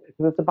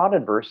 Because it's about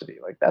adversity.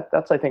 Like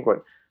that's I think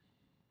what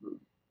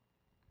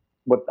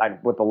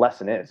the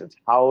lesson is. It's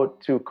how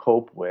to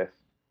cope with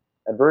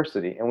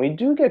adversity, and we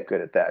do get good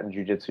at that in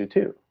jiu-jitsu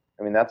too.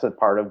 I mean, that's a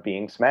part of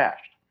being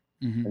smashed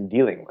and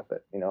dealing with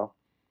it,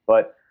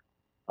 But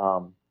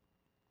the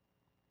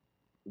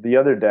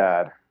other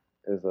dad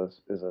is a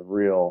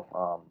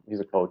real. He's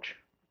a coach,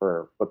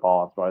 for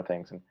football and some other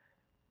things. And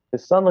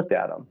his son looked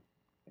at him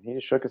and he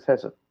just shook his head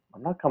and said,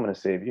 I'm not coming to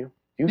save you.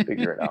 You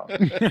figure it out.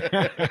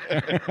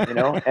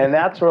 And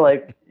that's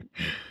where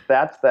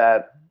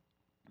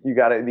you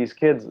got to, these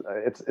kids,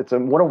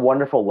 what a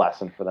wonderful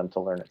lesson for them to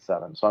learn at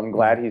 7. So I'm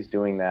glad he's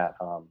doing that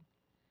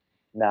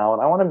now.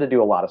 And I want him to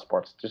do a lot of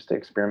sports just to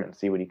experiment and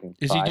see what he can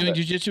Is try. He doing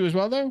jiu-jitsu as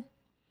well though?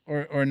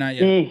 Or not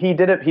yet? He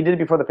did it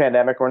before the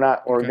pandemic. We're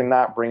going to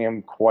not bring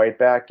him quite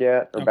back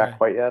yet back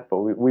quite yet, but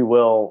we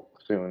will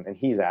soon. And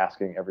he's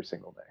asking every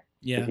single day.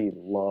 Yeah. He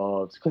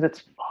loves, because it's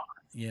fun.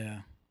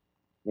 Yeah.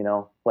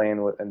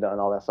 Playing with and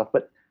all that stuff.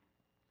 But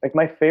like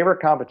my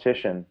favorite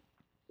competition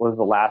was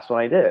the last one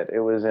I did. It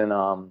was in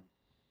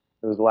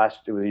it was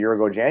a year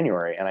ago,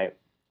 January, and I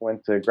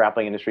went to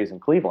Grappling Industries in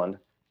Cleveland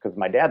because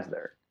my dad's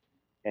there,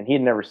 and he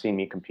had never seen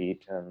me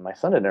compete, and my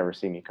son had never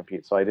seen me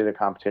compete. So I did a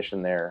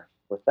competition there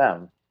with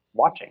them,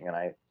 watching, and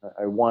I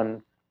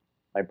won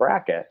my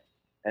bracket.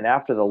 And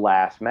after the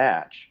last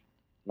match,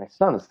 my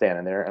son's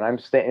standing there, and I'm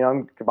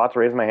about to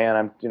raise my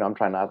hand. I'm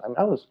trying not.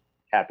 I was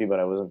happy, but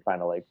I wasn't trying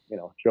to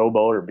showboat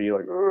or be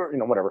like,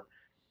 whatever.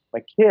 My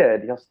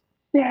kid yells,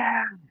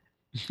 "Dad!"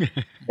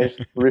 I just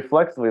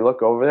reflexively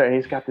look over there, and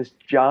he's got this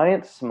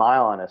giant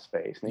smile on his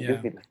face, and he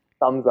gives me the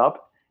thumbs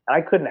up, and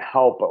I couldn't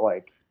help but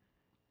explode.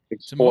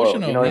 It's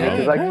emotional, you know what I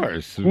mean?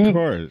 Of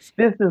course.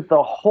 This is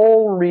the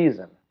whole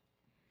reason,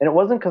 and it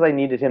wasn't because I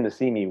needed him to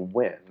see me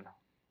win.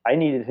 I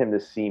needed him to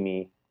see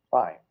me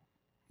fine.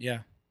 Yeah.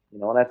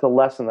 And that's a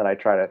lesson that I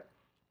try to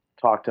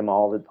talk to him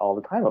all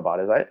the time about.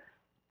 Is I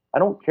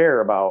don't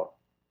care about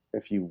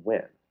if you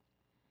win.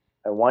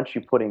 I want you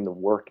putting the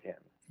work in.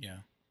 Yeah.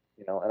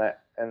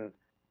 And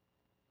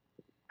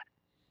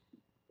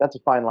that's a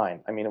fine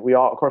line. I mean, of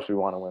course we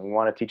want to win. We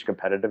want to teach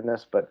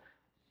competitiveness, but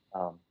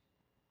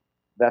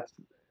that's,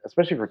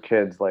 especially for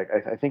kids,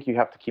 I think you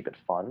have to keep it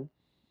fun,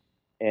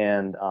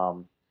 and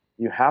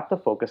you have to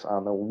focus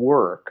on the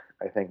work,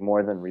 I think,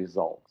 more than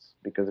results.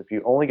 Because if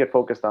you only get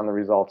focused on the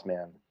results,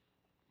 man,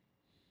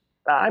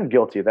 I'm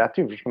guilty of that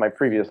too, from my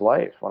previous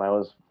life when I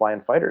was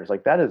flying fighters.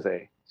 That is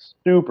a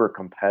super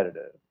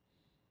competitive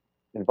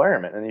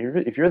environment,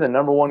 and if you're the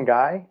number one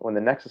guy, when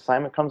the next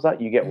assignment comes out,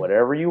 you get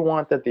whatever you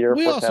want that the Air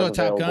Force has available. We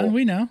also a Top Gun,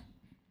 we know.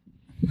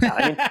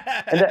 I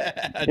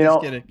mean,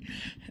 just kidding.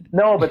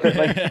 No, but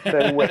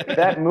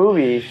that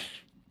movie,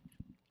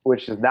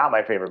 which is not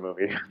my favorite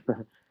movie,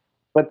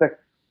 but the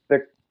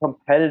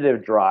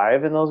competitive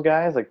drive in those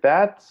guys,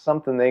 that's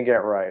something they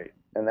get right,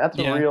 and that's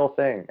a real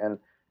thing.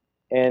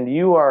 And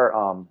you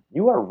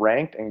are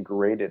ranked and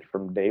graded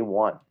from day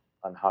one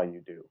on how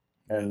you do,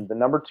 and the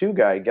number 2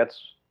 guy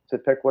gets to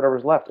pick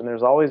whatever's left. And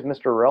there's always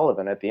Mr.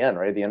 Irrelevant at the end,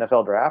 right? The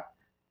NFL draft.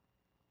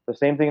 The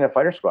same thing in a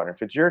fighter squadron.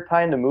 If it's your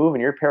time to move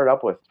and you're paired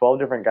up with 12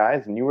 different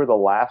guys and you were the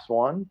last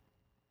one,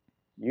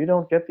 you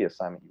don't get the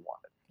assignment you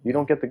wanted. You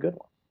don't get the good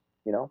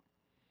one,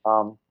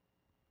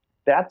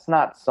 That's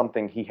not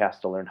something he has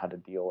to learn how to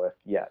deal with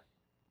yet.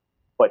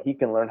 But he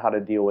can learn how to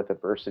deal with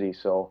adversity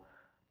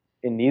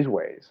in these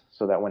ways,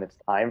 so that when it's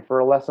time for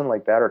a lesson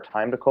like that or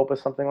time to cope with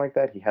something like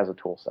that, he has a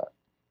tool set.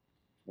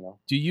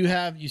 Do you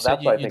have? You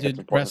said you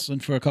did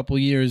wrestling for a couple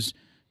of years.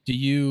 Do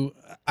you?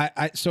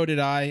 So did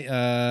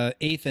I.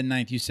 8th and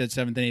 9th. You said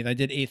 7th and 8th. I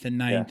did 8th and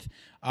 9th. Yeah.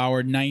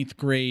 Our 9th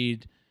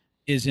grade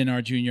is in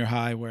our junior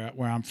high where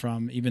I'm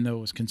from. Even though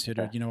it was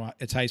considered,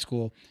 it's high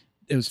school.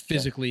 It was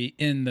physically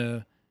in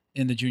the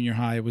junior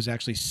high. It was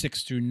actually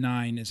 6 through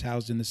 9 is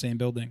housed in the same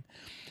building.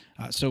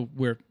 So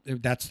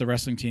that's the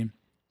wrestling team.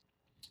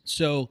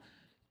 So,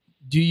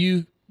 do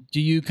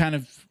you kind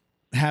of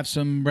have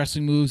some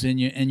wrestling moves in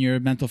your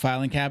mental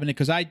filing cabinet?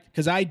 Because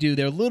I do.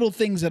 There are little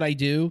things that I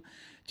do.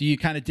 Do you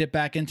kind of dip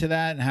back into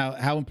that? And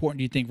how important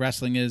do you think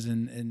wrestling is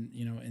in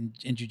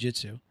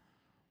jiu-jitsu?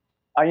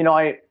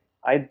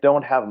 I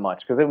don't have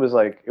much, because it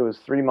was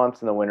 3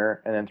 months in the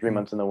winter and then 3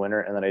 months in the winter,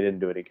 and then I didn't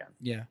do it again.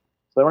 Yeah.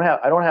 So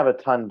I don't have a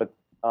ton, but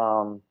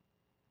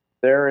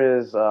there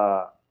is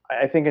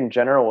I think in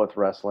general with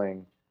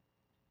wrestling.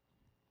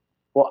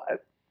 Well,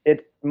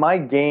 my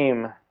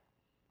game,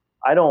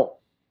 I don't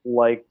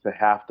like to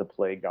have to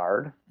play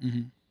guard,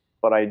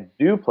 but I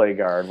do play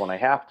guard when I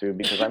have to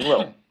because I'm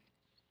little.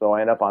 So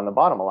I end up on the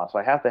bottom a lot. So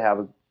I have to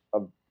have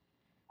a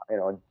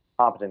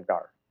competent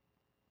guard.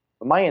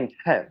 But my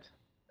intent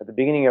at the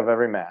beginning of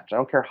every match, I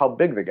don't care how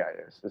big the guy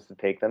is to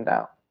take them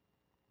down.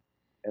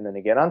 And then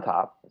to get on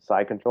top,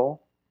 side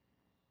control,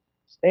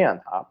 stay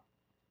on top,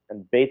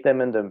 and bait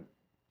them into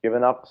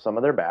giving up some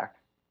of their back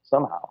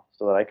somehow,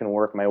 so that I can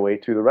work my way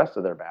to the rest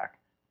of their back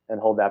and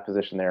hold that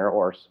position there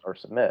or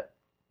submit.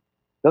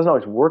 It doesn't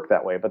always work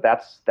that way, but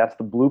that's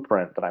the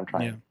blueprint that I'm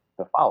trying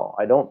to follow.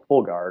 I don't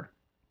full guard.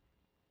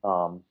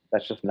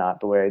 That's just not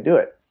the way I do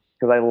it,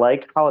 because I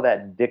like how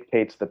that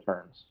dictates the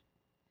terms.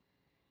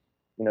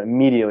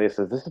 Immediately it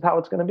says, this is how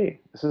it's going to be.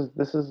 This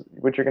is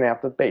what you're going to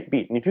have to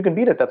beat. And if you can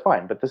beat it, that's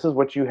fine, but this is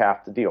what you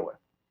have to deal with.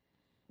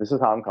 This is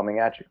how I'm coming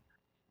at you.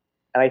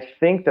 And I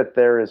think that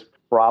there is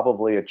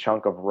probably a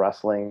chunk of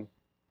wrestling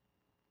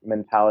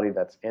mentality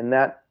that's in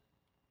that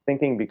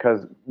thinking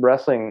because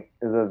wrestling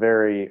is a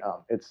very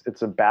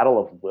it's a battle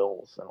of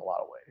wills in a lot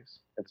of ways.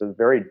 It's a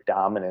very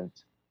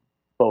dominant,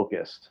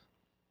 focused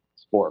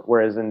sport.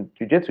 Whereas in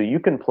jiu-jitsu, you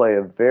can play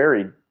a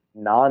very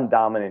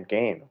non-dominant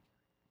game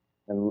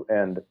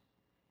and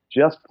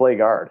just play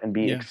guard and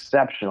be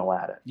exceptional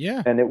at it.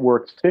 Yeah. And it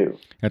works too.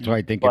 That's why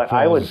I think But it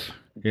falls.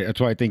 That's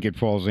why I think it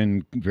falls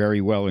in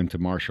very well into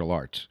martial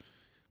arts,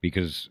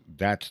 because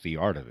that's the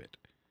art of it.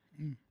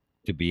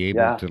 To be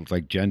able to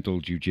like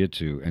gentle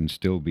jujitsu and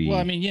still be. Well,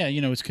 I mean,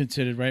 it's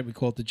considered, right? We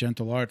call it the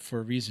gentle art for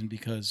a reason,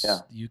 because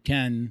you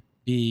can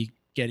be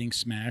getting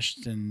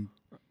smashed and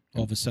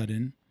all of a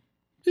sudden,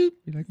 boop,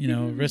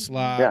 wrist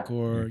lock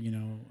or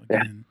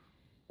again.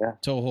 Yeah.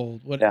 Toe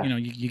hold.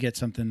 You get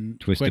something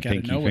twist quick a out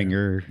of pinky nowhere.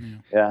 finger.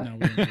 Yeah.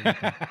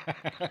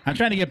 No, I'm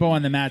trying to get Bo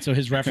on the mat so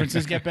his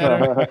references get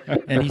better,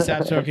 and he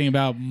stops talking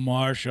about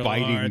martial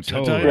Fighting arts.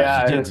 toes.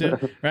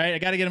 Jiu-jitsu, right? I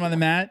got to get him on the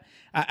mat.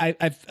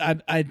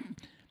 I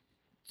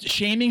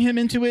shaming him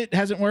into it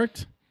hasn't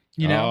worked.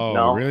 Oh,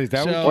 No. really?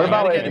 That So- What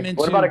about gotta get him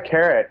what about a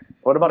carrot?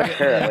 What about a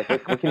carrot?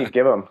 Like, what can you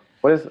give him?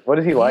 What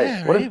is he like?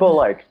 Yeah, What is right. Bo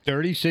like?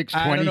 36,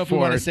 I don't know if we 24,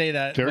 want to say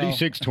that.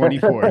 36,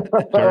 24,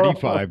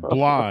 35,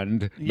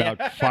 blonde, about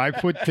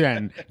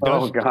 5'10".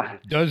 Oh, God.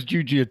 Does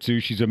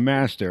jujitsu. She's a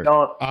master.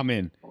 Don't I'm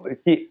in.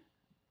 keep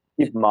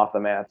him off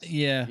the mats.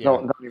 Yeah.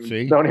 Don't even.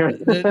 See? Don't even.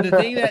 The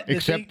thing that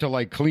Except to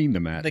like clean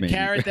the mat. the maybe.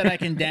 carrot that I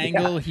can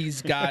dangle,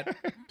 he's got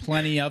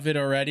plenty of it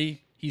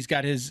already. He's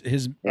got his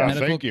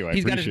medical. thank you. I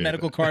He's got his appreciate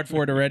medical it. card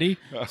for it already.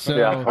 So,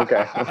 Yeah.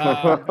 Okay.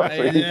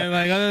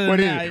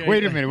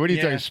 Wait a minute. What are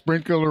you talking?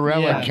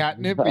 Sprinklerella Yeah. and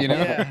catnip? You know?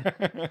 Yeah.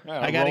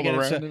 I gotta get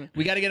it.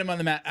 We got to get him on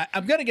the mat.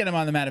 I'm gonna get him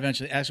on the mat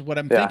eventually. Actually, what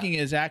I'm thinking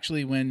is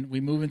actually when we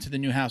move into the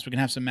new house, we're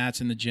gonna have some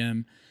mats in the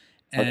gym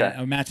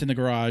and mats in the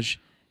garage,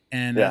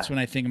 and that's when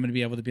I think I'm gonna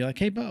be able to be like,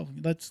 hey, Bo,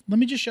 let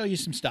me just show you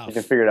some stuff. You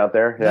can figure it out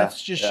there. Yeah.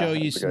 Let's just show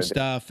you some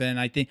stuff, and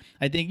I think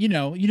you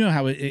know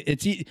how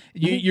it's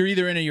you're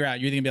either in or you're out.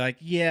 You're either gonna be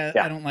like,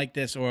 I don't like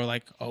this, or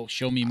like, oh,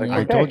 show me more.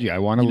 I told you I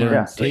want to learn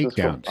Yeah, this is cool.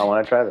 takedowns. I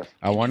want to try this.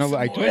 I want to.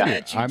 I told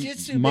you.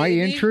 Jiu-jitsu, My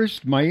baby.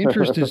 interest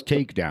is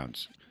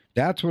takedowns.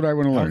 That's what I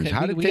want to learn. Okay, is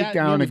how to we take got-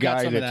 down a we've got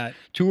guy some of that's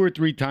that. 2 or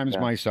 3 times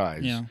my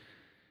size. Yeah.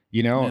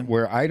 You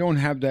where I don't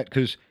have that,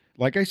 because,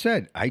 like I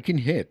said, I can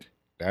hit.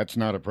 That's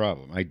not a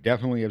problem. I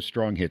definitely have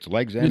strong hits,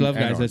 legs and We love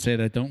guys and that arms. say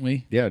that, don't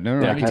we? Yeah,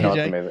 no, Yeah, I mean, I know TJ?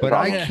 it's amazing. but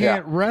I Yeah.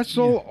 can't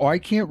wrestle. Or I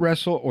can't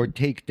wrestle or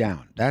take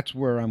down. That's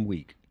where I'm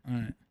weak. All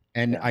right.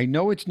 And I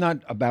know it's not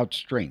about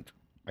strength.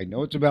 I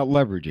know it's about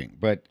leveraging,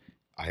 but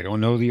I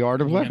don't know the art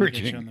of We're gonna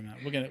get you on leveraging. the mat.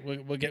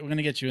 We're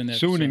gonna get you in there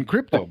Soon in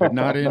crypto, but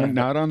not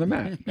on the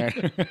mat.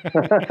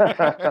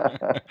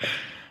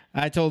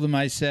 I told him,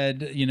 I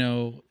said,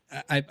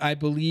 I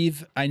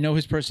believe, I know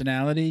his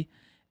personality.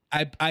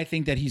 I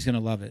think that he's going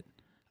to love it.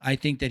 I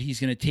think that he's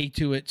going to take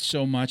to it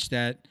so much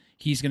that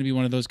he's going to be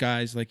one of those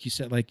guys, like you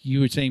said, like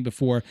you were saying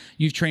before,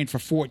 you've trained for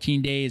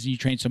 14 days and you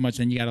train so much,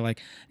 then you got to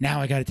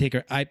now I got to take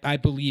her. I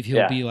believe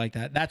he'll be like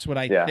that. That's what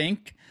I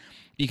think,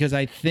 because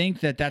I think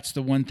that that's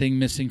the one thing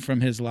missing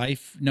from his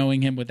life,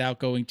 knowing him without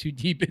going too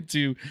deep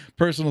into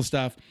personal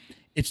stuff.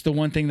 It's the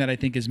one thing that I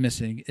think is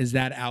missing, is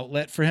that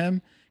outlet for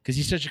him, because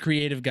he's such a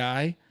creative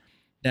guy.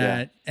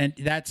 And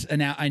that's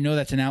I know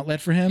that's an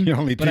outlet for him. The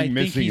only but I thing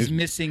think missing he's is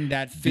missing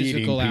that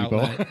physical beating people.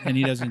 outlet, and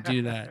he doesn't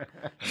do that.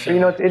 So,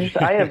 it's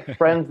interesting. I have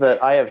friends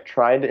that I have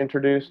tried to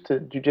introduce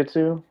to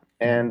jiu-jitsu,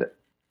 and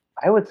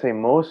I would say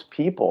most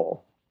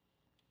people,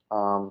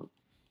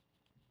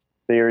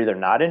 they are either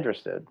not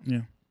interested,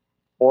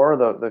 or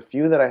the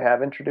few that I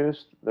have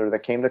introduced,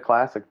 that came to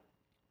class,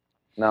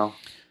 no.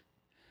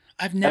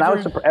 I've And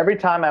never. every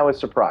time I was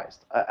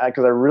surprised,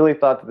 because I really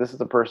thought that this is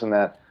the person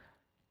that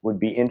would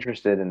be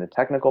interested in the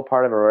technical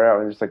part of it, or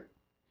whatever. I was just like,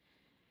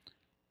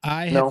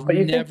 I No, have but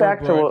you think never back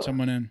to brought what-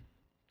 someone in.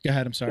 Go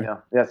ahead. I'm sorry.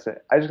 yes.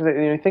 I just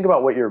think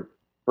about what your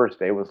first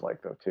day was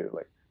like, though, too.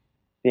 Like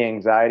the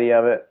anxiety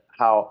of it.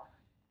 How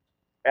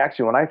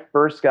actually, when I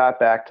first got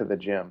back to the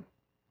gym,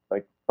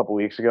 like a couple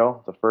weeks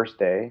ago, the first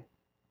day,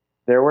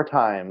 there were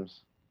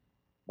times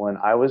when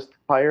I was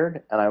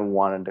tired and I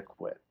wanted to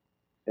quit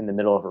in the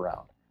middle of a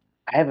round.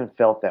 I haven't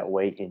felt that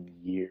way in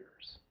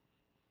years,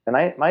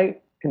 and my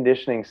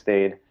conditioning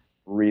stayed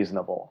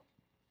reasonable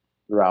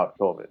throughout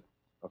COVID.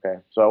 Okay,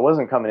 so I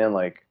wasn't coming in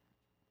like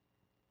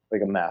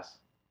a mess.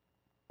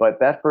 But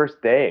that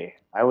first day,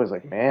 I was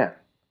like, man,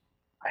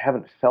 I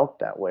haven't felt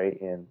that way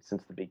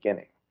since the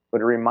beginning. But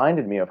it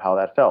reminded me of how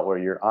that felt, where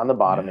you're on the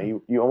bottom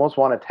and you almost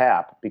want to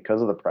tap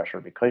because of the pressure,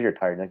 because you're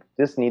tired. Like,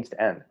 this needs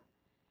to end.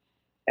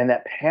 And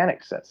that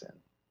panic sets in.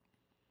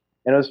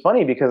 And it was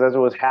funny because as it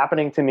was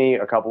happening to me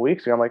a couple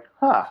weeks ago, I'm like,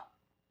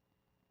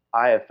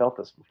 I have felt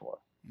this before.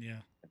 Yeah.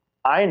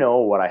 I know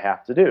what I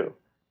have to do.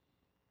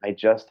 I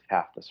just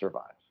have to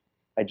survive.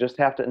 I just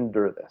have to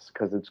endure this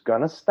because it's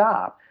going to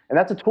stop. And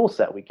that's a tool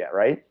set we get,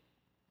 right?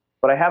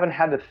 But I haven't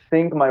had to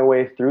think my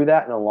way through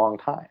that in a long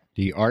time.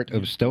 The art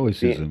of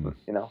stoicism,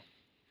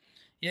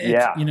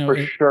 Yeah.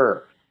 For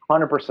sure.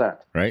 100%.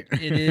 right?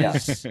 It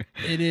is.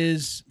 It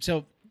is.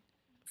 So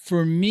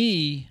for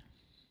me,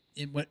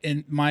 in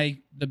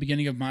the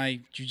beginning of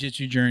my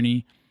jiu-jitsu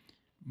journey,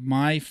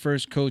 My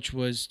first coach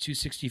was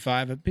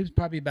 265. He was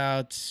probably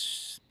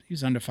he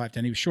was under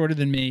 5'10". He was shorter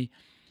than me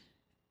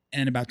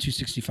and about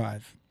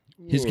 265.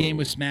 His game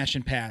was smash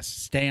and pass,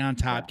 stay on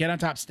top, get on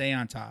top, stay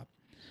on top.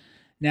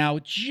 Now,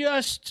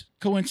 just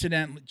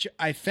coincidentally,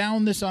 I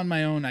found this on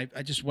my own. I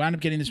just wound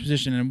up getting this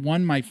position and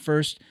won my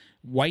first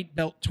white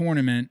belt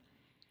tournament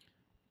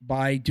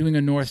by doing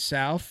a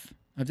north-south.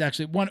 I've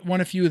actually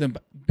won a few of them.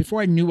 But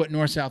before I knew what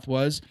north-south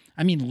was,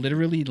 I mean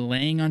literally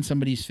laying on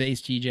somebody's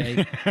face,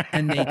 TJ,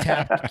 and they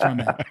tapped from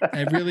it.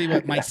 I really,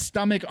 my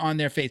stomach on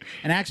their face.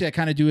 And actually, I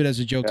kind of do it as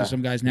a joke to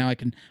some guys now. I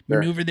can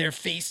maneuver their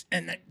face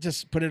and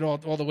just put it all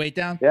the weight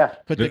down. Yeah.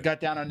 Put the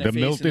gut down on their the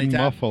face. Milton and they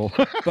tap. muffle.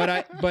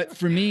 But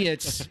for me,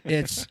 it's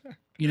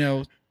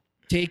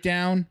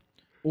takedown,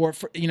 or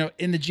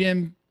in the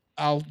gym,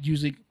 I'll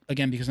usually,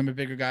 again, because I'm a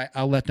bigger guy,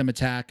 I'll let them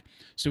attack.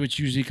 So it's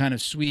usually kind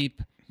of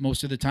sweep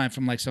most of the time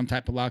from like some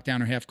type of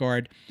lockdown or half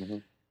guard,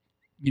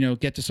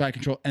 get to side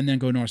control and then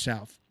go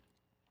north-south.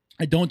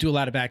 I don't do a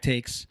lot of back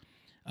takes.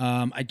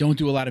 I don't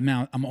do a lot of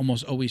mount. I'm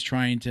almost always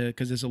trying to,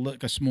 because there's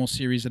a small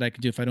series that I can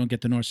do. If I don't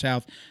get the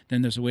north-south,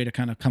 then there's a way to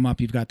kind of come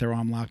up. You've got their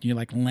arm locked and you're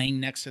like laying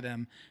next to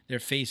them, their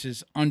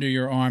faces under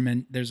your arm,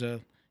 and you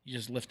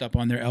just lift up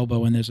on their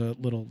elbow and there's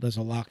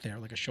a lock there,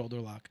 like a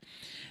shoulder lock.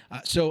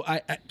 So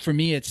for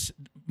me, it's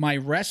my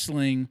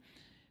wrestling.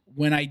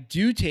 When I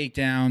do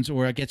takedowns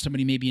or I get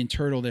somebody maybe in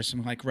turtle, there's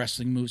some like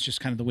wrestling moves, just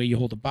kind of the way you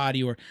hold the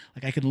body, or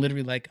like I can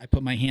literally I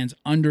put my hands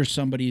under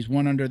somebody's,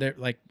 one under their,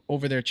 like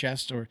over their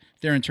chest, or if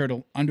they're in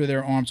turtle, under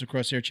their arms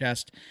across their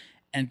chest,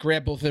 and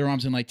grab both of their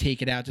arms and like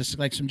take it out. Just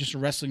like some just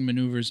wrestling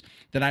maneuvers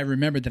that I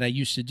remember that I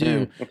used to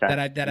do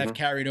I've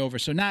carried over.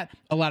 So not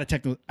a lot of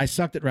technical. I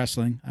sucked at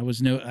wrestling.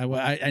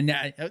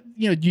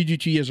 You do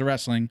 2 years of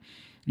wrestling.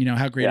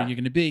 How great are you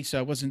going to be? So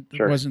it wasn't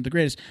the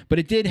greatest, but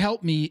it did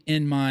help me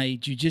in my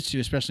jiu-jitsu,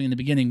 especially in the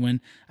beginning when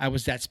I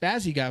was that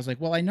spazzy guy. I was like,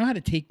 well, I know how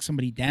to take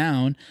somebody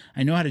down.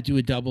 I know how to do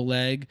a double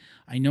leg.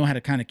 I know how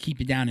to kind of keep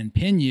you down and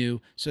pin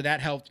you. So that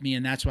helped me.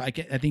 And that's why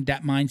I think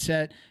that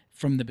mindset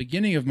from the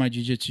beginning of my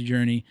jiu-jitsu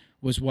journey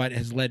was what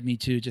has led me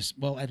to just,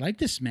 well, I like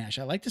to smash.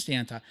 I like to stay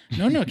on top.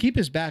 No, keep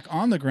his back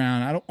on the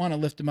ground. I don't want to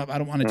lift him up. I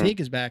don't want to take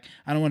his back.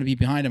 I don't want to be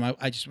behind him.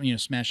 I just want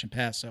smash and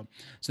pass. So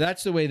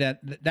that's the way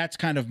that's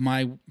kind of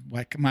my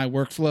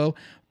workflow.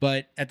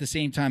 But at the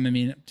same time, I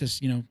mean,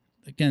 just,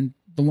 again,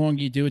 the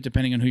longer you do it,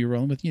 depending on who you're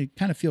rolling with, you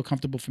kind of feel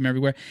comfortable from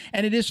everywhere.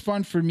 And it is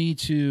fun for me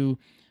to,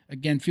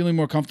 again, feeling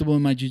more comfortable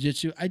in my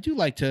jiu-jitsu. I do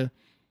like to,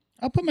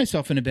 I'll put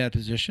myself in a bad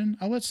position.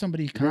 I'll let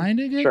somebody kind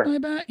of get my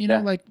back,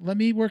 like let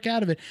me work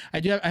out of it. I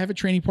have a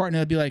training partner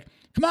that'll be like,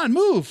 come on,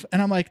 move.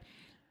 And I'm like,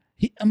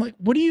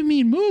 what do you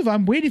mean move?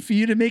 I'm waiting for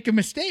you to make a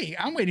mistake.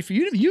 I'm waiting for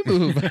you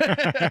move.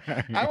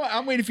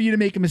 I'm waiting for you to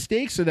make a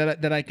mistake so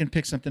that I can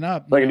pick something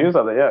up. Like do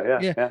something.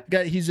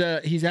 Yeah.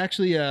 He's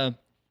actually, I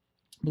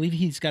believe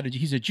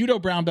he's a judo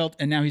brown belt,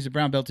 and now he's a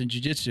brown belt in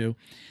jiu-jitsu.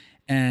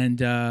 And,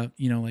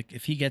 like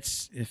if he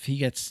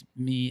gets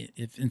me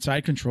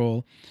inside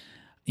control,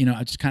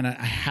 I just I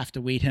have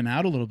to wait him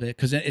out a little bit,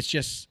 because it's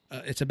just,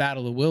 it's a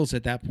battle of wills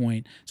at that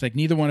point. It's like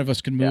neither one of us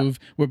can move.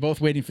 Yeah. We're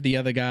both waiting for the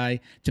other guy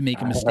to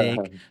make a mistake.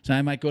 So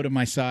I might go to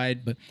my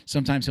side, but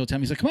sometimes he'll tell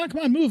me, he's like, come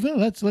on, move.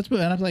 Let's move.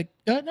 And I'm like,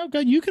 no,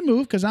 God, you can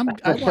move, because I want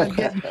to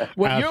get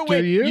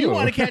you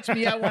want to catch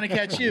me, I want to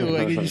catch you.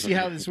 Like, you see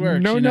how this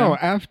works? No,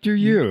 after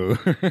you.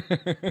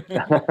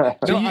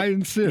 I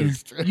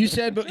insist. You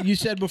said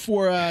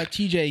before,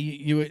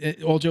 TJ,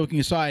 you all joking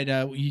aside,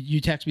 you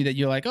text me that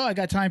you're like, oh, I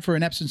got time for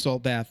an Epsom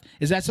salt bath.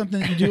 Is that something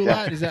that you do a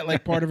lot? Is that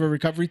like part of a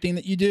recovery thing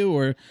that you do,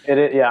 or? It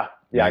is, yeah,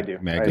 I do.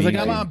 Because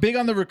I'm big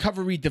on the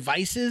recovery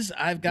devices.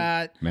 I've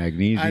got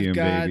magnesium. I've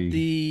got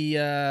baby.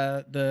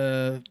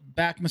 the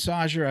back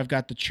massager. I've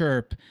got the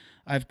Chirp.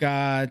 I've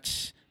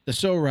got the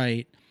So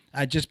Right.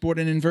 I just bought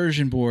an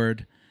inversion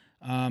board.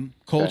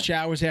 Cold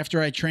showers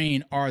after I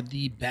train are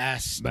the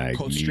best.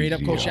 Straight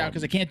up cold shower,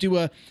 because I can't do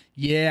I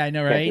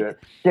know, right?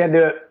 Can't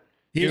do it.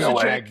 Here's the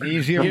trick.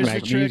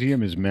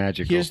 Magnesium is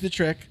magical. Here's the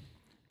trick.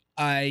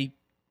 I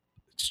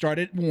start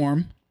it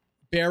warm,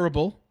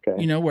 bearable,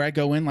 where I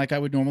go in like I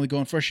would normally go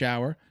in for a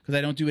shower, because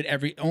I don't do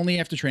it only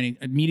after training.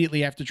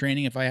 Immediately after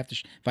training, if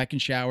I can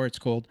shower, it's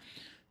cold.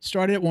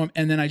 Start it warm,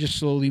 and then I just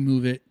slowly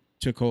move it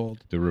to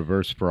cold. The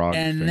reverse frog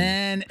and thing.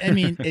 Then, I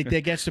mean,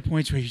 it gets to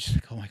points where you're just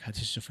like, oh my God,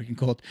 this is so freaking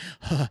cold.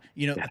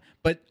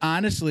 But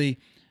honestly,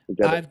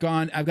 get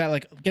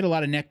a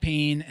lot of neck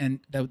pain, and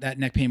that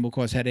neck pain will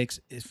cause headaches,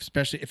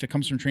 especially if it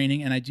comes from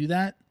training. And I do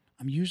that,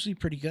 I'm usually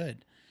pretty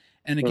good.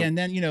 And again,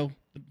 then,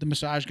 the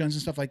massage guns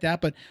and stuff like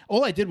that. But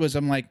all I did was,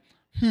 I'm like,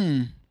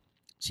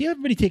 see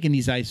everybody taking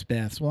these ice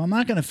baths. Well, I'm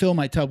not going to fill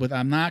my tub with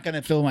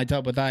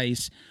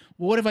ice.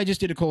 Well, what if I just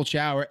did a cold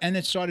shower? And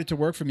it started to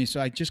work for me. So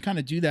I just kind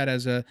of do that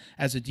as a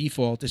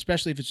default,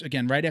 especially if it's,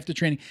 again, right after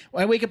training.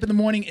 When I wake up in the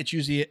morning, it's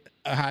usually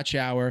a hot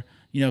shower,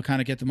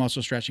 kind of get the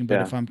muscle stretching.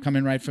 But if I'm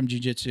coming right from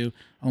jiu-jitsu,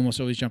 I almost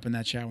always jump in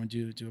that shower and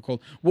do a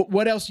cold.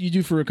 What else do you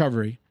do for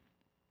recovery?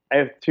 I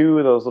have 2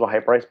 of those little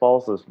Hyperice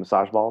balls, those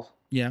massage balls.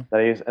 Yeah. That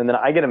I use, and then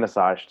I get a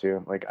massage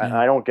too. Like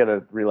I don't get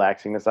a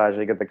relaxing massage.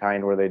 I get the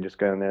kind where they just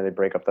go in there, they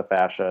break up the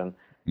fascia, and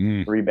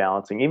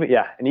rebalancing.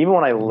 Even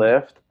when I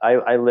lift,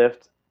 I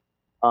lift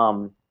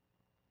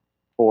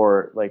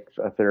for like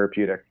a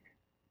therapeutic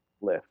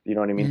lift. You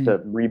know what I mean? To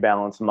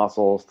rebalance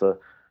muscles, to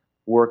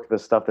work the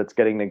stuff that's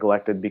getting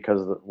neglected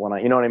because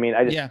when you know what I mean?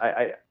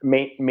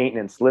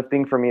 Maintenance.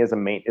 Lifting for me is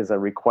a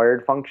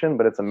required function,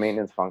 but it's a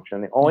maintenance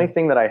function. The only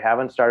thing that I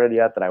haven't started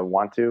yet that I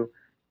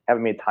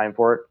haven't made time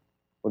for it,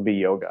 would be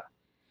yoga.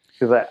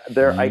 Because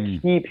I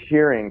keep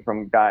hearing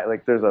from guys,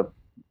 like there's a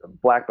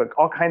black book,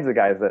 all kinds of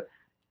guys that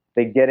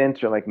they get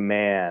into like,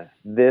 man,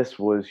 this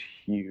was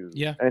huge.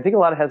 Yeah. And I think a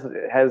lot of has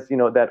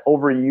that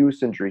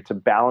overuse injury to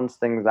balance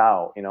things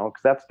out,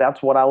 because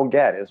that's what I will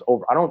get is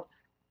over.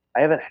 I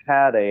haven't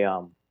had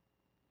a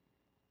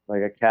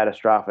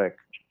catastrophic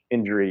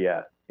injury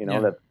yet,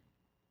 that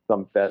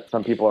some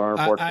people are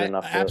unfortunate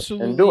enough to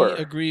absolutely endure.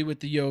 Agree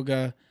with the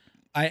yoga.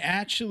 I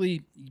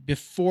actually,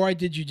 before I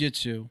did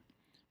jiu-jitsu,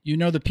 the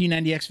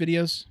P90X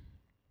videos?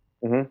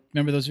 Mm-hmm.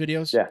 Remember those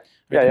videos? Yeah.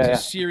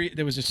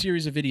 There was a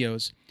series of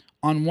videos.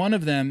 On one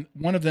of them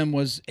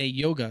was a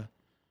yoga.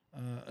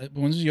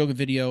 One was a yoga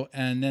video,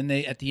 and then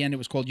at the end it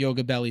was called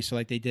Yoga Belly. So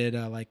like they did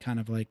kind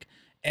of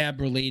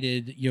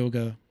ab-related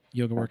yoga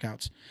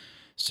workouts.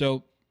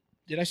 So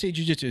did I say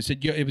jiu-jitsu? It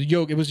said it was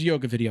yoga. It was a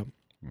yoga video.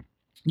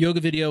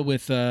 Yoga video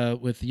with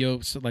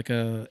yoga, so like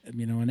an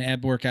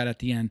ab workout at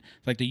the end.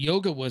 Like the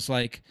yoga was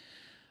like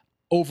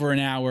over an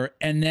hour,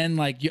 and then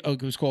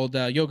it was called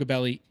Yoga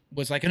Belly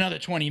was like another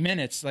 20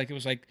 minutes. Like it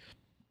was like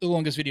the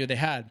longest video they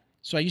had.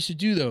 So I used to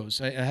do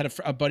those. I had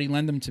a buddy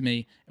lend them to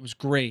me. It was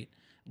great.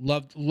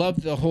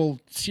 Loved the whole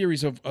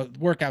series of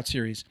workout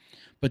series.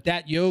 But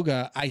that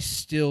yoga, I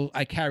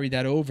carry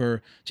that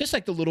over, just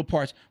like the little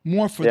parts,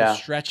 more for the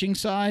stretching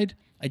side.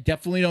 I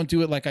definitely don't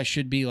do it like I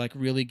should be, like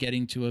really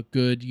getting to a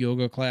good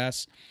yoga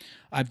class.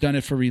 I've done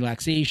it for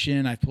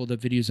relaxation. I've pulled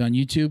up videos on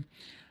YouTube.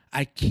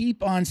 I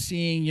keep on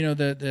seeing,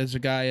 there's a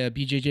guy,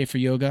 BJJ for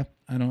yoga.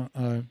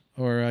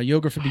 Or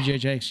yoga for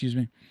BJJ, excuse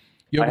me.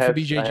 Yoga for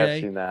BJJ. I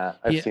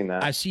have seen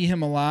that. I see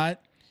him a lot,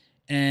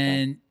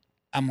 and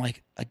I'm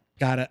like,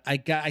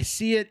 I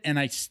see it, and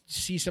I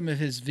see some of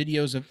his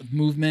videos of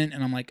movement,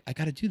 and I'm like, I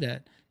got to do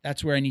that.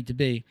 That's where I need to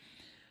be.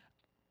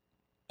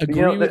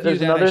 Agree with you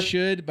that I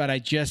should, but I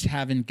just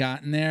haven't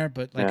gotten there.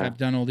 But I've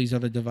done all these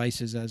other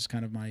devices as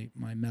kind of my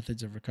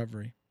methods of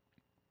recovery.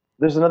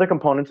 There's another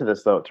component to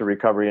this though, to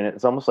recovery, and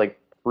it's almost like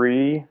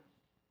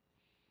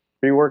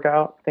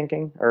pre-workout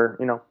thinking,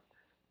 or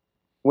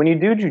when you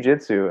do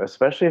jiu-jitsu,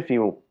 especially if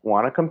you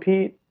want to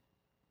compete,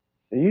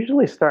 you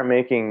usually start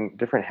making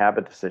different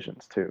habit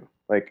decisions too.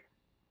 Like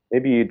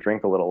maybe you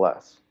drink a little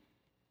less,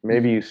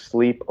 maybe you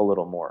sleep a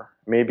little more,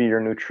 maybe your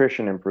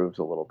nutrition improves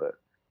a little bit.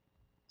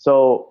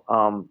 So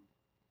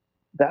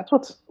that's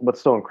what's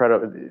so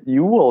incredible.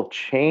 You will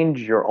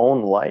change your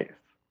own life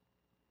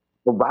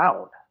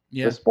around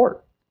the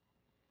sport.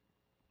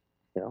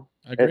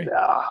 I agree.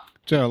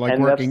 So like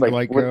working go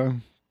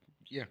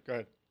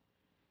ahead.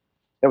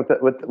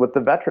 With the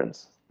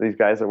veterans, these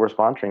guys that we're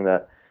sponsoring,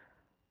 that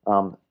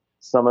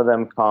some of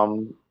them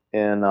come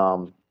in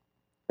a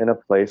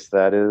place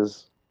that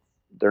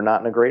they're not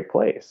in a great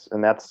place,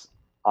 and that's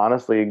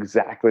honestly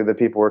exactly the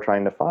people we're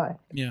trying to find.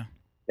 Yeah.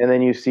 And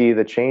then you see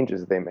the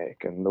changes they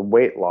make and the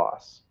weight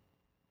loss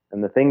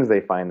and the things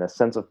they find, the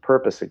sense of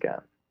purpose again.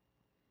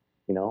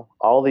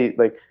 All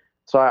the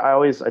so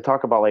I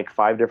talk about like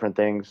 5 different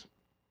things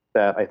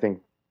that I think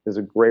is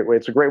a great way.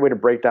 It's a great way to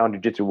break down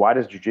jiu-jitsu. Why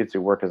does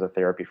jiu-jitsu work as a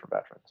therapy for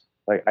veterans?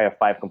 Like I have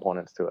 5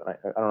 components to it. I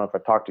don't know if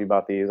I've talked to you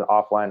about these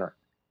offline or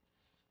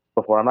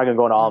before. I'm not going to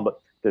go into all of them, but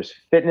there's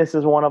fitness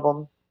is one of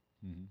them.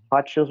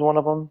 Touch is one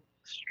of them.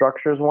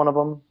 Structure is one of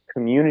them.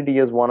 Community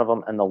is one of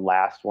them. And the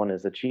last one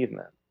is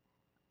achievement.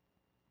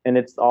 And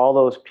it's all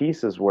those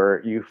pieces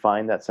where you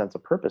find that sense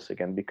of purpose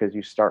again, because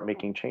you start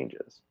making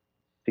changes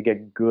to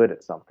get good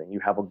at something. You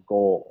have a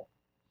goal.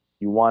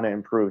 You want to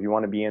improve. You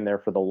want to be in there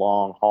for the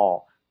long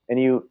haul.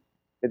 And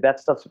that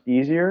stuff's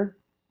easier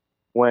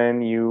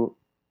when you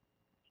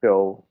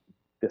show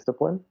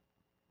discipline,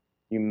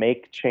 you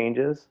make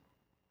changes,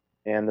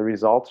 and the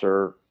results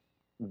are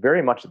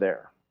very much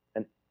there.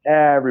 And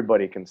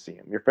everybody can see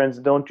them. Your friends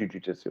that don't do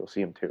jiu-jitsu will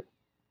see them too.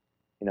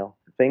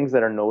 Things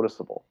that are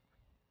noticeable.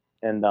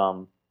 And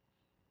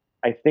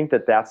I think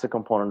that's a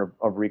component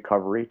of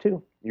recovery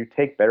too. You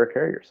take better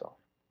care of yourself.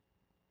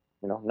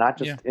 Not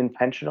just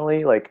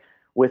intentionally, like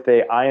with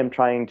I am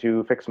trying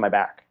to fix my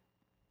back.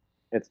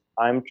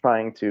 I'm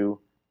trying to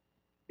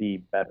be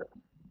better.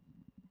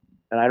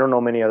 And I don't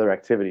know many other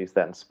activities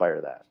that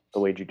inspire that the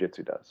way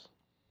jiu-jitsu does.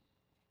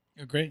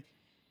 You're great.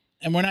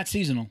 And we're not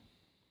seasonal.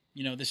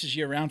 This is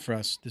year round for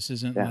us. This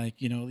isn't like,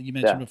 you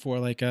mentioned before,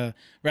 like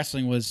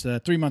wrestling was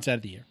 3 months out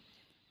of the year,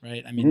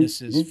 right? I mean, this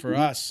is for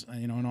us,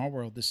 in our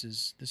world, this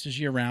is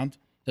year round.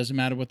 Doesn't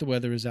matter what the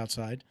weather is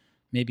outside.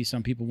 Maybe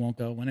some people won't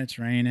go when it's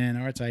raining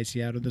or it's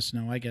icy out of the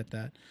snow. I get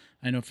that.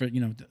 I know for,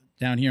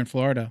 down here in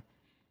Florida,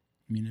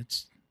 I mean,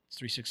 it's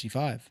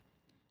 365.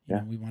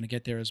 We want to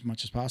get there as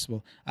much as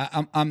possible.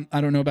 I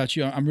don't know about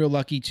you. I'm real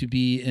lucky to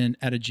be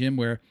at a gym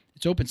where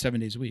it's open 7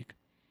 days a week.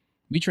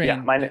 We train.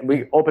 Yeah,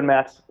 we open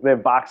mats. We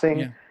have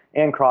boxing.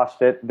 and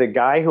CrossFit. The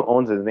guy who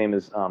owns it, his name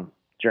is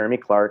Jeremy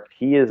Clark.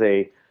 He is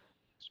a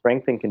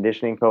strength and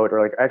conditioning coach,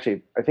 or like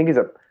actually, I think he's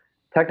a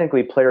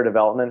technically player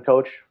development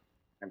coach.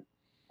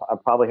 I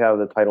probably have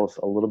the titles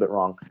a little bit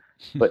wrong,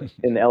 but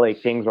in the LA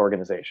Kings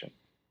organization.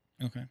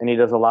 Okay. And he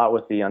does a lot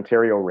with the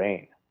Ontario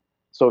Reign.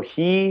 So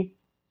he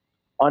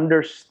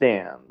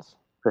understands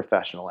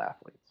professional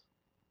athletes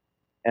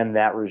and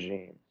that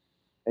regime.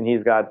 And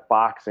he's got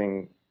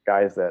boxing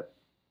guys that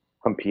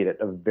compete at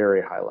a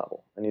very high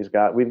level. And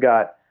we've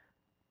got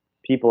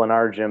people in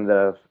our gym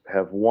that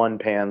have won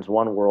PANs,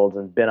 won Worlds,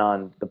 and been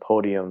on the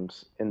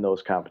podiums in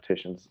those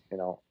competitions,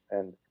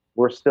 and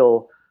we're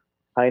still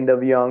kind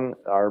of young.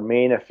 Our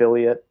main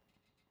affiliate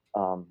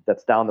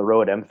that's down the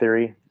road, M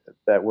Theory,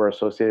 that we're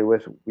associated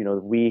with,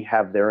 we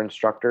have their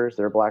instructors,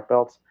 their black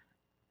belts.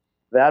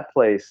 That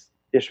place,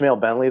 Ishmael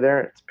Bentley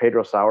there, it's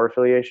Pedro Sauer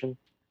affiliation.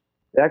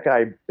 That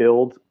guy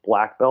builds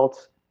black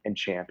belts and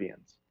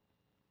champions.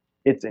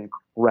 It's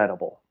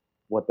incredible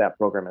what that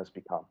program has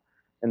become.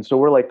 And so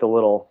we're like the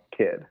little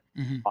kid,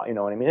 you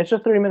know what I mean? It's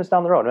just 30 minutes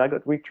down the road.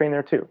 And we train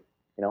there too,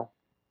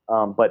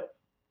 but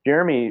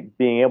Jeremy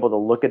being able to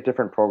look at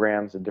different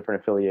programs and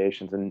different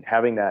affiliations and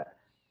having that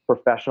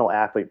professional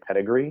athlete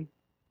pedigree,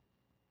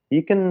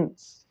 he can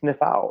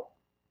sniff out,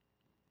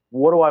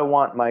 what do I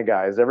want my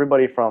guys?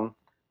 Everybody from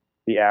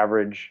the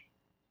average,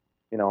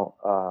 1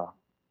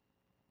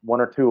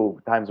 or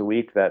 2 times a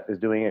week that is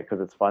doing it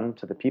because it's fun,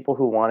 to the people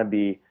who want to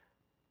be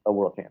a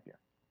world champion.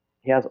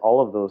 He has all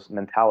of those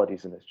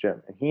mentalities in his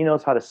gym, and he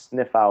knows how to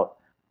sniff out,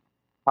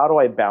 how do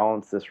I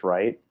balance this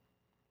right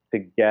to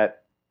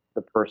get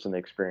the person the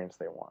experience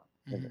they want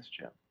in this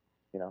gym,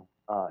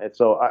 and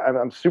so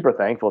I'm super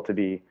thankful to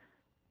be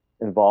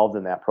involved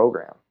in that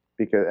program,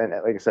 because, and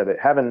like I said,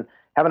 having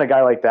a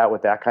guy like that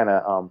with that kind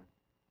of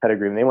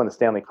pedigree, and they won the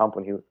Stanley Cup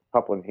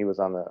when he was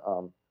on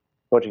the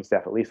coaching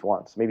staff at least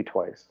once, maybe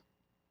twice.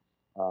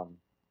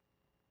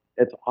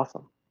 It's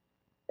awesome.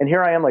 And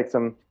here I am, like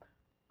some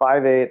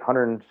 5'8",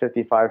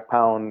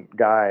 155-pound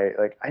guy.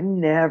 Like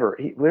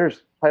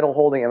there's title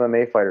holding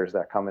MMA fighters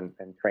that come and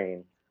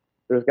train.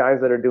 There's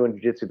guys that are doing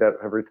jiu-jitsu that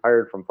have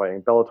retired from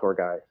fighting, Bellator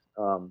guys.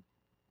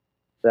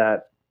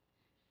 That,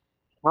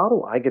 how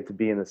do I get to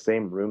be in the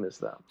same room as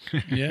them?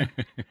 Yeah.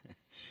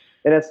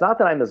 And it's not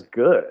that I'm as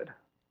good.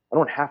 I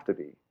don't have to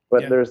be.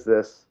 But there's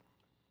this,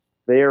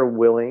 they are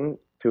willing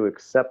to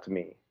accept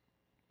me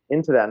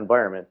into that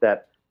environment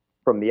that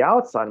from the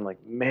outside, I'm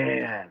like,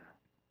 man,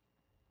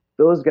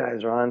 those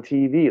guys are on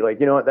TV. Like,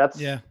 that's,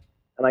 and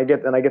I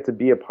get to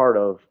be a part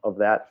of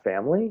that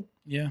family.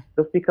 Yeah.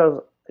 Just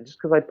because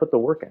I put the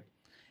work in.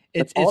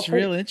 It's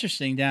real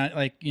interesting down,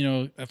 like,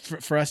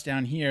 for us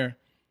down here,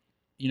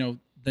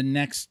 the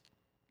next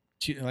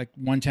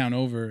one town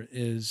over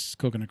is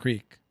Coconut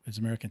Creek, is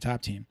American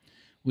Top Team.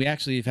 We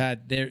actually have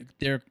had,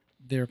 they're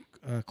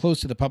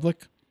closed to the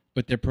public,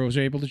 but their pros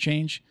are able to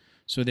change.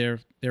 So their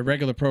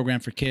regular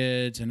program for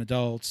kids and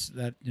adults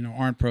that,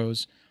 aren't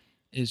pros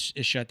is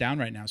shut down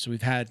right now. So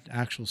we've had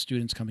actual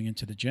students coming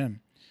into the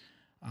gym.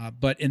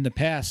 But in the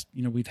past,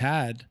 we've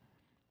had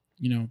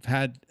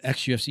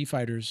ex-UFC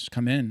fighters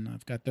come in.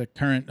 I've got the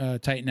current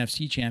Titan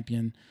FC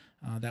champion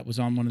that was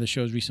on one of the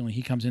shows recently.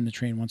 He comes in to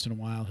train once in a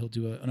while. He'll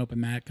do an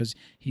open mat because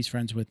he's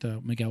friends with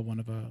Miguel, one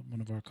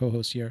of our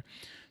co-hosts here.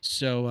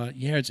 So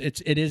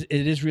it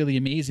is really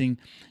amazing.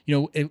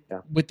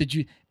 With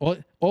the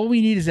all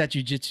we need is that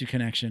jiu-jitsu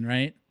connection,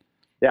 right?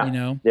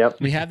 Yeah.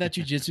 We have that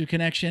jiu-jitsu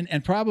connection,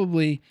 and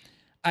probably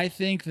I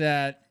think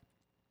that,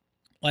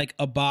 like,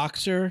 a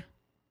boxer,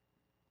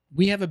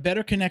 we have a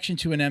better connection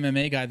to an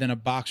MMA guy than a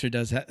boxer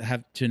does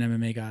have to an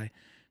MMA guy,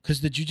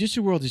 because the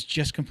jiu-jitsu world is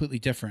just completely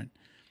different.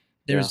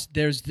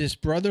 There's this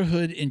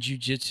brotherhood in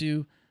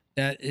jiu-jitsu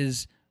that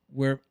is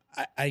where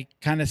I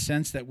kind of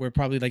sense that we're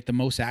probably like the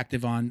most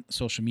active on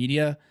social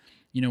media.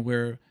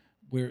 Where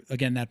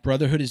again, that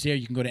brotherhood is there.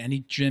 You can go to any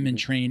gym and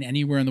train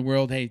anywhere in the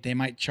world. Hey, they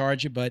might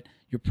charge you, but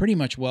you're pretty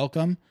much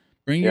welcome.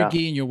 Bring your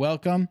gi and you're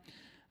welcome.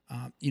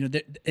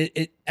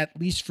 It at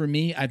least for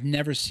me, I've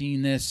never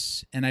seen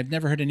this, and I've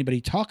never heard anybody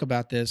talk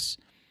about this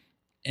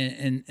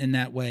in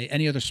that way,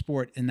 any other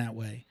sport in that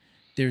way.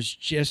 There's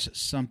just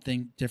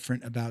something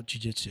different about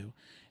jiu-jitsu.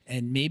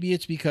 And maybe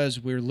it's because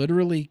we're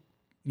literally,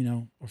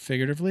 or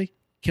figuratively,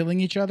 killing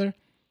each other.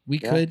 We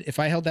could, if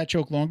I held that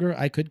choke longer,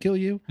 I could kill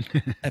you.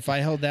 If I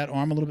held that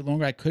arm a little bit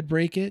longer, I could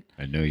break it.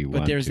 I know you want to.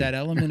 But there's that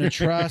element of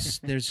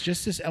trust. There's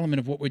just this element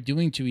of what we're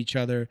doing to each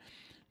other.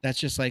 That's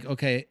just like,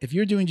 okay, if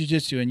you're doing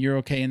jiu-jitsu and you're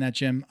okay in that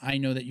gym, I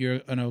know that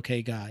you're an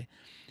okay guy.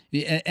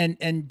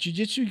 And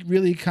jiu-jitsu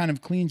really kind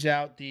of cleans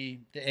out the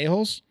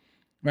a-holes,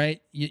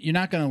 right? You're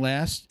not going to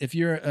last. If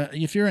you're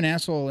an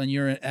asshole and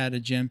you're at a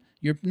gym,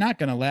 you're not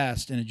going to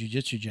last in a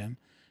jiu-jitsu gym,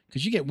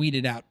 because you get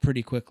weeded out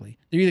pretty quickly.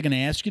 They're either going to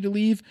ask you to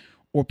leave,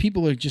 or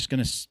people are just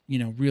going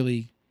to,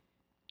 really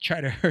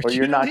try to hurt you. Or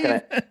you're not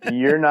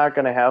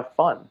going to have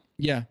fun.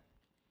 Yeah.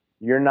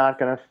 You're not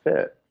going to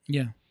fit.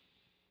 Yeah.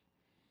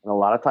 And a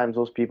lot of times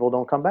those people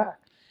don't come back.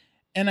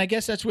 And I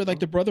guess that's where, like,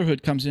 the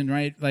brotherhood comes in,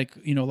 right? Like,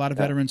 a lot of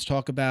veterans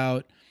talk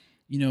about,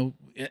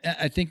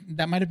 I think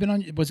that might have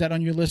been was that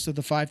on your list of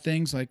the 5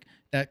 things, like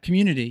that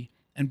community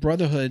and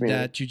brotherhood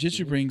that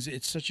jiu-jitsu brings?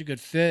 It's such a good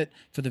fit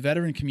for the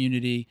veteran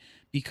community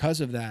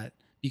because of that.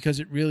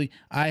 Because it really,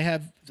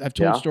 I've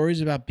told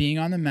stories about being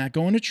on the mat,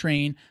 going to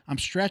train, I'm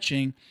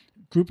stretching,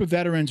 group of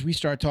veterans, we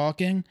start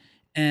talking,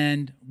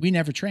 and we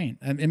never train.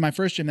 In my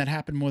first gym, that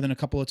happened more than a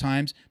couple of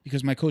times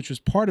because my coach was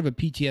part of a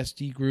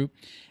PTSD group,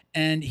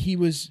 and he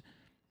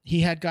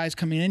had guys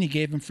coming in, he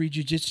gave them free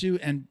jiu-jitsu,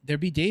 and there'd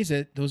be days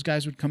that those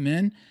guys would come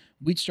in,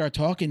 we'd start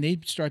talking,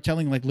 they'd start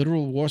telling like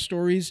literal war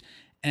stories,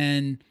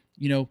 and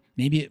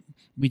maybe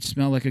we'd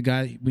smell like a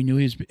guy we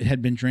knew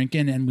had been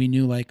drinking, and we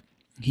knew like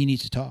he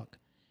needs to talk.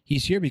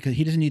 He's here because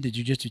he doesn't need the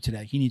jiu-jitsu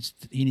today. He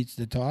needs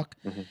to talk.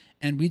 Mm-hmm.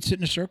 And we'd sit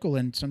in a circle,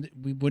 and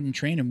we wouldn't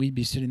train him. We'd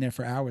be sitting there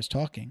for hours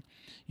talking.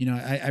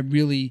 I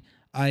really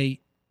kind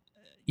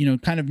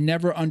of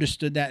never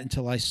understood that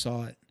until I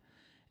saw it.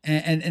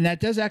 And that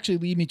does actually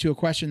lead me to a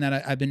question that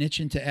I've been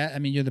itching to ask. I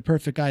mean, you're the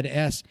perfect guy to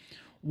ask.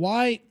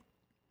 Why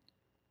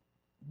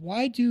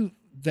do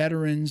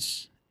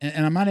veterans,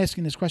 and I'm not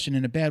asking this question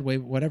in a bad way,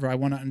 whatever, I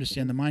want to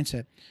understand the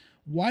mindset.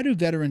 Why do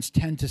veterans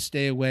tend to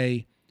stay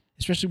away,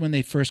 especially when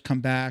they first come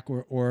back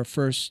or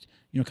first,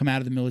 come out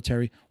of the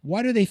military?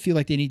 Why do they feel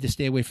like they need to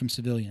stay away from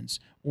civilians?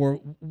 Or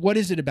what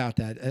is it about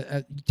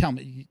that? Tell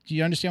me, do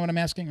you understand what I'm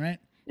asking, right?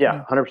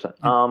 Yeah,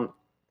 100%.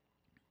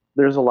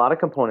 There's a lot of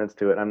components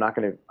to it. I'm not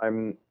going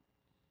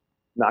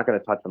to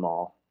touch them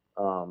all,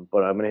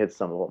 but I'm going to hit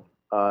some of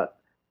them.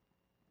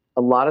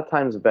 A lot of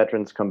times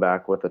veterans come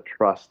back with a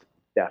trust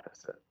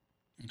deficit.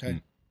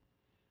 Okay.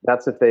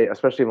 That's if they,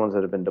 especially ones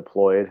that have been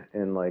deployed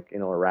in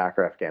Iraq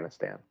or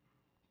Afghanistan.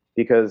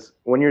 Because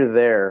when you're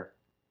there,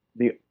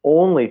 the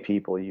only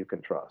people you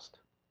can trust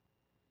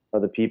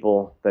are the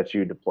people that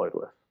you deployed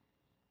with,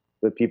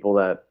 the people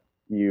that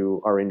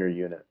you are in your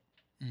unit,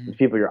 the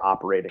people you're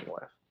operating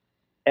with.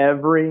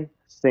 Every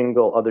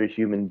single other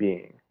human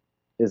being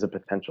is a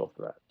potential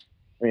threat.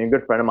 I mean, a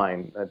good friend of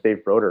mine,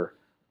 Dave Broder,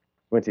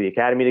 went to the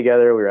academy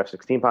together. We were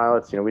F-16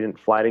 pilots. We didn't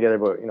fly together,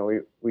 but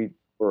we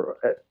were.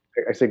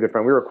 I say good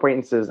friend. We were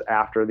acquaintances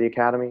after the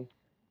academy,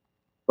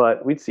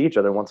 but we'd see each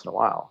other once in a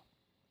while.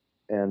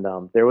 And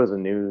there was a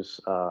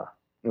news.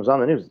 It was on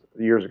the news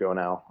years ago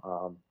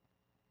now,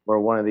 where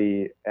one of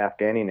the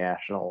Afghani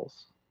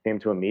nationals came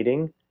to a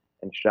meeting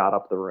and shot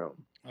up the room.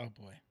 Oh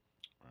boy!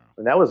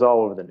 And that was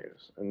all over the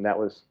news. And that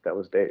was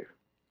Dave.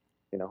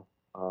 You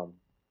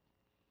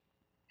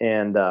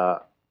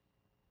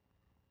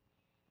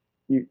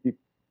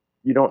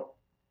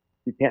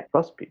can't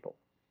trust people.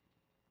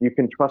 You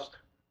can trust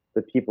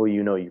the people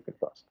you can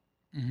trust.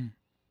 Mm-hmm.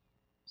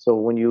 So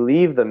when you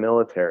leave the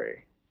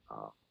military,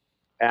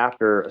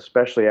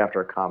 especially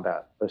after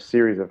a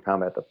series of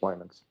combat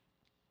deployments,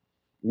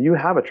 you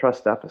have a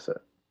trust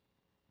deficit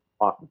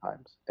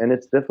oftentimes. And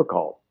it's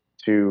difficult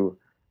to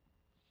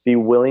be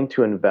willing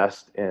to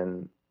invest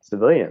in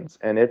civilians.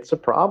 And it's a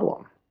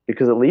problem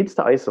because it leads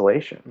to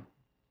isolation.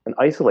 And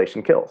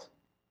isolation kills.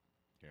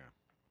 Yeah.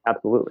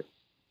 Absolutely.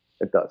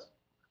 It does.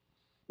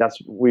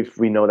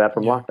 We know that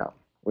from lockdown.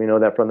 We know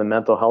that from the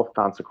mental health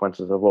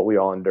consequences of what we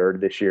all endured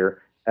this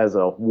year as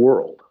a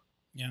world.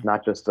 Yeah.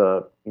 Not just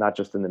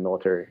in the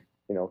military,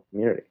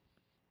 community.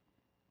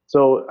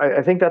 So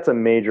I think that's a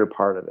major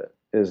part of it,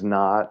 is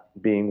not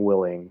being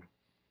willing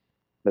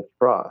to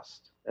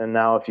trust. And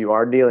now if you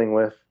are dealing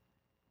with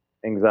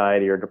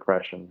anxiety or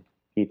depression,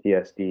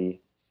 PTSD,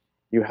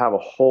 you have a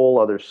whole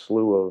other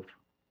slew of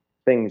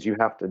things you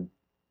have to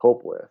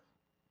cope with.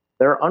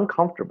 They're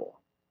uncomfortable.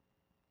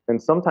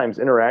 And sometimes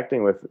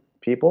interacting with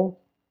people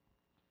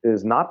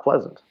is not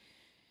pleasant.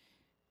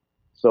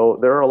 So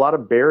there are a lot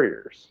of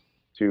barriers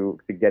to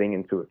getting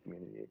into a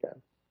community again.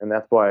 And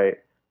that's why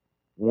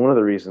one of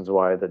the reasons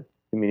why the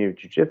community of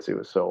jiu-jitsu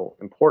is so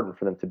important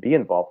for them to be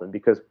involved in,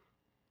 because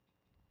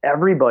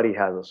everybody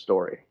has a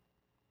story.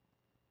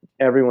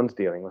 Everyone's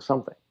dealing with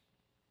something.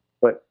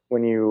 But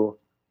when you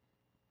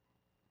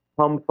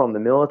come from the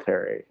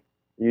military,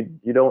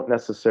 you don't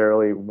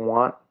necessarily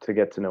want to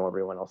get to know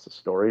everyone else's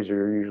stories.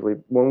 You're usually,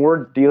 when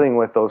we're dealing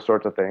with those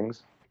sorts of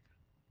things,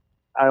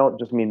 I don't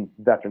just mean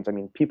veterans, I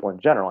mean people in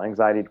general,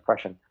 anxiety,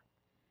 depression,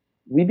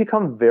 we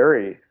become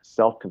very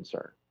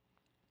self-concerned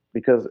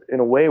because in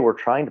a way we're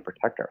trying to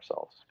protect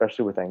ourselves,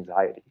 especially with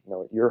anxiety.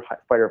 Your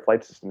fight or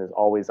flight system is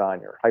always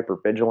on. You're hyper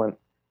vigilant.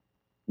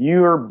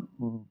 Your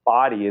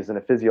body is in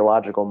a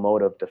physiological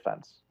mode of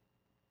defense.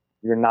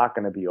 You're not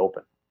going to be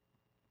open.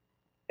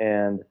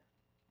 And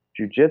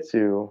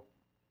jiu-jitsu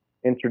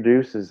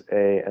introduces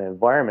an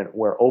environment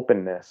where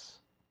openness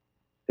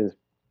is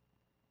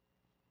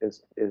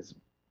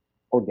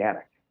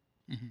organic.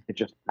 Mm-hmm. It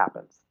just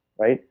happens,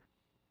 right?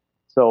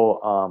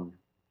 So,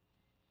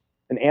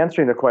 in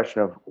answering the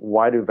question of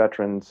why do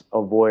veterans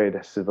avoid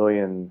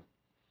civilians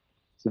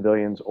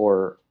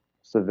or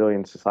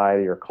civilian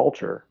society or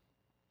culture,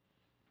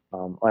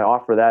 I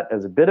offer that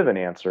as a bit of an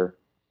answer,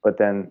 but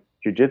then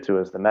jiu-jitsu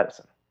is the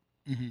medicine.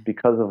 Mm-hmm.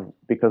 because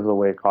of the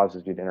way it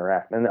causes you to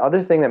interact. And the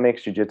other thing that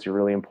makes jiu-jitsu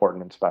really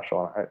important and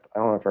special, I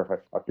don't know if I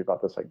talked to you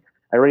about this. I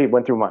already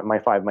went through my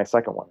 5. My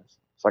second one,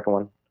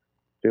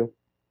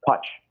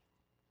 touch.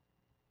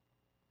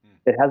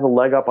 It has a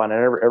leg up on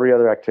every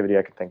other activity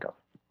I could think of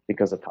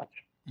because of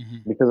touch,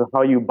 because of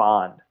how you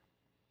bond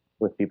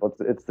with people.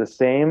 It's the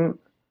same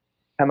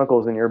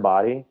chemicals in your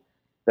body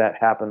that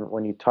happen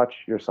when you touch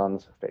your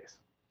son's face,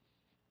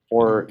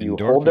 or you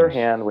hold their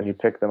hand when you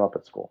pick them up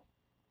at school.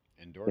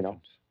 Endorphins. You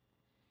know?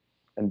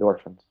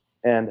 Endorphins.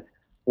 And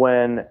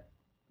when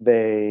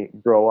they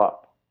grow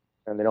up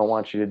and they don't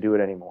want you to do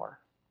it anymore,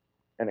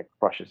 and it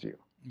crushes you.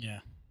 Yeah.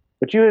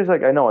 But you is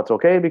like, I know it's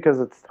okay because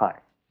it's time.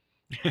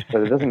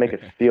 But it doesn't make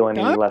it feel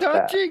any less bad.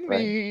 Stop touching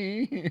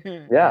me.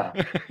 Right?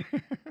 Yeah.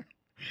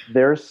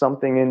 There's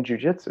something in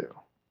jiu-jitsu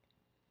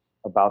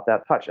about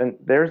that touch. And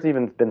there's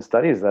even been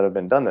studies that have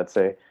been done that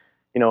say,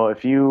 you know,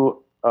 if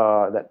you,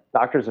 that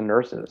doctors and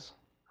nurses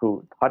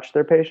who touch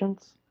their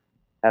patients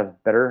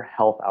have better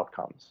health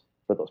outcomes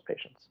for those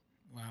patients.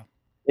 Wow.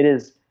 It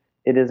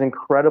is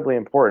incredibly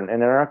important.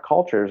 And in our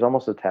culture, there's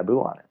almost a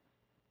taboo on it.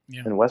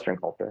 Yeah. In Western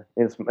culture.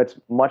 It's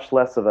much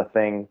less of a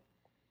thing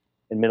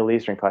in Middle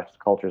Eastern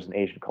cultures and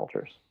Asian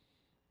cultures.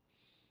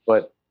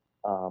 But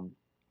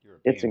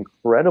it's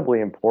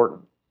incredibly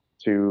important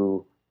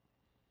to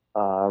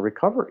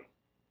recovery.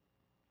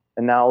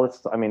 And now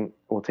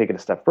we'll take it a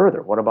step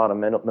further. What about a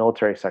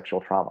military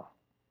sexual trauma?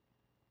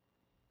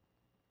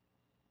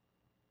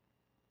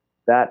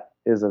 That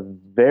is a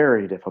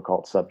very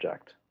difficult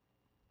subject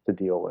to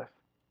deal with,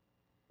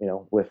 you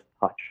know, with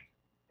touch.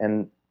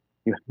 And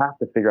you have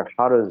to figure out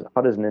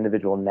how does an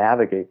individual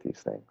navigate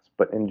these things.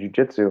 But in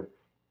jiu-jitsu,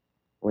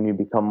 when you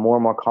become more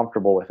and more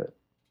comfortable with it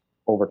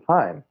over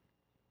time,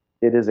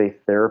 it is a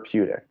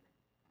therapeutic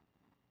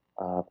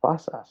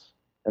process.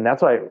 And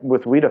that's why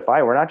with We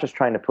Defy, we're not just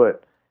trying to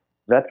put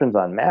veterans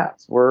on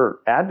mats. We're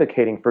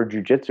advocating for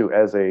jiu-jitsu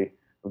as a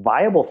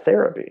viable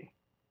therapy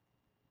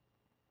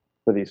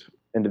for these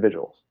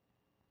individuals.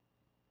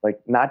 Like,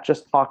 not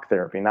just talk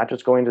therapy, not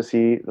just going to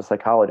see the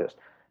psychologist,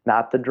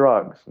 not the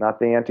drugs, not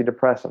the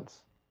antidepressants,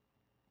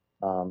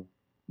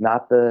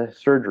 not the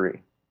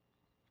surgery.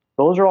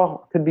 Those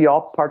could be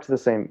all parts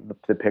of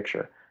the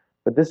picture.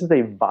 But this is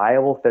a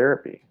viable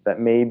therapy that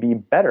may be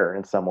better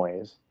in some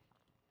ways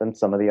than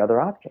some of the other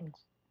options.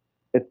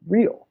 It's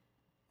real.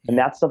 And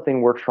that's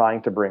something we're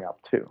trying to bring up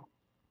too.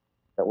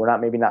 That we're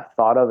maybe not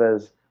thought of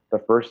as the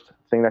first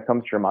thing that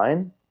comes to your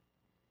mind,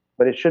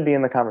 but it should be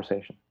in the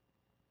conversation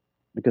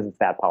because it's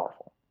that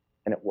powerful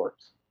and it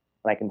works.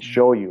 And I can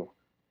show you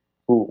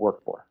who it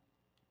worked for.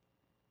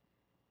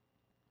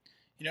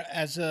 You know,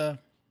 as a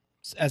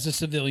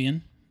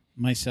civilian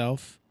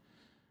myself,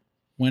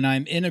 when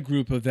I'm in a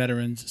group of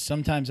veterans,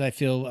 sometimes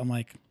I'm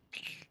like,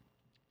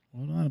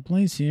 hold on a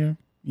place here.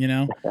 You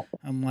know,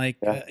 I'm like,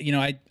 you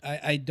know,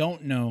 I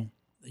don't know,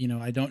 you know,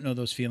 I don't know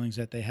those feelings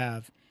that they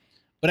have,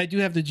 but I do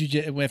have the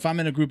jiu-jitsu. If I'm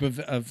in a group of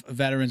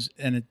veterans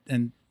and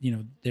you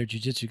know, they're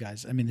jiu-jitsu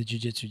guys, I mean, the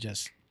jiu-jitsu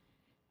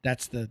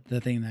that's the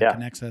thing that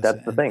connects us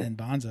and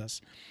bonds us.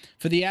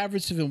 For the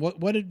average civilian,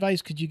 what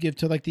advice could you give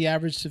to like the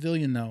average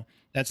civilian though?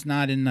 That's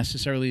not in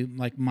necessarily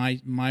like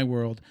my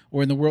world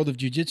or in the world of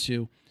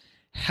jiu-jitsu.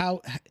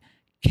 How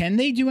can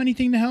they do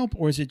anything to help,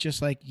 or is it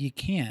just like you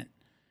can't?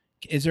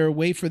 Is there a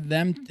way for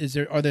them?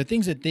 Are there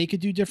things that they could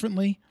do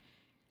differently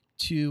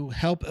to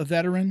help a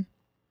veteran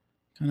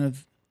kind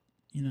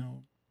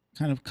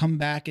of come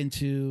back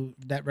into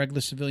that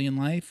regular civilian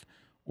life,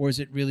 or is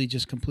it really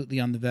just completely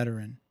on the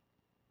veteran?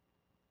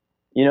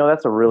 You know,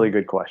 that's a really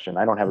good question.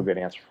 I don't have a good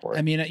answer for it.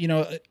 I mean, you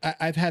know,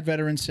 I've had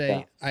veterans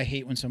say, I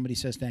hate when somebody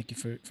says thank you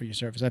for your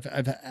service.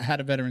 I've had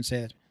a veteran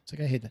say that. It's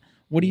like, I hate that.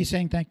 What are you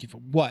saying thank you for?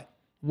 What?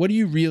 What do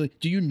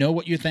you know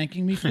what you're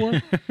thanking me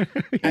for?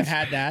 I've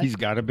had that. He's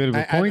got a bit of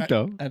a point,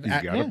 though.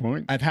 He's got a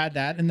point. I've had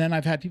that. And then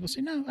I've had people say,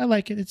 no, I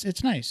like it.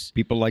 It's nice.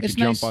 People like to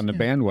jump on the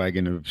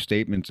bandwagon of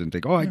statements and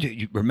think,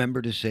 you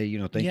remember to say, you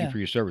know, thank you for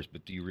your service.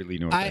 But do you really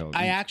know what the hell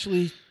I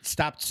actually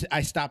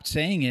stopped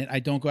saying it. I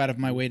don't go out of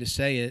my way to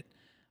say it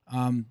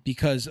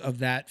because of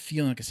that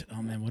feeling. Like I said,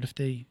 oh, man, what if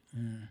they...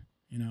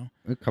 you know,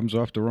 it comes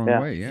off the wrong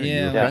way.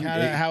 Yeah. Like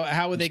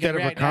how would they get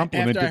a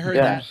compliment? After I heard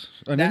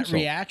that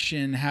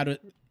reaction?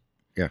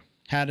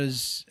 How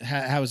is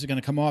it going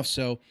to come off?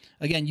 So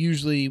again,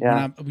 usually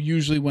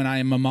when I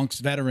am amongst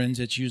veterans,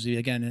 it's usually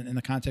again in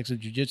the context of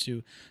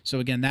jiu-jitsu. So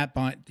again, that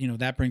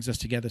brings us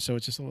together. So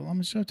it's just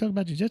I'm just going to talk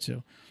about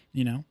jiu-jitsu.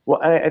 You know.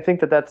 Well, I think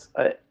that's.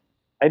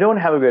 I don't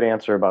have a good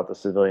answer about the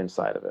civilian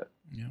side of it,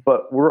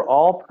 but we're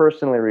all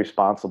personally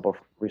responsible.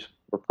 We're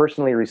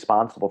personally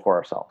responsible for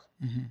ourselves.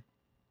 Mm-hmm.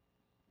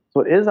 So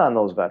it is on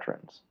those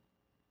veterans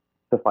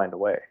to find a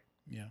way.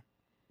 Yeah.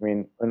 I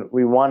mean,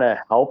 we want to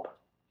help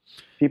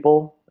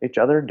each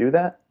other do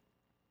that.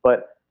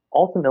 But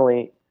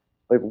ultimately,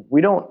 like, we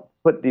don't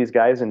put these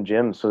guys in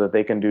gyms so that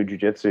they can do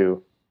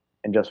jiu-jitsu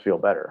and just feel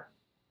better.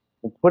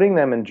 We're putting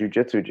them in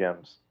jiu-jitsu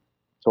gyms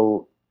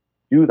to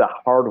do the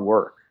hard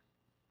work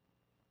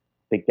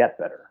to get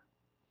better.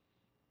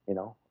 You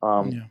know,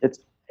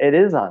 it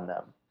is on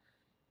them.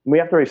 We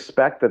have to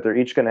respect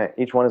that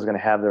each one is gonna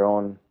have their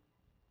own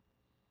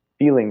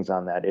feelings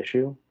on that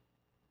issue.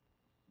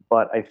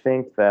 But I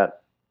think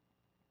that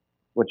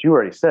what you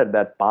already said,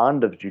 that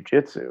bond of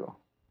jiu-jitsu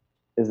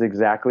is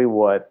exactly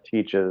what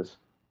teaches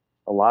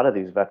a lot of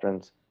these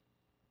veterans.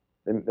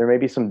 There may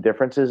be some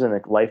differences in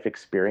life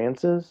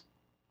experiences,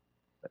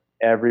 but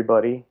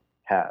everybody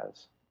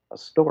has a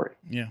story.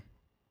 Yeah.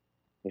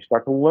 You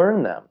start to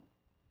learn them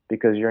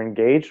because you're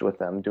engaged with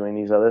them doing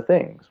these other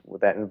things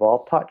that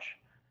involve touch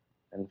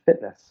and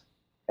fitness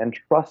and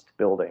trust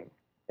building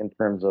in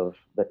terms of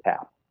the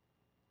tap.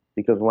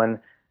 Because when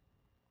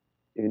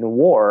in a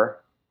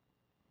war,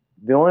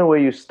 the only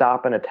way you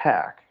stop an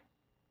attack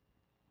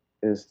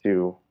is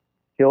to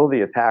kill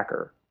the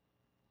attacker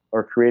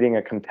or creating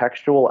a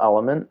contextual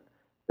element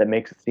that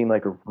makes it seem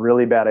like a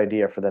really bad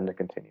idea for them to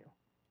continue.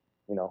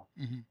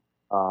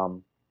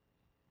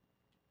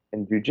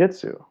 In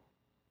jiu-jitsu,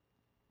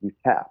 you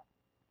tap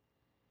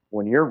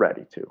when you're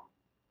ready to,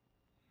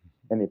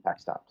 and the attack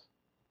stops.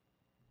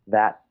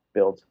 That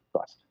builds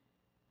trust.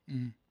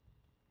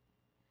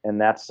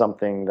 And that's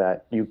something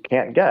that you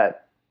can't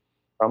get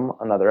from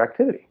another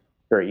activity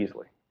very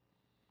easily.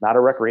 Not a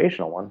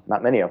recreational one,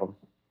 not many of them.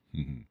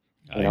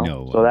 I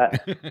know. So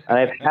that, and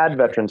I've had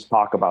veterans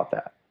talk about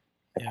that.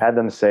 I've had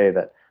them say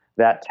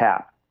that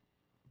tap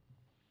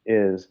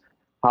is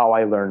how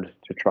I learned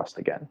to trust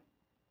again.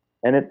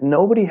 And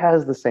nobody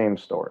has the same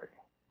story.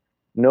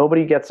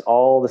 Nobody gets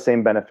all the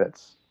same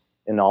benefits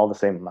in all the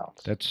same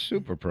amounts. That's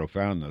super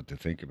profound, though, to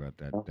think about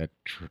that. Oh.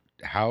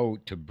 How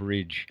to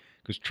bridge,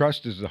 because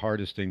trust is the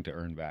hardest thing to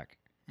earn back.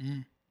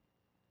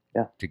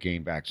 To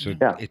gain back. So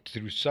it's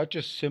through such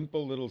a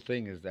simple little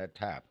thing as that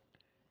tap.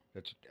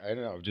 I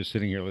don't know. I'm just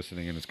sitting here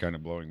listening, and it's kind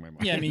of blowing my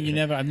mind. Yeah, I mean,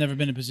 I've never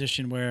been in a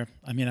position where,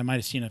 I might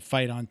have seen a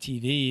fight on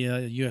TV,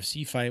 a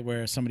UFC fight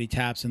where somebody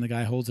taps and the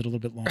guy holds it a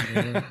little bit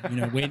longer.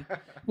 Wait.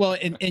 Well,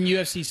 in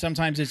UFC,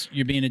 sometimes it's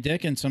you're being a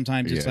dick, and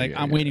sometimes it's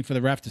I'm waiting for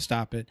the ref to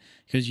stop it,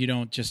 because you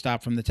don't just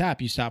stop from the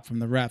tap, you stop from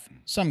the ref.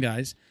 Some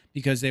guys,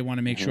 because they want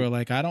to make sure,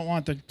 like, I don't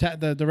want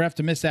the ref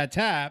to miss that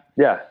tap.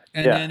 Yeah.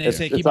 And then they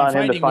say keep on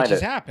fighting, which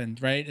has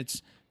happened, right?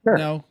 It's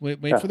no,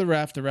 wait for the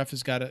ref. The ref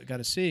has got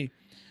to see.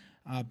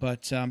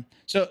 So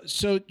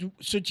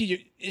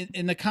TJ,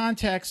 in the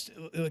context,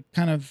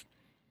 kind of,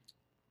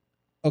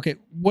 okay,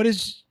 what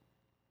is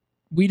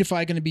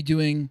WeDefy going to be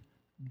doing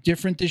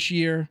different this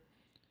year?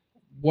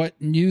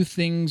 What new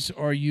things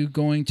are you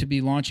going to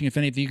be launching? If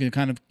any of you can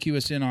kind of cue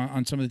us in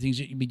on some of the things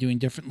that you'd be doing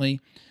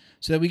differently,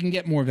 so that we can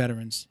get more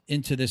veterans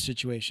into this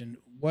situation.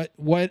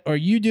 What are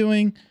you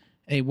doing?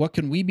 Hey, what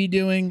can we be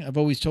doing? I've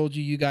always told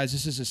you guys,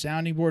 this is a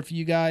sounding board for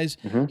you guys.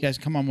 You guys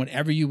come on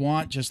whatever you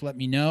want. Just let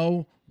me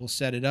know. We'll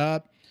set it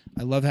up.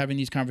 I love having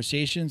these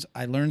conversations.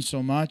 I learn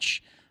so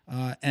much.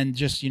 And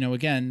just,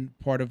 again,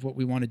 part of what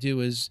we want to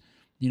do is,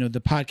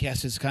 the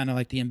podcast is kind of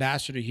like the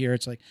ambassador here.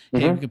 It's like,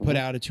 hey, we could put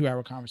out a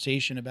 2-hour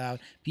conversation about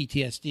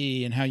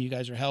PTSD and how you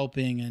guys are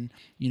helping and,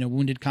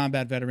 wounded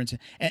combat veterans.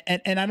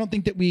 And I don't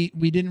think that we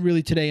didn't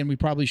really today, and we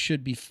probably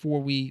should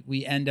before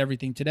we end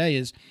everything today,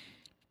 is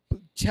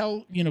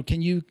can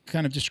you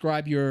kind of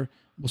describe we'll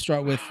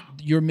start with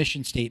your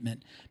mission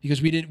statement,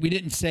 because we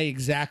didn't say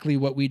exactly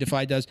what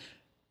WeDefy does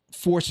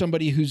for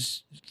somebody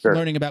who's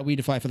learning about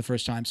WeDefy for the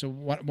first time. So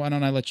why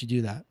don't I let you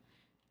do that?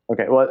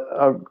 Okay.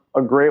 Well,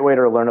 a great way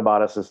to learn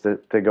about us is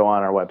to go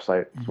on our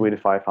website,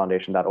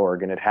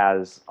 WeDefyFoundation.org, and it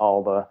has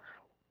all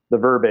the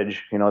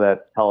verbiage,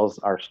 that tells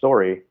our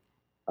story.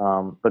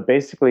 But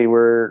basically,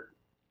 we're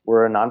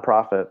a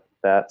nonprofit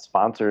that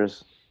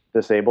sponsors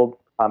disabled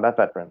combat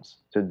veterans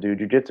to do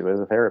jiu-jitsu as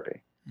a therapy.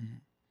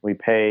 We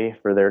pay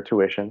for their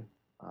tuition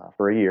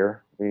for a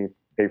year. We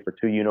pay for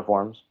 2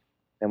 uniforms,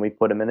 and we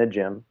put them in a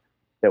gym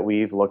that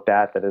we've looked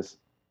at,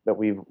 that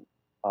we've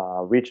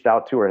reached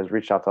out to, or has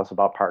reached out to us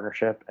about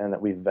partnership, and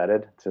that we've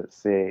vetted to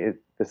say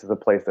this is a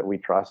place that we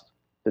trust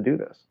to do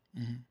this.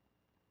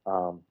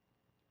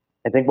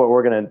 I think what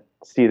we're going to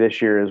see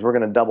this year is we're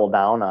going to double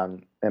down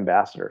on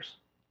ambassadors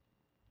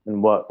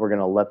and what we're going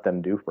to let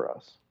them do for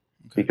us,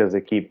 because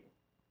they keep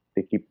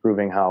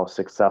proving how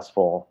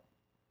successful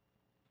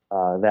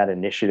that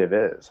initiative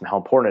is and how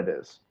important it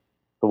is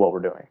to what we're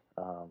doing.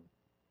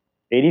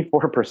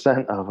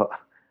 84% of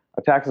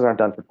our taxes aren't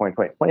done for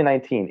 2020.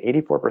 2019,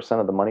 84%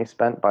 of the money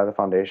spent by the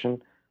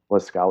foundation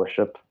was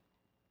scholarship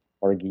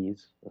or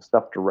GEs,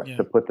 stuff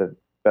to put the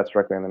vets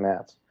directly on the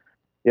mats.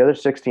 The other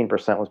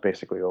 16% was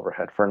basically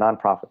overhead. For a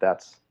nonprofit,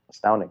 that's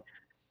astounding.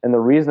 And the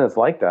reason it's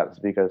like that is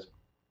because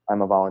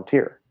I'm a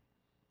volunteer,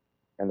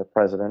 and the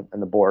president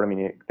and the board,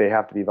 they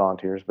have to be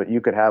volunteers, but we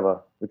could have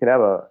a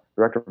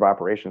director of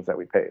operations that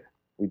we paid.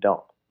 We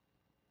don't.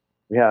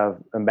 We have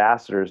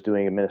ambassadors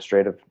doing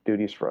administrative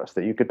duties for us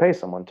that you could pay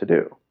someone to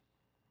do,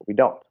 but we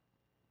don't,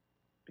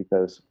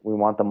 because we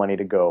want the money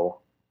to go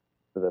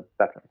to the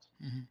veterans.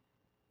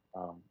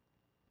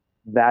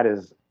 That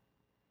is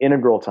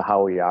integral to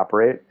how we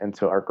operate and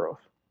to our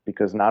growth,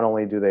 because not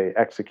only do they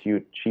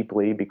execute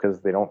cheaply because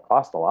they don't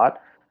cost a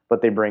lot,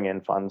 but they bring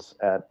in funds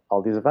at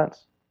all these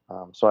events.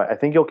 So I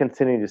think you'll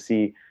continue to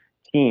see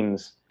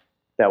teams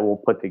that we'll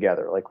put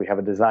together. Like, we have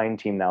a design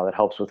team now that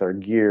helps with our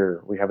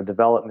gear. We have a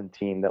development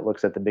team that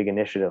looks at the big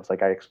initiatives.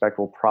 Like, I expect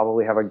we'll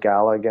probably have a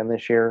gala again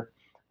this year.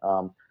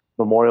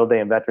 Memorial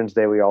Day and Veterans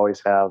Day, we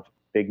always have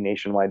big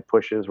nationwide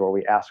pushes where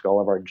we ask all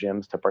of our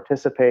gyms to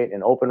participate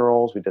in open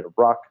rolls. We did a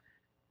ruck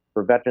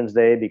for Veterans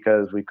Day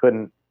because we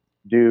couldn't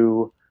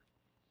do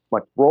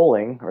much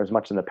rolling or as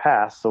much in the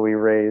past. So we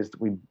raised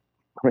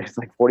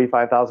like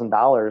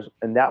 $45,000,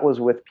 and that was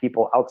with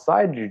people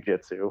outside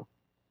jiu-jitsu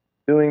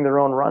doing their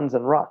own runs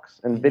and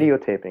rucks and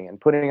videotaping and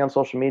putting it on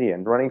social media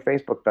and running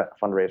Facebook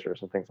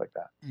fundraisers and things like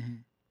that.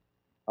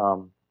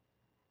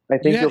 I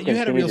think you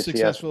had a real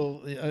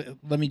successful.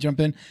 Let me jump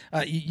in.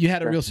 You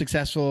had a real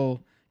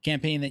successful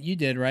campaign that you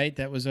did, right?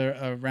 That was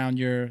around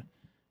your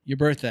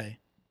birthday.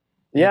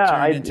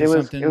 Yeah, it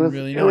was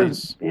really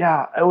nice.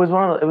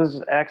 It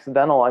was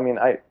accidental. I mean,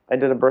 I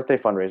did a birthday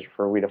fundraiser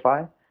for We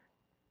Defy,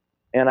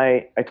 and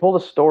I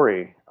told a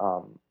story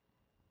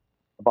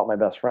about my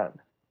best friend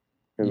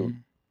who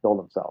killed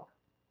himself,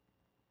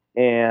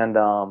 and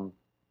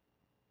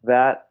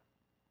that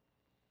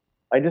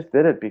I just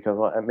did it because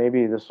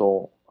maybe this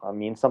will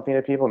mean something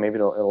to people. Maybe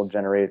it'll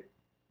generate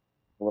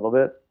a little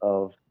bit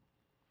of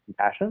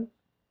compassion,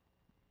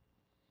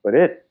 but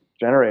it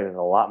generated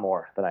a lot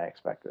more than I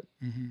expected.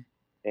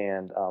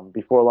 And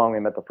before long, we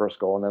met the first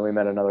goal, and then we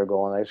met another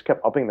goal, and I just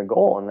kept upping the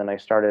goal. And then I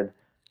started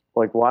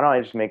like, why don't I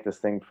just make this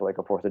thing for like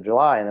a 4th of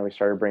July? And then we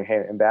started bringing,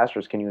 hey,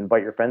 ambassadors, can you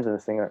invite your friends in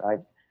this thing? I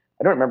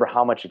don't remember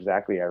how much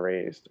exactly I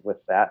raised with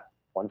that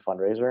one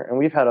fundraiser. And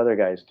we've had other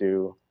guys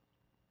do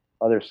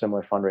other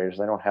similar fundraisers.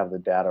 I don't have the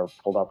data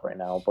pulled up right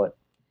now, but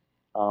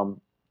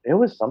it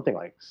was something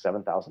like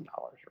 $7,000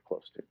 or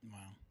close to.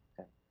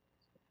 Wow.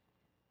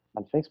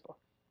 On Facebook.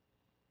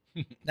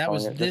 That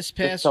was this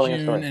past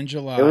June and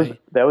July.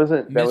 That was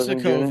in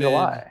June and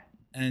July.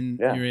 And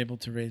you're able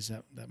to raise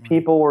that money.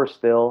 People were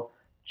still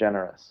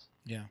generous.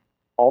 Yeah.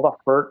 All the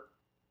hurt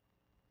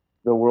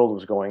the world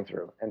was going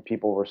through, and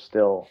people were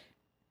still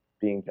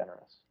being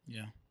generous.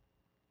 Yeah.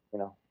 You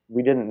know,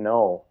 we didn't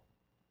know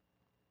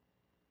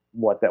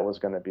what that was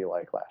going to be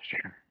like last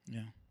year.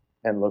 Yeah.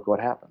 And look what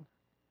happened.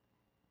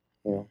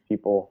 You know,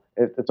 people,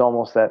 it's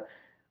almost that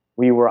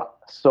we were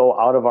so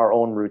out of our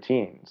own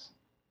routines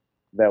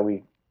that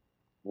we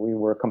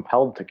were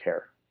compelled to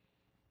care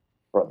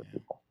for other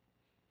people.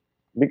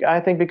 I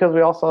think because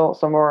we all saw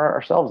some of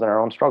ourselves in our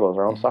own struggles,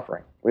 our own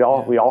suffering. We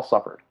all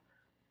suffered.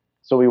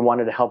 So we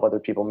wanted to help other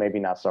people maybe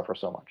not suffer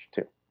so much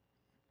too.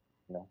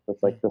 You know,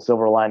 it's like the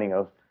silver lining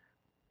of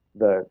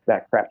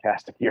that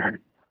craptastic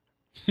year.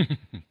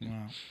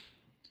 Wow.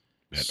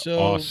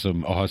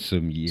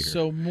 Awesome year.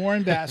 So more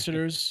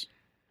ambassadors.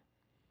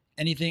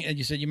 Anything? And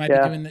you said you might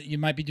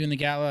be doing the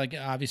gala. Like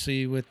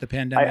obviously with the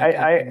pandemic,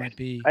 it might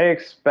be. I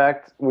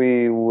expect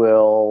we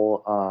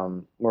will.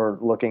 We're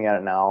looking at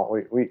it now.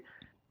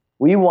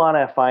 We want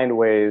to find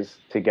ways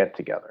to get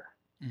together,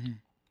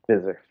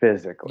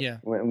 physically. Yeah.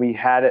 When we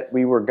had it,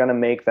 we were going to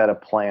make that a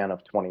plan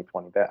of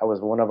 2020. That was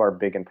one of our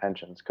big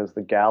intentions because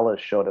the gala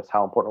showed us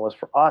how important it was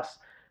for us.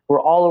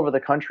 We're all over the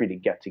country to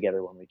get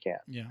together when we can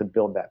to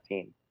build that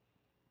team.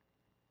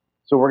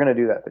 So we're going to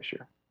do that this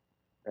year.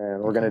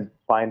 And we're going to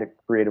find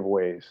creative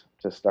ways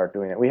to start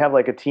doing it. We have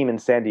like a team in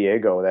San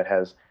Diego that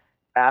has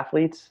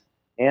athletes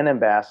and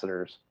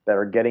ambassadors that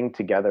are getting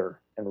together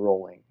and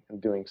rolling and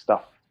doing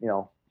stuff, you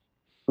know,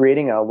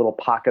 creating a little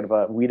pocket of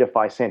a We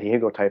Defy San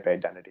Diego type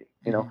identity.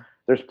 You know,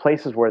 there's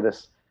places where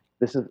this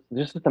is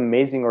just this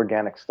amazing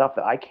organic stuff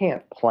that I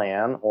can't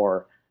plan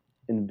or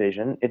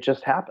envision. It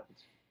just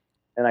happens.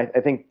 And I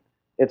think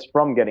it's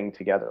from getting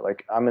together.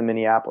 Like I'm in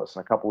Minneapolis.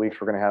 In a couple of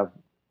weeks, we're going to have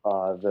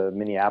the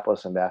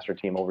Minneapolis ambassador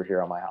team over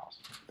here on my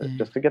house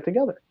just to get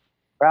together.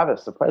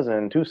 Travis, the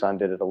president in Tucson,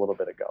 did it a little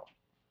bit ago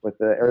with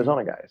the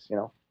Arizona guys. You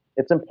know,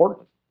 it's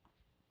important,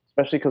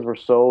 especially because we're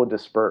so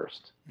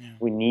dispersed.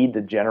 We need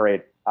to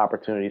generate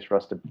opportunities for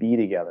us to be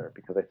together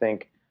because I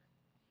think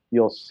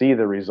you'll see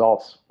the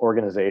results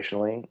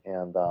organizationally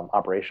and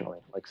operationally,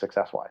 like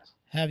success-wise.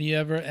 Have you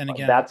ever? And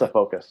again, that's a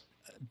focus.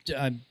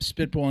 I'm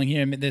spitballing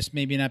here. This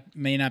may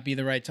not be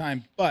the right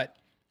time, but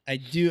I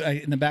do.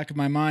 In the back of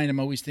my mind, I'm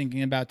always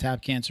thinking about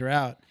Tap Cancer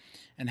Out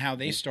and how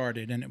they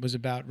started, and it was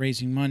about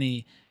raising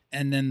money,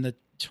 and then the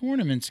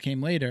tournaments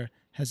came later.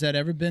 Has that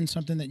ever been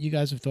something that you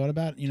guys have thought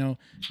about? You know,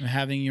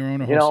 having your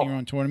own or hosting your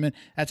own tournament.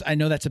 I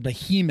know that's a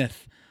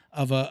behemoth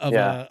of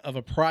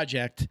a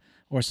project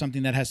or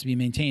something that has to be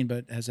maintained.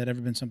 But has that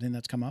ever been something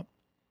that's come up?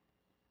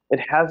 It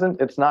hasn't.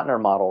 It's not in our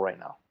model right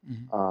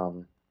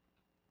now.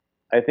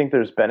 I think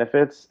there's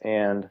benefits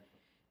and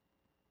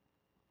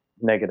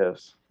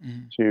negatives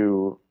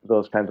to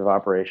those kinds of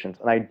operations,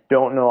 and I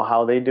don't know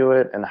how they do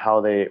it and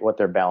what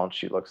their balance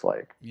sheet looks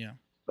like. Yeah.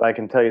 But I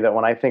can tell you that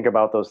when I think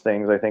about those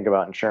things, I think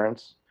about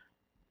insurance.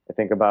 I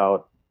think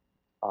about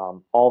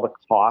all the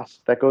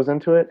costs that goes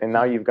into it, and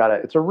now you've got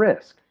it's a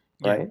risk,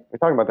 right? We're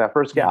talking about that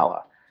first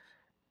gala,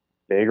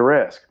 big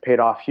risk, paid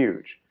off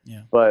huge.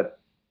 Yeah. But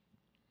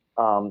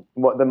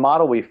what the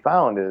model we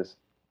found is,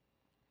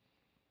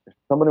 if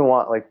somebody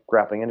like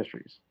Grappling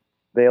Industries,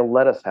 they'll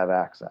let us have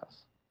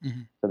access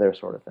to their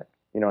sort of thing.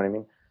 You know what I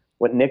mean?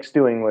 What Nick's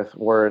doing with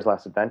Warriors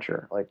Last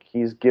Adventure, like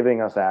he's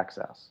giving us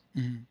access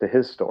to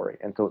his story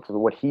and to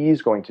what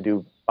he's going to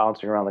do,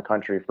 bouncing around the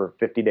country for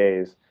 50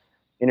 days,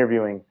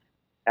 interviewing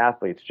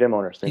athletes, gym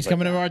owners. He's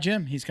coming to our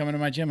gym. He's coming to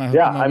my gym. I hooked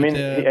Yeah, him up I mean,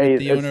 with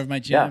the owner of my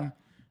gym,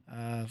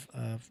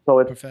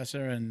 so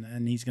professor,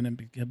 and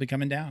he'll be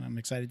coming down. I'm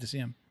excited to see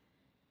him.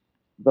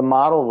 The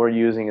model we're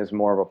using is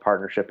more of a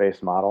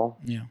partnership-based model.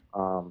 Yeah.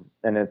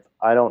 And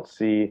I don't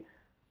see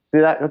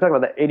that. We're talking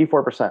about that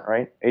 84%,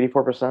 right?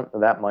 84%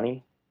 of that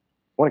money,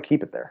 I want to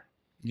keep it there.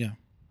 Yeah.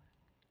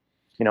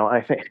 You know,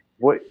 I think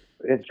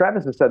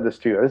Travis has said this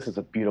too. This is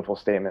a beautiful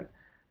statement.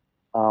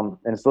 And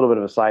it's a little bit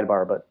of a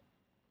sidebar, but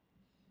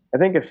I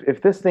think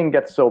if this thing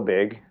gets so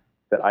big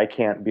that I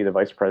can't be the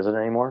vice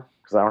president anymore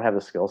because I don't have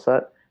the skill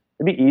set,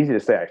 it'd be easy to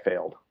say I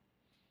failed.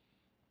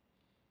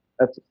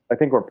 I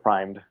think we're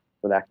primed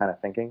for that kind of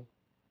thinking.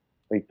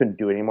 We couldn't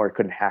do it anymore. We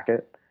couldn't hack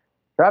it.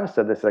 Travis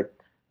said this, like,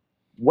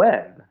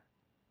 when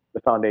the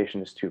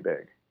foundation is too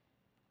big,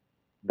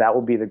 that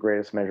will be the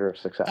greatest measure of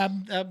success.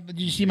 Did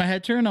you see my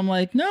head turn? I'm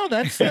like, no,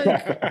 that's like,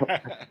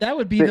 that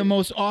would be the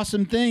most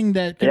awesome thing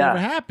that could ever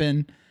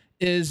happen,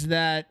 is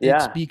that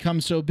it's become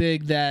so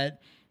big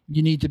that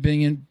you need to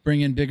bring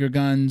in bigger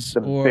guns.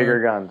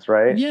 Bigger guns,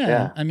 right?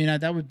 Yeah. I mean,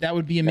 that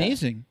would be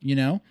amazing, you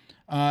know?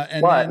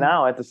 But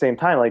now at the same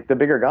time, like, the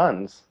bigger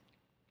guns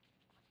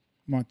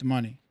want the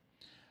money.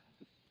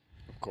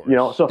 Course. You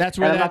know, so that's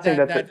where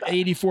that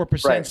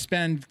 84%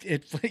 spend.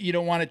 You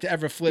don't want it to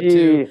ever flip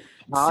to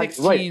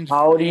 16. Right.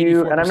 How do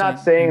you? And I'm not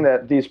saying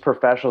that these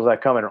professionals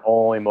that come in are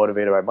only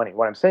motivated by money.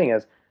 What I'm saying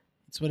is,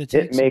 it's what it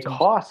takes. It may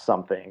cost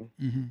something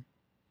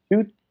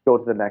to go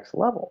to the next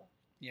level.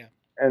 Yeah.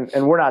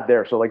 And we're not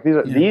there. So like these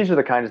are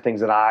the kinds of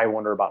things that I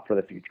wonder about for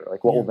the future.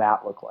 Like, what will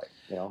that look like?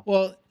 You know.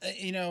 Well,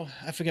 you know,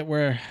 I forget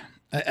where.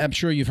 I'm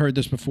sure you've heard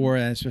this before,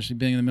 especially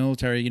being in the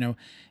military. You know,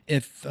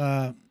 if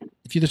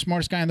you're the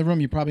smartest guy in the room,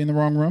 you're probably in the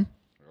wrong room,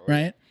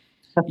 right?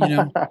 You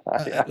know,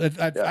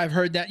 I've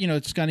heard that. You know,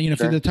 it's kind of, you know, if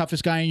you're the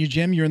toughest guy in your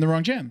gym, you're in the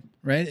wrong gym,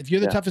 right? If you're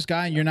the toughest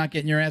guy and you're not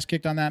getting your ass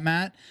kicked on that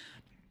mat,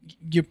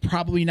 you're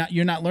probably not.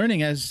 You're not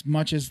learning as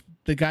much as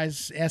the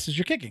guy's asses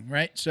you're kicking,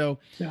 right? So,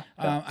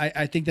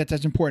 I think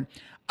that's important.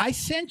 I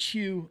sent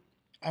you.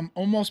 I'm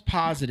almost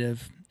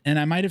positive, and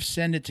I might have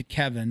sent it to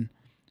Kevin.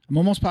 I'm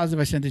almost positive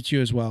I sent it to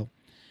you as well.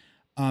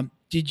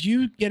 Did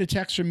you get a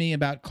text from me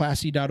about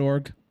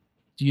classy.org?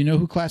 Do you know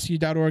who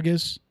classy.org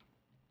is?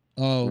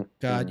 Oh,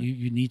 God,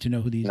 you need to know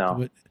who these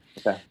are.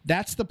 Okay.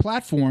 That's the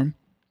platform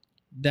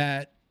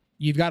that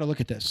you've got to look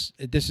at this.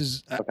 This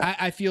is,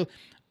 I feel,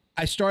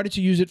 I started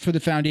to use it for the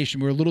foundation.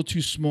 We're a little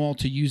too small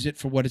to use it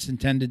for what it's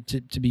intended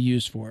to be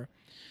used for.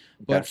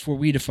 But for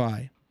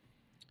WeDefy,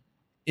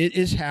 it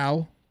is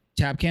how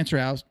Tab Cancer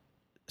Out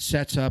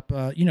sets up,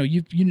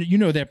 you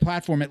know their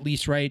platform at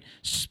least, right?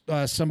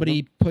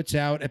 Somebody puts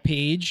out a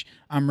page.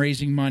 I'm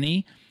raising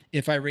money.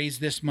 If I raise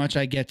this much,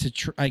 I get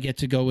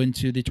to go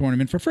into the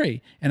tournament for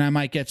free, and I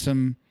might get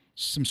some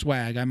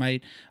swag. I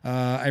might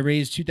I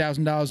raise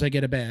 $2,000, I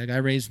get a bag. I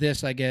raise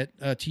this, I get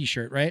a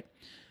T-shirt, right?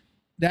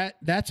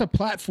 That's a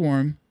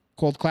platform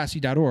called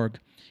classy.org.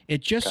 It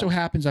just so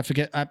happens I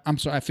forget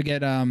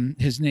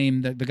his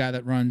name, the guy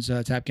that runs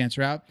Tab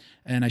Cancer Out,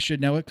 and I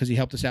should know it because he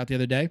helped us out the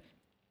other day.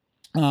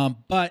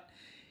 But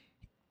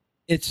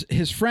it's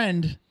his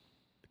friend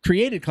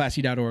created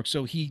classy.org,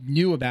 so he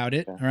knew about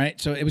it. All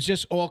right. So it was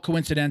just all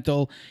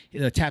coincidental.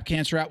 Tab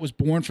Cancer Out was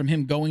born from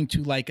him going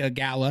to like a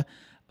gala,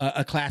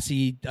 a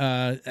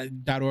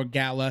classy.org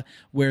gala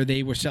where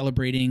they were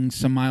celebrating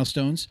some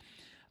milestones.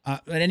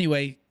 But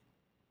anyway,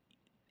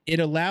 it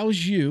allows,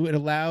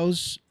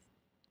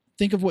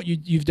 think of what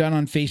you've done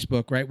on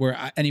Facebook, right?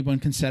 Where anyone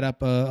can set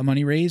up a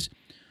money raise.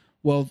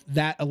 Well,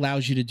 that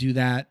allows you to do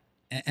that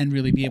and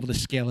really be able to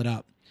scale it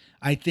up.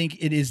 I think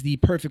it is the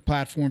perfect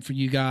platform for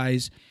you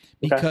guys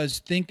because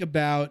think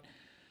about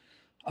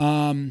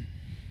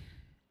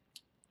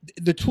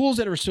the tools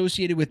that are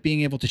associated with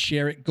being able to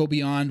share it go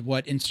beyond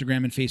what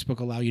Instagram and Facebook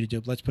allow you to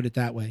do. Let's put it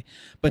that way.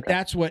 But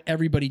that's what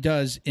everybody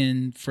does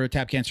for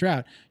Tab Cancer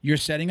Out. You're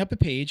setting up a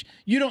page.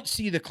 You don't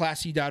see the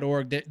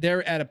classy.org.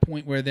 They're at a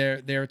point where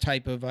they're a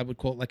type of, I would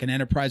call it like an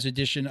enterprise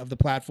edition of the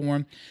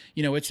platform.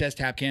 You know, it says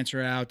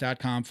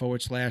tabcancerout.com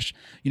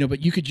 /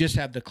 but you could just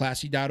have the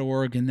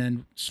classy.org and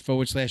then /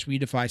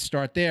 WeDefy,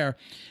 start there.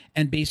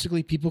 And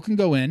basically people can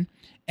go in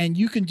and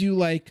you can do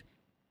like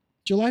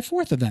July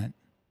 4th event.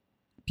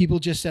 People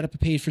just set up a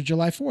page for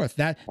July 4th.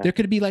 That there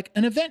could be like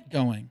an event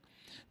going.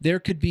 There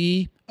could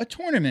be a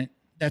tournament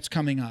that's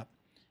coming up.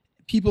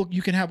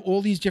 You can have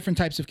all these different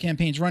types of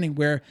campaigns running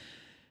where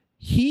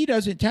he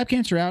doesn't, Tab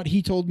Cancer Out,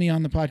 he told me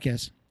on the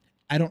podcast,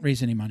 I don't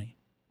raise any money.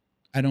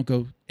 I don't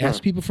go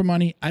ask people for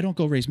money. I don't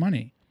go raise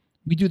money.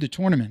 We do the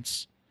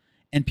tournaments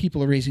and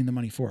people are raising the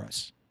money for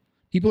us.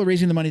 People are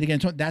raising the money to get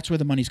into it. That's where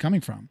the money's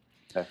coming from.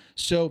 Okay.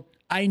 So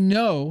I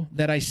know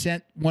that I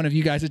sent one of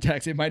you guys a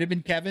text. It might have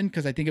been Kevin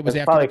because I think it was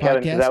after the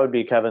podcast. Kevin, that would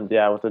be Kevin,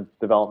 with the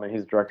development.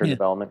 He's the director of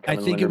development. Kevin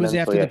I think Linderman. It was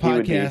after the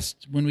podcast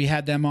when we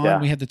had them on.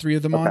 Yeah. We had the three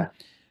of them on.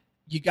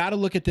 You got to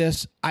look at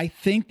this. I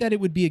think that it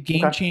would be a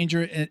game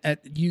changer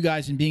at you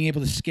guys in being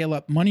able to scale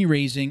up money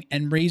raising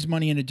and raise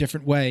money in a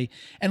different way.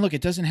 And look,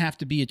 it doesn't have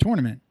to be a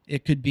tournament.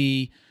 It could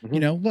be,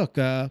 Memorial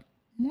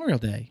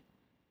Day.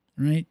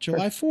 right?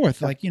 July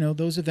 4th, like,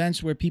 those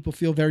events where people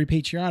feel very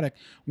patriotic,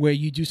 where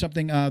you do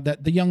something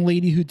that the young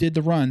lady who did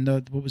the run,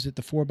 what was it,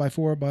 the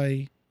 4x4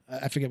 by,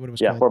 I forget what it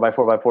was called.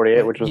 4x4 by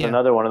 48, which was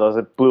another one of those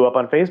that blew up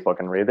on Facebook,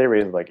 and they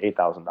raised like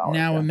 $8,000.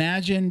 Now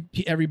imagine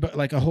everybody,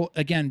 like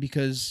again,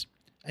 because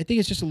I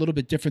think it's just a little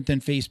bit different than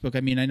Facebook. I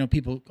mean, I know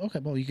people, okay,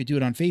 well, you could do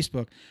it on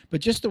Facebook,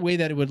 but just the way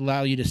that it would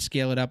allow you to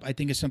scale it up, I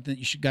think is something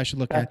that guys should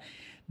look at.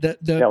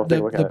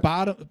 The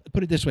bottom,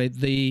 put it this way,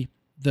 the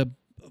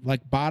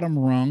like bottom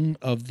rung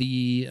of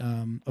the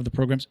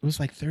programs, it was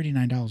like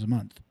 $39 a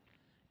month.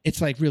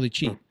 It's like really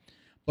cheap,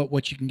 but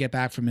what you can get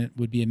back from it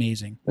would be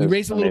amazing. We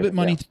raised a little bit of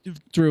money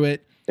through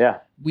it. Yeah.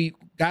 We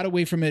got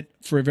away from it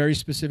for a very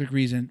specific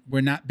reason.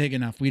 We're not big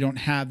enough. We don't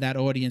have that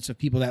audience of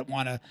people that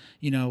want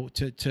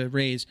to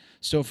raise.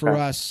 So for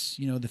us,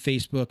 the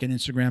Facebook and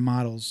Instagram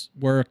models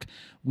work.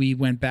 We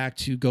went back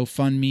to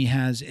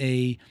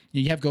GoFundMe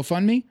you have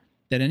GoFundMe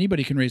that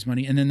anybody can raise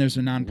money, and then there's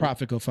a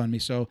nonprofit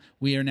GoFundMe. So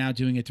we are now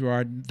doing it through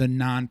the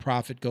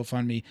nonprofit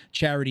GoFundMe.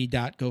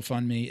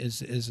 Charity.GoFundMe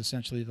is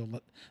essentially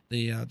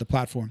the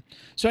platform.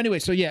 So anyway,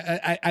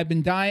 I've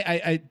been dying.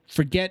 I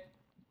forget.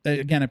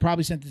 Again, I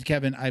probably sent it to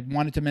Kevin. I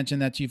wanted to mention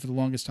that to you for the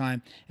longest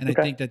time, and I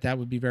think that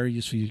would be very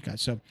useful for you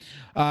guys. So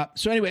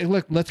anyway,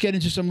 look, let's get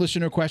into some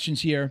listener questions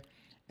here.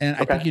 And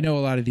I think you know a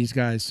lot of these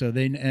guys, so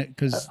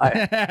because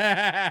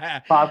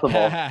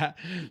possible.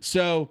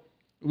 So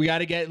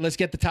let's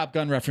get the Top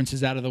Gun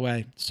references out of the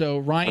way. So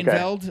Ryan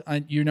Veld,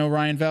 you know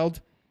Ryan Veld?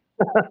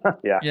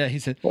 Yeah. Yeah, he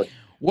said,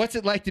 what's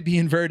it like to be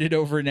inverted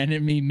over an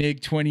enemy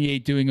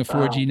MiG-28 doing a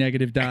 4G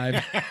negative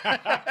dive?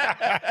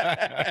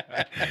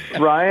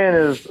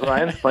 Ryan's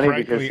funny.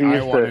 Frankly, because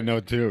I want to know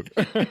too.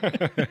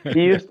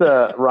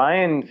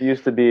 Ryan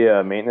used to be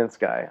a maintenance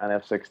guy on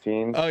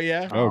F-16. Oh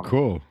yeah. Oh,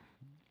 cool.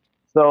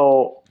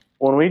 So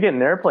when we get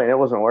an airplane, it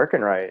wasn't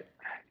working right.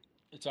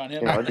 It's on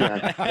him.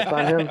 It's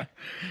on him.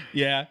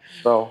 Yeah.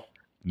 So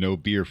no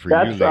beer for you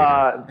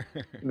later.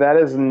 That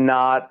is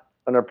not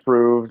an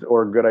approved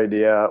or good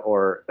idea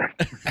or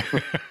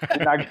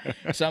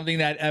something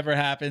that ever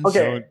happens.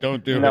 Okay.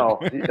 Don't do it. No.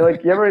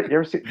 Like you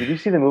ever see, did you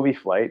see the movie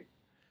Flight?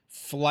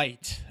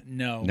 Flight?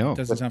 No. With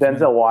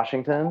Denzel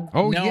Washington?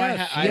 Oh, no,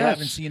 yes, I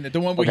haven't seen it. The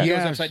one where he goes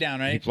upside down,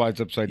 right? He flies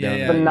upside down.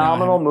 Yeah,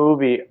 Phenomenal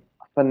movie.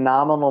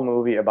 Phenomenal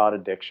movie about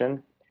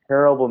addiction.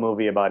 Terrible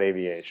movie about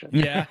aviation.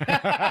 Yeah.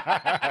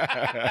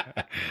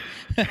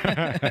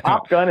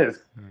 Top Gun is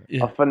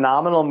a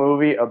phenomenal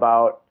movie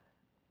about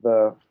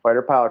the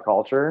fighter pilot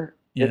culture.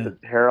 Yeah. It's a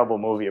terrible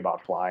movie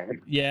about flying.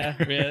 Yeah,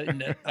 really?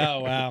 No. Oh,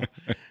 wow.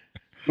 I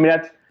mean,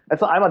 that's.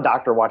 I'm a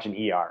doctor watching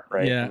ER,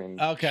 right? Yeah. I mean,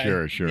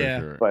 okay.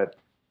 Sure. But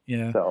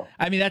yeah. So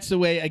I mean, that's the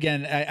way.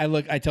 Again,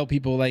 I tell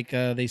people like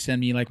they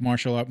send me like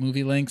martial art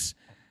movie links.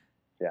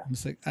 Yeah. I'm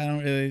just like, I don't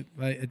really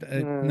like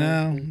it.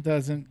 No, it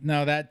doesn't.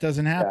 No, that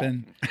doesn't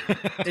happen. Yeah.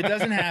 It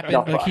doesn't happen.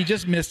 Like he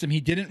just missed him.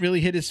 He didn't really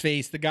hit his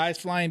face. The guy's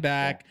flying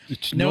back.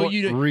 It's not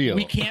real.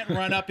 We can't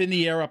run up in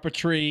the air up a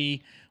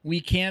tree.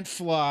 We can't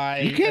fly.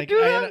 You can't do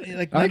that.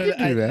 I can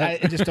do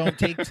that. I just don't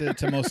take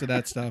to most of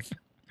that stuff.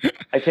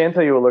 I can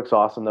tell you what looks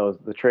awesome though is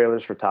the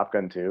trailers for Top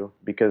Gun 2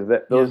 because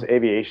those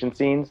aviation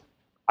scenes,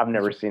 I've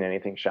never seen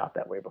anything shot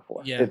that way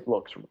before. Yeah. It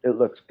looks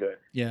good.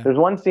 Yeah. There's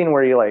one scene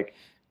where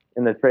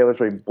in the trailers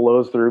where he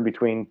blows through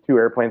between two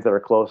airplanes that are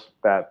close.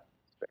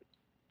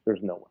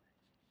 There's no way.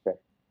 Okay.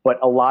 But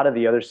a lot of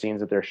the other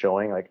scenes that they're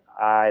showing,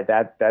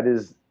 that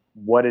is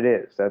what it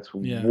is. That's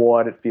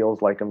what it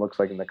feels like and looks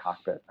like in the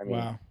cockpit. I mean,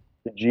 wow.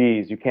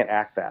 Geez, you can't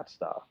act that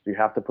stuff. You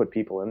have to put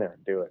people in there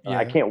and do it. Yeah.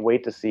 I can't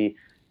wait to see,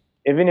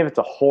 even if it's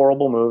a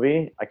horrible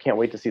movie, I can't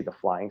wait to see the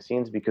flying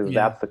scenes because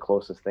that's the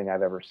closest thing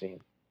I've ever seen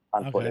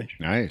on footage.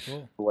 Nice.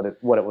 Cool. What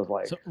it was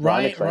like. So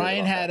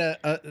Ryan had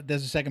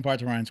there's a second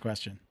part to Ryan's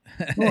question.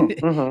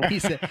 Mm-hmm. He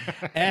said,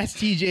 ask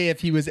TJ if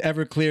he was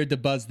ever cleared to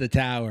buzz the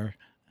tower.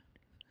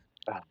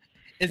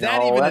 Is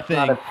that even a thing?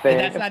 Not a thing.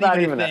 That's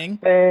not even a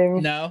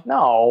thing? No.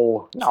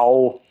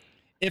 No.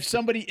 If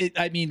somebody,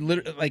 I mean,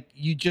 literally, like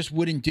you just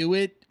wouldn't do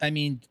it. I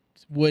mean,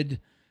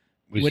 would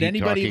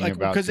anybody like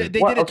because they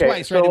did it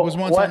twice, right? It was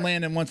once on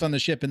land and once on the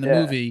ship in the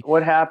movie.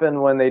 What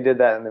happened when they did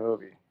that in the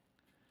movie?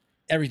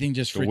 Everything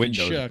just freaking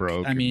shook.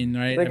 Broke. I mean,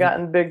 right? They got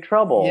in big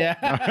trouble.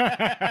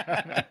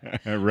 Yeah.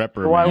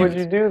 Why would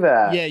you do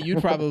that? Yeah, you'd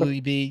probably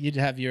be. You'd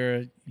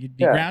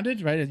be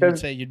grounded, right? You'd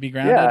say you'd be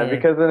grounded. Yeah,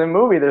 because in a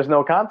movie there's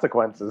no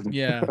consequences.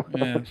 Yeah.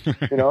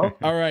 You know.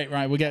 All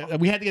right. We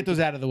had to get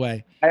those out of the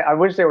way. I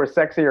wish they were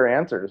sexier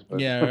answers. But.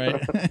 Yeah.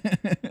 Right.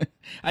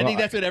 I think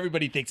that's what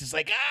everybody thinks. It's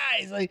like,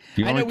 guys, like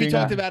I know we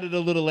talked about it a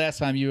little last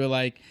time. You were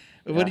like.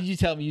 What did you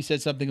tell me? You said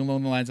something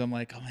along the lines. I'm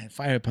like, oh man,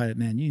 fire pilot,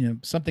 man. You know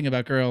something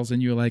about girls,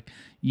 and you were like,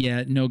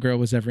 yeah, no girl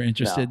was ever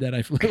interested that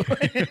I flew.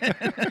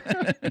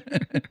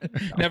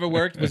 Never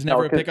worked. Was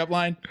never a pickup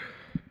line.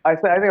 I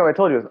think I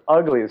told you, it's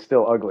ugly is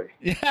still ugly.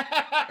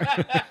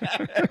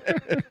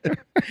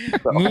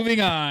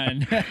 Moving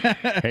on.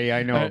 Hey,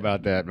 I know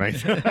about that,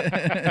 mate.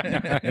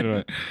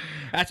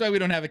 That's why we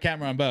don't have a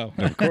camera on Bo.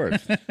 Of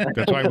course.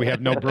 That's why we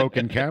have no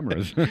broken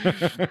cameras.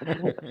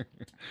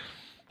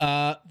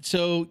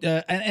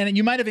 And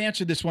you might have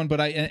answered this one, but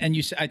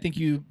I think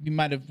we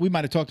might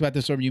have talked about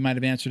this, or you might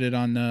have answered it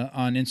on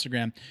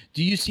Instagram.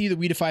 Do you see the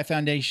We Defy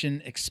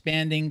Foundation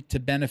expanding to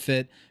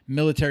benefit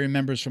military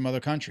members from other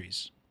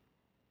countries?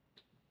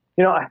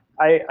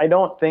 I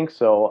don't think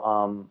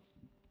so.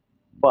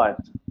 But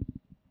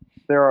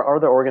there are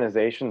other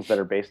organizations that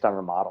are based on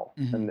our model,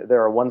 mm-hmm. and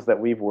there are ones that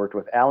we've worked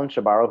with. Alan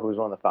Shabaro, who's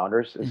one of the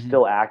founders, is mm-hmm.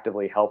 still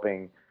actively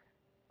helping.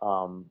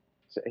 So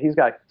he's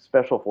got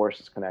special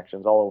forces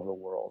connections all over the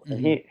world,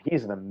 mm-hmm. and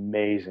he's an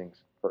amazing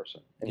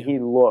person. And he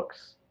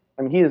looks,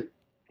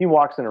 he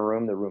walks in a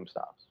room, the room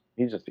stops.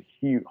 He's just a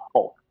huge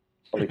Hulk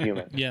of a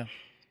human. Yeah,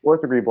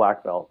 4th degree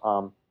black belt.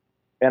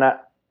 And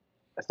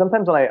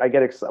sometimes when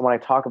I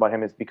talk about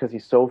him, it's because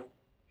he's so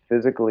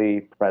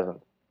physically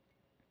present.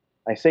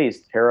 I say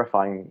he's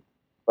terrifying,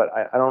 but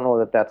I don't know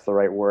that that's the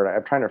right word.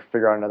 I'm trying to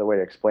figure out another way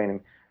to explain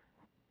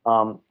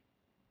him.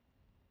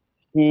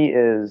 He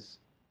is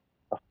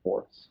a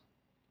force.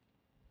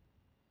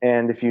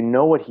 And if you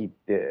know what he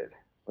did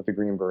with the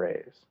Green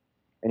Berets,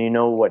 and you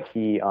know what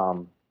you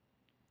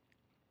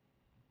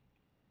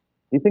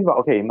think about,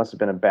 okay, he must have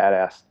been a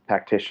badass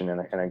tactician and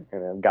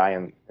a guy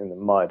in the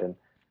mud. And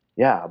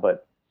yeah,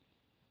 but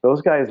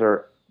those guys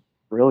are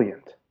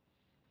brilliant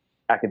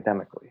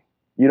academically.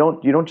 You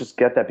don't just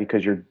get that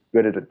because you're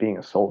good at it being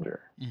a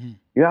soldier. Mm-hmm.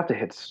 You have to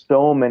hit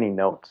so many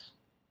notes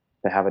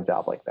to have a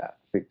job like that,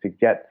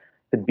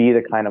 to be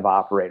the kind of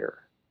operator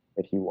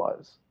that he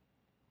was.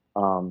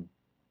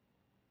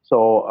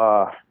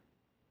 So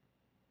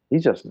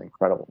he's just an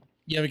incredible.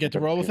 You ever get to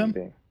roll with him?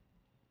 Being.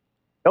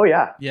 Oh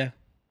yeah. Yeah.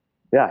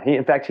 Yeah.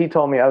 In fact, he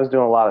told me I was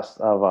doing a lot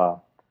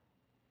of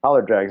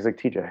collar drag. He's like,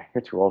 TJ,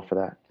 you're too old for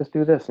that. Just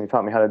do this. And he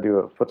taught me how to do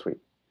a foot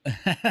sweep.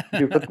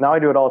 Now I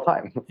do it all the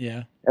time.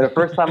 Yeah. And the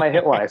first time I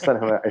hit one, I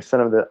sent him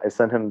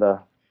the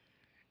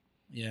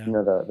yeah.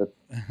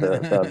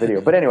 the video.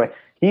 But anyway,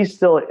 he's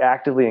still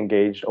actively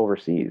engaged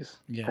overseas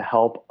to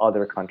help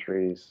other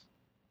countries,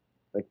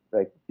 like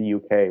the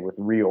UK with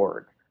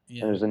reorg.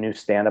 Yeah. And there's a new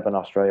stand-up in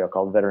Australia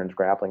called Veterans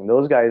Grappling.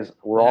 Those guys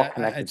were all connected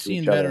to each other. I've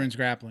seen Veterans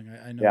Grappling.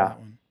 I know that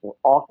one. We're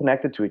all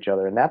connected to each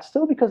other, and that's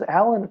still because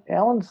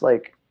Alan's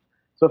like.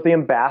 So if the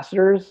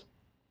ambassadors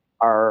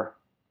are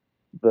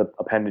the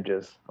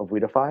appendages of We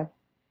Defy,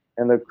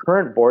 and the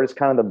current board is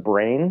kind of the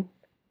brain,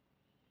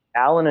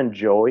 Alan and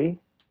Joey,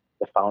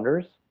 the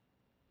founders,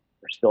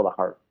 are still the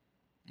heart.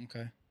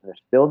 Okay. And they're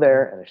still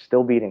there, and they're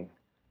still beating.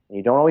 And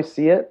you don't always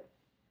see it,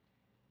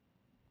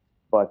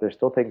 but they're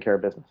still taking care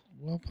of business.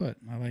 Well put.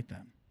 I like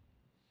that.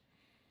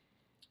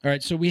 All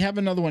right, so we have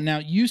another one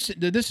now.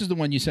 This is the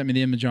one you sent me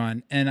the image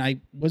on, and I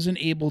wasn't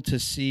able to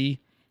see.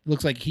 It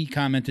looks like he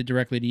commented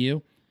directly to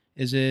you.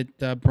 Is it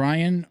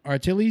Brian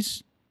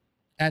Artiles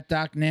at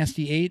Doc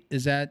Nasty 8?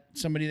 Is that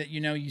somebody that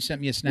you know? You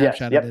sent me a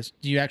snapshot of this.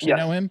 Do you actually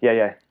know him?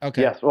 Yeah.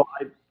 Okay. Yes. Well,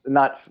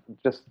 not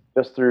just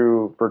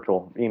through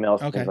virtual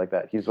emails and things like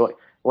that. He's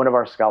one of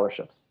our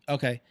scholarships.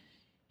 Okay.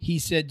 He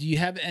said, "Do you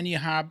have any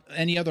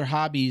other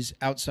hobbies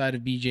outside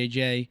of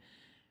BJJ?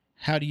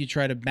 How do you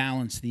try to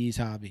balance these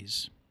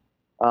hobbies?"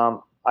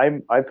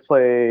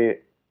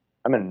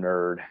 I'm a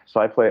nerd, so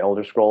I play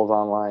Elder Scrolls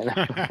Online.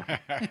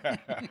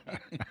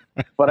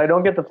 But I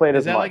don't get to play it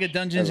as much. Is that like a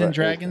Dungeons and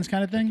Dragons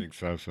kind of thing? I think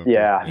so.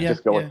 Yeah,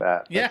 just go with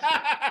that. Yeah.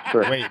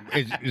 Sure. Wait,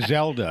 it's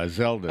Zelda.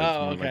 Zelda.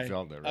 It's more like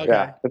Zelda, right? Okay.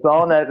 Yeah, it's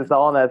all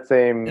in that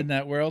same in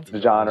that world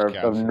genre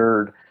of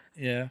nerd.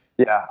 Yeah.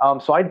 Yeah.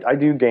 So I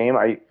do game.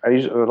 I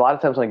usually, a lot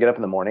of times when I get up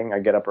in the morning, I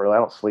get up early. I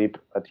don't sleep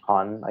a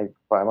ton.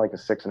 I'm like a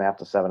 6.5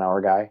 to 7 hour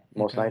guy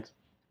most nights.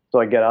 So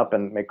I get up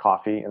and make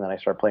coffee, and then I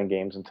start playing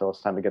games until it's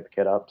time to get the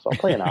kid up. So I'll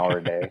play an hour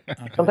a day,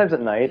 sometimes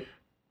at night,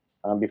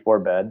 before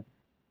bed.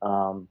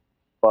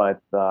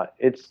 But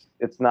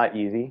it's not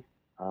easy.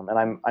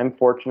 And I'm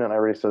fortunate. And I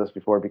already said this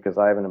before because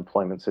I have an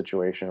employment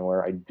situation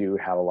where I do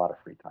have a lot of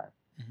free time.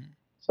 Mm-hmm.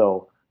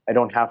 So I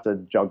don't have to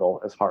juggle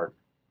as hard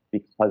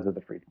because of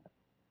the free time.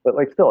 But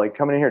still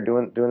coming in here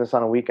doing this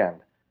on a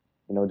weekend,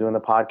 doing the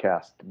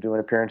podcast,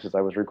 doing appearances.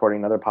 I was recording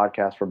another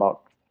podcast for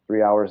about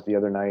 3 hours the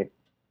other night,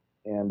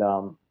 and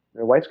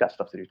my wife's got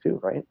stuff to do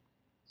too, right?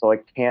 So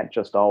it can't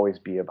just always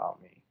be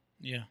about me.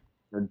 Yeah.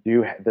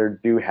 There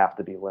do have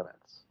to be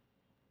limits,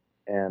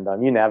 and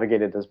you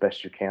navigate it as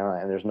best you can.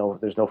 And there's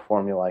no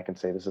formula I can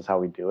say this is how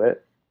we do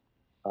it.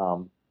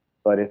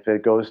 But if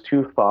it goes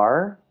too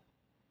far,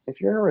 if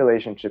you're in a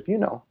relationship,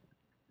 you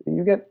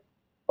get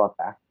brought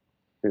back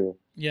to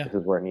this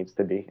is where it needs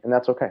to be, and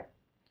that's okay.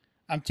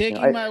 I'm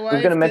taking my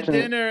wife to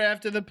dinner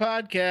after the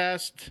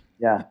podcast.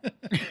 Yeah.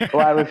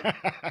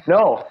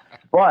 Well,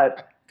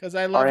 but. Because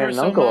I love her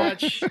so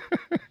much.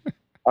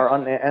 Our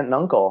aunt and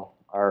uncle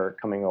are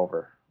coming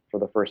over for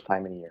the first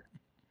time in a year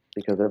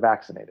because they're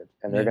vaccinated,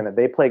 and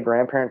they play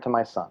grandparent to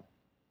my son.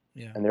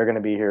 Yeah. And they're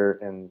gonna be here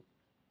in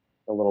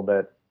a little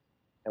bit,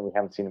 and we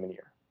haven't seen them in a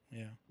year.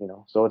 Yeah.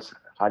 So it's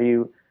how do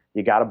you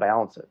got to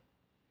balance it,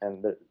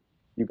 and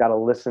you got to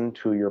listen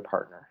to your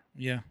partner.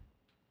 Yeah.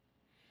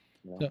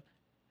 So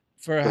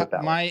for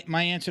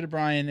my answer to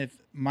Brian, if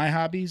my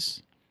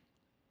hobbies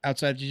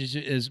outside of jiu-jitsu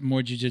is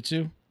more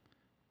jiu-jitsu.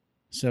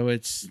 So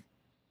it's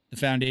the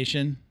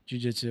foundation,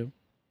 jiu-jitsu,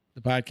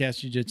 the podcast,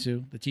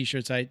 jiu-jitsu, the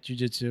t-shirt site,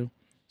 jiu-jitsu.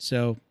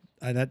 So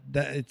that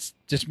it's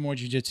just more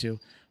jiu-jitsu.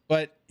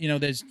 But,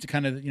 there's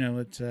kind of,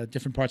 it's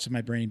different parts of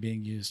my brain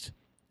being used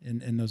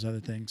in those other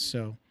things.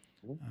 So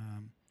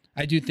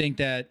I do think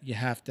that you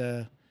have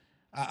to,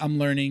 I'm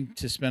learning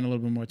to spend a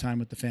little bit more time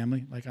with the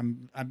family. Like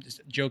I'm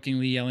just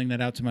jokingly yelling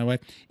that out to my wife.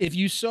 If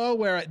you saw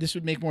this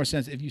would make more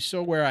sense. If you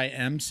saw where I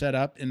am set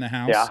up in the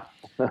house,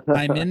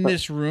 I'm in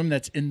this room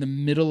that's in the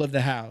middle of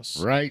the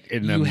house. Right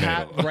in the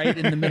middle. Right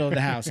in the middle of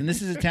the house. And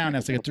this is a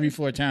townhouse, like a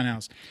 3-floor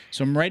townhouse.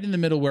 So I'm right in the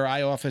middle where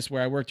I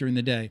work during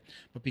the day.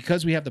 But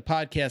because we have the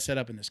podcast set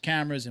up and there's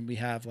cameras and we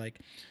have like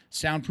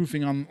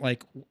soundproofing on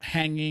like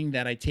hanging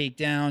that I take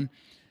down,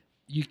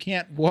 you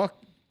can't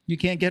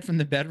get from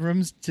the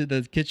bedrooms to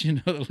the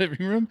kitchen or the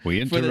living room for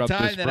the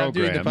time that I'm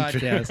doing the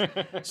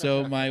podcast.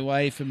 So my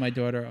wife and my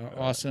daughter are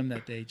awesome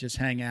that they just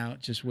hang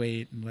out, just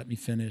wait and let me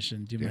finish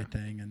and do my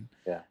thing. And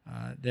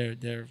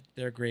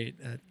they're great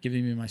at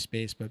giving me my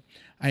space. But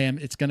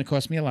it's going to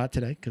cost me a lot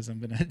today because I'm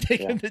going to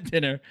take them to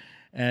dinner.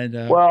 And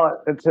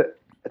it's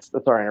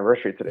our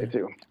anniversary today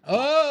too.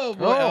 Oh,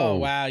 boy. Oh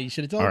wow! You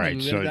should have told me.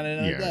 We would have done it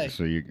another day.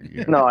 So you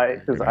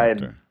because I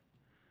had.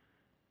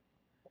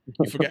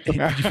 You forgot. Did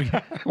you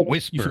forget?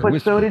 Whisper.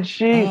 But so did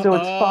she, so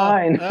it's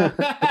fine.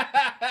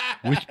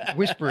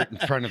 Whisper it in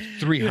front of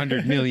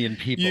 300 million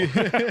people.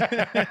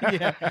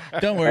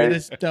 Don't worry.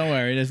 Don't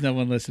worry. There's no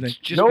one listening.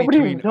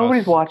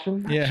 Nobody's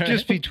watching. Yeah.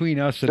 Just between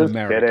us and Just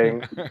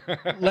America.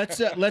 Kidding.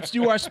 Let's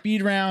do our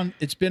speed round.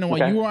 It's been a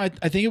while. Okay. You were, I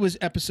think it was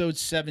episode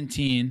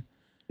 17.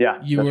 Yeah,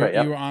 you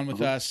were on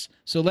with us.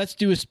 So let's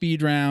do a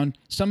speed round.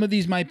 Some of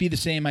these might be the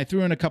same. I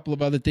threw in a couple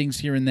of other things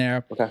here and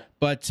there. Okay.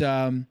 But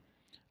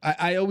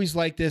I always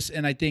like this,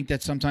 and I think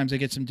that sometimes I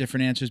get some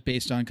different answers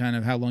based on kind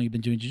of how long you've been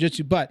doing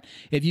jiu-jitsu. But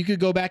if you could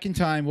go back in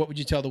time, what would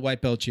you tell the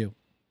white belt you?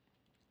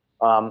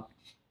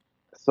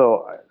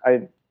 So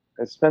I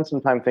spent some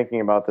time thinking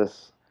about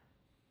this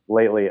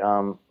lately.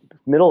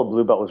 Middle of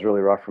blue belt was really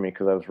rough for me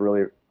because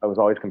I was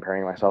always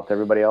comparing myself to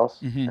everybody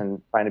else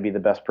and trying to be the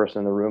best person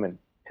in the room and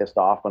pissed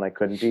off when I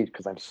couldn't be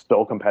because I'm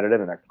so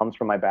competitive and that comes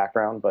from my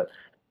background. But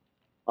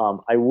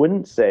I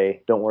wouldn't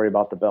say don't worry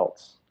about the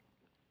belts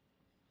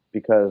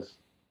because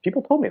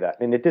people told me that,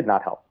 and it did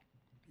not help.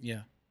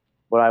 Yeah.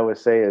 What I would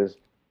say is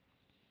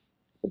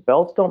the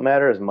belts don't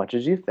matter as much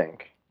as you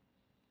think,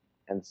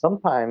 and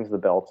sometimes the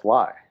belts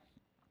lie,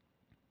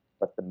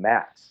 but the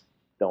mats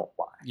don't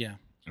lie. Yeah.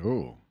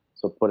 Oh.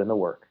 So put in the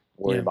work.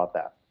 Worry about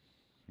that.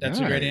 That's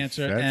a great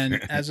answer.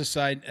 And as a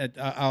side,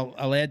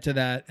 I'll add to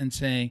that and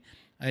saying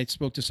I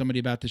spoke to somebody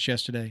about this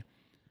yesterday.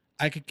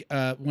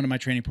 One of my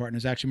training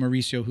partners, actually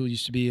Mauricio, who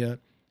used to be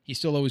he's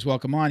still always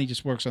welcome on. He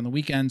just works on the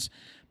weekends,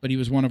 but he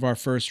was one of our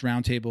first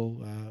roundtable,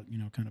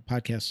 kind of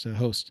podcast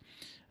hosts.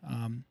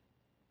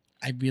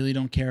 I really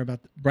don't care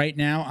about right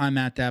now. I'm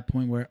at that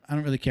point where I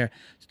don't really care.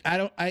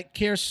 I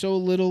care so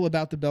little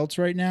about the belts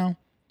right now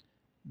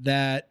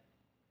that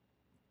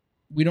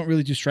we don't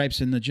really do stripes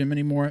in the gym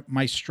anymore.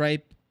 My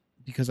stripe,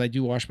 because I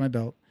do wash my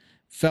belt,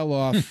 fell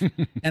off,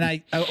 and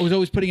I was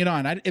always putting it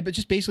on. But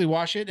just basically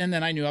wash it, and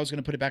then I knew I was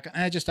going to put it back on.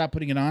 And I just stopped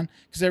putting it on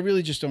because I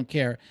really just don't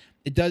care.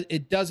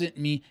 It doesn't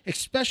mean,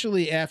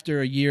 especially after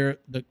a year,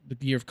 the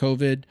year of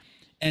COVID,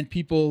 and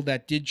people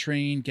that did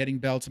train getting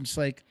belts. I'm just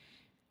like,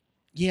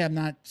 yeah, I'm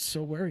not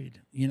so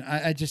worried.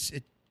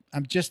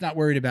 I'm just not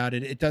worried about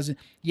it. It doesn't.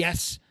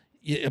 Yes,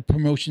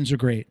 promotions are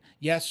great.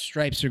 Yes,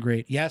 stripes are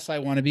great. Yes, I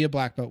want to be a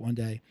black belt one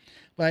day,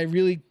 but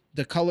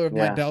the color of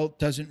my belt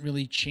doesn't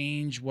really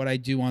change what I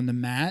do on the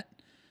mat.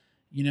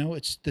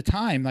 It's the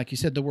time, like you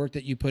said, the work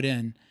that you put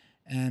in,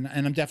 and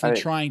I'm definitely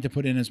trying to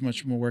put in as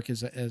much more work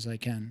as I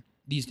can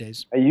these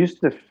days. I used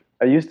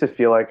to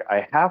feel like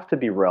I have to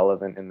be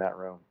relevant in that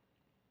room,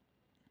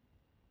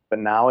 but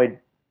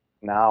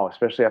now,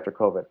 especially after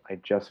COVID, I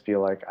just feel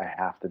like I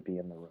have to be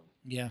in the room.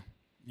 Yeah.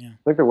 I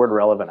like the word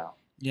relevant out.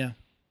 Yeah.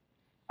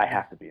 I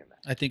have to be in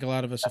that. I think a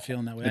lot of us are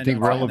feeling that way. I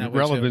think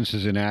relevance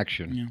is in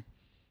action. Yeah.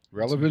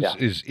 Relevance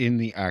is in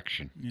the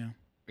action. Yeah.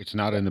 It's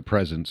not in the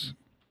presence.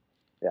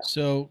 Yeah.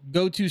 So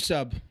go-to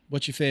sub.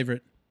 What's your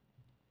favorite?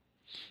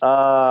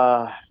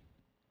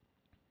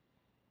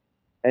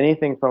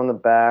 Anything from the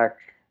back.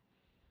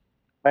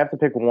 If I have to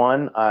pick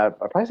one, I'd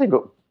probably say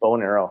go bow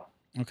and arrow.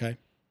 Okay.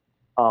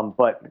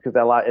 But because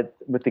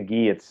with the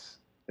gi, it's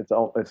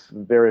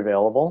very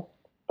available.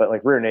 But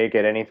like rear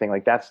naked, anything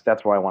like that's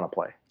where I want to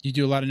play. You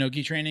do a lot of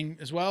no-gi training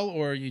as well,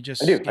 or you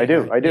just? I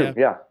do.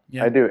 Yeah.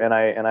 I do, and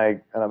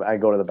I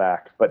go to the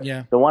back. But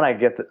the one I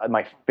get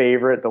my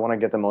favorite, the one I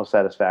get the most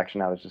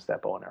satisfaction out is just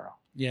that bow and arrow.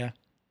 Yeah.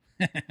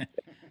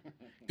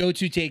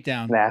 Go-to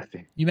takedown.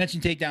 Nasty. You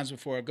mentioned takedowns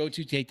before.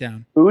 Go-to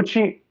takedown.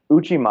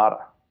 Uchimata.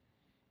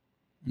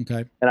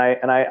 Okay. And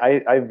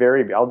I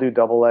vary. I'll do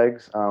double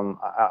legs.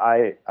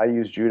 I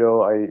use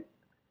judo.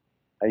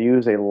 I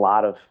use a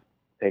lot of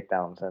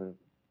takedowns, and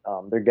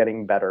they're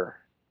getting better.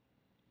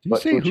 Did you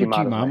say Hoochie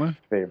Uchimata's Mama? my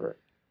favorite.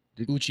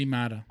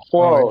 Uchimata.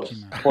 Close.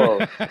 Uchimata.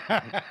 Close.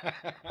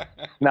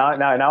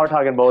 Now we're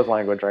talking Bo's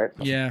language, right?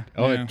 Yeah.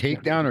 Oh, yeah.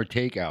 takedown or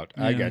takeout?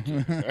 Yeah. I got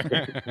you.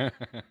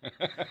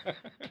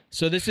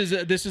 So this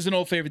is an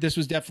old favorite. This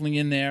was definitely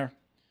in there.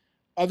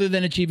 Other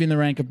than achieving the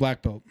rank of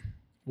black belt,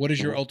 what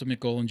is your ultimate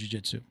goal in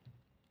jiu-jitsu?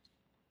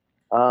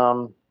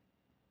 That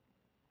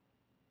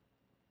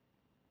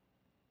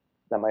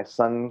my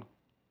son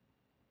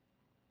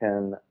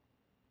can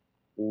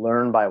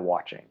learn by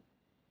watching.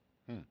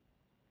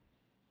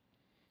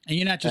 And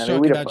you're not just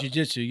talking about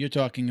jiu-jitsu. You're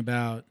talking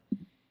about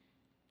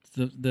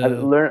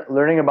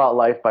learning about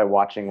life by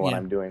watching what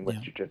I'm doing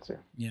with jiu-jitsu.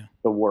 Yeah.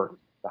 The work,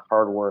 the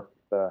hard work,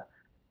 the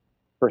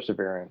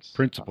perseverance.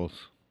 Principles.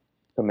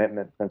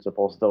 Commitment,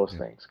 principles, those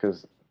things.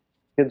 Because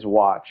kids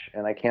watch,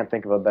 and I can't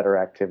think of a better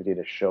activity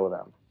to show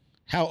them.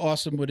 How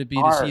awesome would it be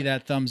to see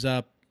that thumbs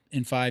up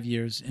in 5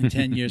 years, in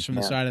 10 years from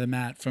the side of the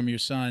mat from your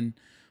son?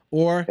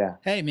 Or,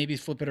 hey, maybe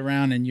flip it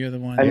around and you're the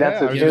one. And I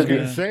was going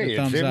to say,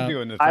 it's him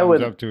doing the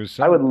thumbs up to his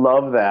son. I would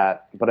love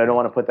that, but I don't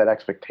want to put that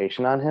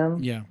expectation on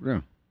him. Yeah.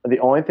 The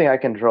only thing I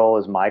control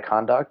is my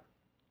conduct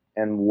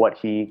and what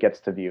he gets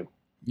to view.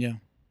 Yeah.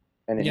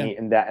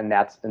 And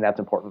that's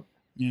important.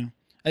 Yeah.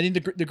 I think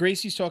the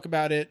Gracies talk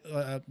about it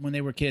when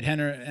they were kid.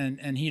 Henner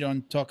and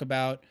Hedon talk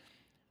about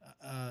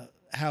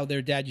how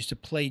their dad used to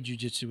play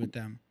jiu-jitsu with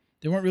them.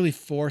 They weren't really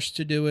forced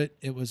to do it.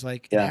 It was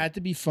like it had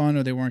to be fun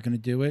or they weren't going to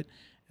do it.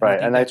 Right,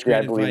 and I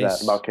believe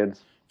that about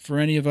kids. For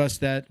any of us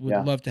that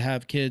would love to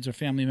have kids or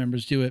family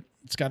members do it,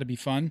 it's got to be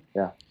fun.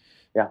 Yeah.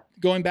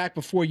 Going back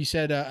before, you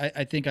said,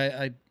 I think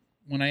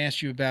when I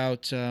asked you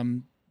about,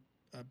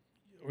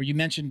 or you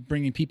mentioned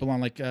bringing people on,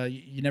 like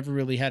you never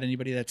really had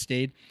anybody that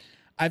stayed.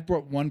 I've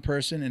brought one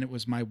person, and it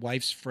was my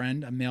wife's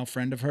friend, a male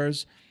friend of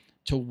hers,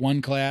 to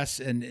one class,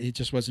 and it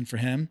just wasn't for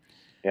him.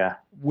 Yeah.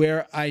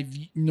 Where I've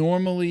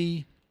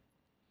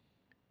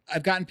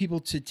gotten people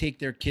to take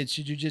their kids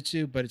to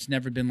jiu-jitsu, but it's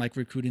never been like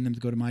recruiting them to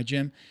go to my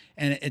gym.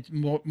 And it's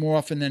more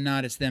often than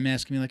not, it's them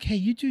asking me like, hey,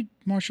 you do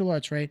martial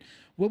arts, right?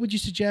 What would you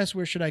suggest?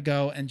 Where should I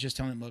go? And just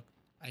telling them, look,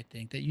 I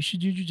think that you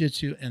should do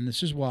jiu-jitsu, and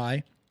this is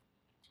why.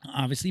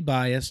 Obviously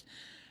biased.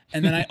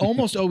 And then I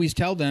almost always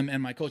tell them,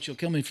 and my coach will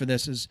kill me for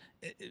this, is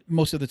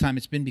most of the time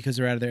it's been because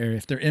they're out of their area.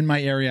 If they're in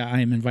my area, I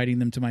am inviting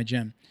them to my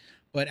gym.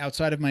 But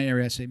outside of my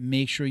area, I say,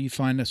 make sure you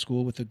find a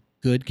school with a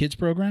good kids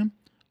program.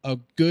 A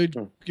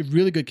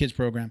really good kids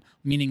program,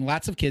 meaning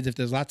lots of kids. If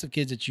there's lots of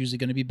kids, it's usually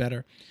going to be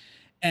better.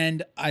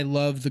 And I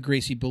love the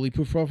Gracie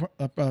Bullyproof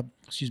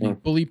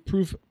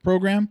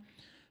program.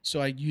 So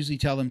I usually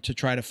tell them to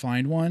try to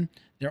find one.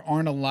 There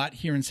aren't a lot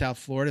here in South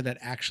Florida that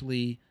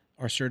actually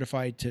are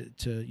certified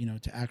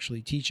to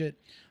actually teach it.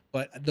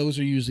 But those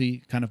are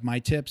usually kind of my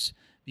tips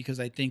because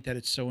I think that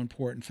it's so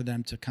important for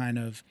them to kind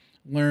of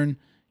learn.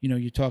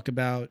 You talk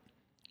about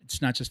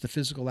it's not just the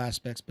physical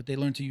aspects, but they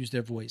learn to use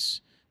their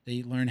voice.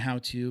 They learn how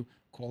to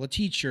call a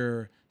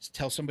teacher,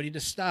 tell somebody to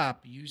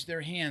stop, use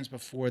their hands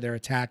before they're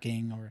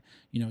attacking or,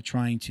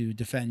 trying to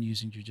defend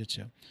using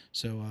jiu-jitsu.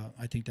 So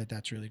I think that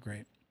that's really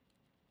great.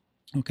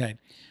 Okay.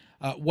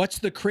 What's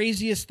the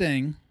craziest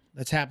thing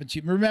that's happened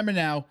to you? Remember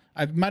now,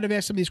 I might have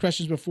asked some of these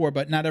questions before,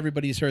 but not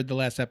everybody's heard the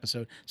last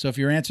episode. So if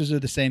your answers are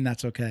the same,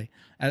 that's okay.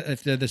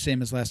 If they're the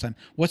same as last time.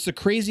 What's the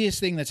craziest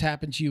thing that's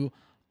happened to you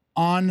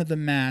on the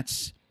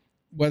mats,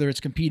 whether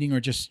it's competing or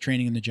just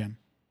training in the gym?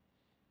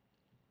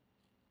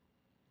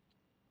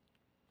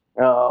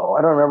 Oh,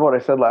 I don't remember what I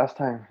said last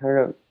time. I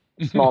got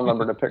a small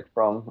number to pick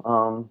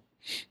from.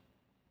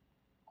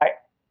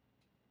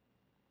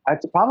 I'd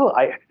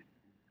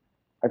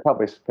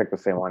probably pick the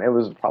same one. It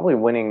was probably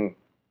winning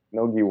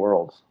No-Gi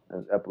Worlds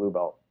at Blue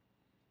Belt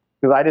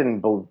because I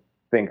didn't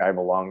think I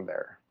belonged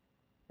there.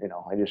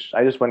 I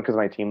just went because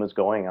my team was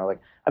going. I was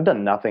like, I've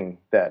done nothing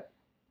that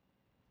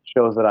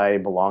shows that I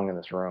belong in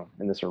this room,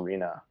 in this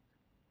arena.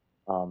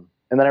 And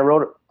then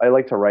I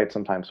like to write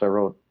sometimes, so I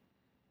wrote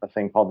a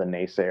thing called The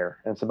Naysayer,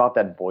 and it's about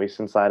that voice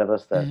inside of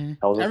us that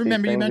tells us. I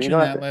remember you mentioned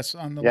that last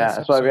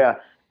episode. So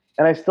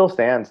and I still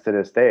stands to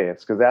this day.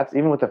 It's because that's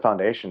even with the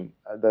foundation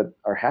that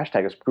our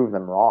hashtag is prove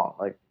them wrong.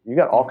 Like you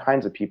got all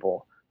kinds of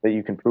people that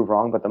you can prove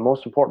wrong, but the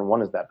most important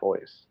one is that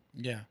voice.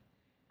 Yeah,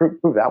 prove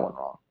that one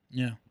wrong.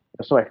 Yeah.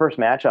 So my first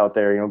match out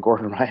there,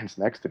 Gordon Ryan's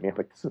next to me. I'm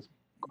like, this is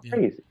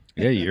crazy.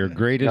 Yeah, your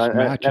greatest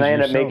match. And I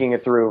ended up making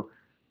it through.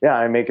 Yeah,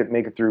 I make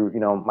it through,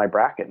 my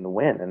bracket and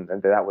win, and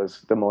that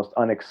was the most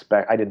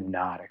unexpected. I did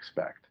not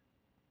expect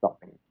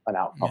an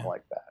outcome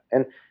like that,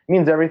 and it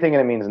means everything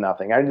and it means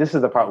nothing. This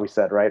is the part we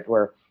said, right,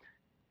 where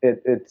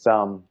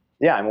I'm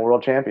a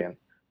world champion.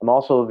 I'm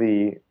also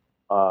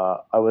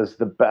I was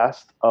the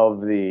best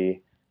of the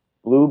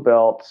blue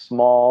belt,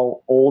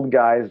 small, old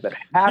guys that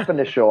happened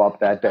to show up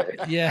that day.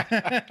 Yeah,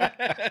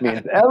 it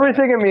means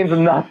everything. It means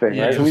nothing.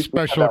 Yeah, right? It's a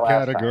special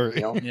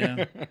category. Time,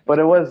 Yeah, but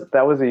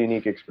that was a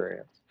unique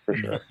experience. For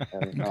sure.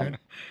 And,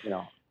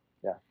 yeah.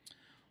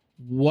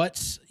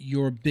 What's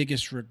your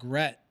biggest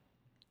regret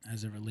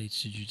as it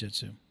relates to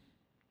jiu-jitsu?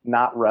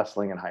 Not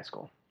wrestling in high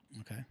school.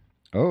 Okay.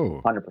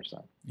 Oh. 100%.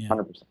 100%.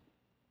 Because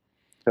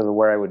of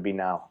where I would be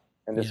now.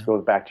 And this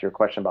goes back to your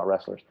question about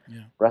wrestlers.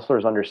 Yeah.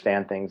 Wrestlers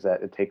understand things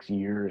that it takes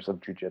years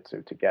of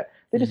jiu-jitsu to get.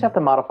 They just have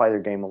to modify their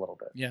game a little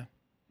bit. Yeah.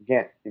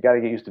 You got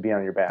to get used to being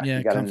on your back. Yeah,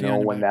 you got to know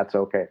when that's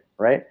okay,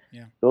 right?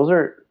 Yeah. Those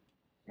are,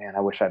 man, I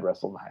wish I'd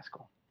wrestled in high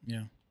school.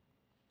 Yeah.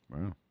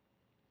 Wow.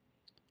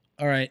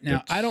 All right.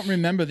 Now, I don't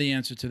remember the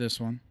answer to this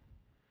one.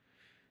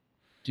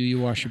 Do you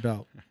wash your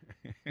belt?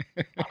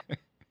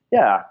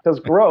 Yeah, because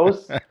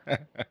gross.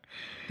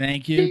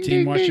 Thank you, Ding, Team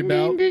ding, Wash Your ding,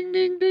 Belt. Ding,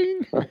 ding,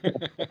 ding,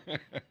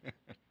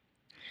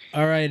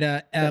 All right.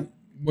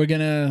 We're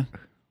going to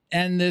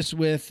end this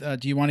with,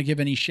 do you want to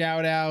give any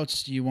shout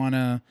outs? Do you want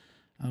to,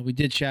 we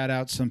did shout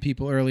out some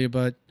people earlier,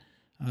 but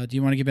do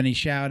you want to give any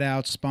shout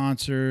outs,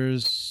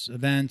 sponsors,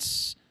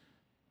 events,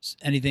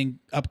 anything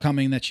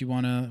upcoming that you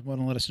want to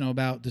let us know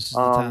about? This is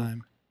the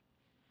time.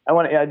 I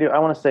want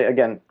to say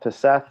again to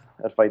Seth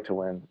at Fight to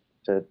Win,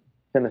 to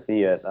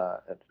Timothy at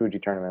Fuji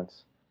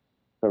Tournaments,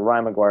 to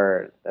Ryan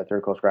McGuire at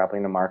Third Coast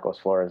Grappling, to Marcos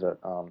Flores at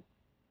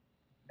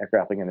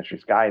Grappling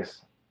Industries.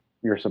 Guys,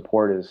 your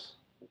support is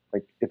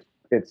like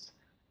it's.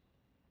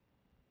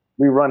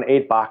 We run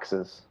 8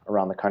 boxes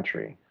around the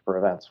country for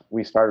events.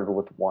 We started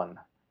with 1.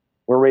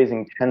 We're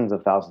raising tens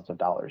of thousands of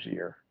dollars a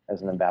year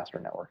as an ambassador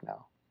network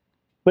now.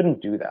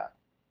 Couldn't do that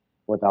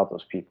without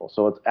those people.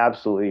 So it's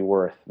absolutely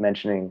worth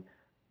mentioning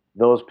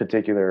those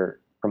particular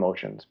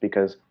promotions,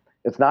 because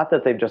it's not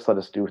that they've just let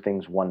us do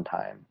things one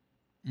time.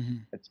 Mm-hmm.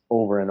 It's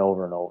over and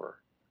over and over.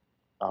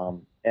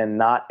 And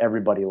not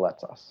everybody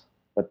lets us,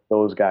 but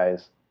those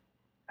guys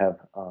have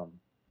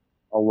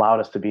allowed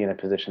us to be in a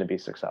position to be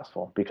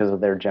successful because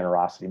of their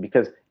generosity,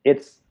 because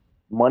it's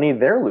money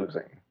they're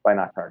losing by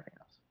not charging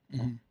us.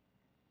 Mm-hmm.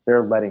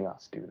 They're letting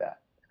us do that.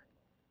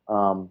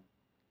 And,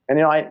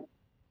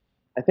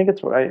 I think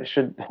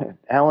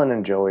Alan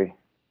and Joey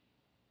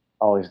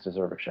always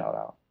deserve a shout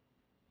out.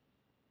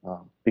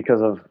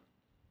 Because of,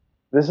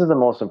 this is the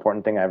most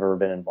important thing I've ever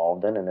been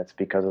involved in, and it's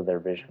because of their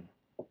vision.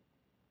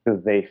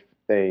 Because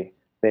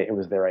it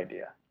was their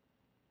idea.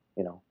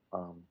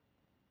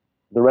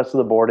 The rest of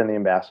the board and the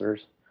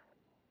ambassadors,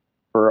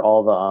 for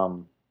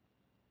all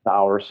the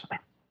hours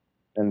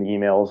and the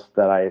emails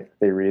that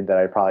they read that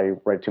I probably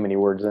write too many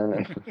words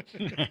in.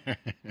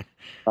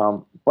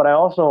 But I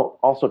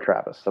also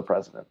Travis, the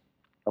president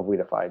of We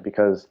Defy,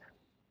 because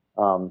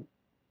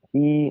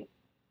he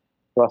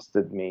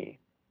trusted me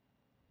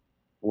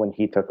when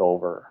he took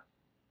over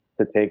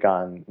to take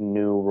on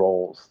new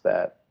roles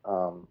that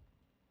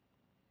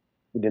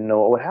he didn't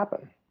know what would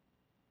happen,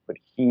 but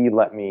he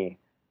let me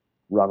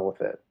run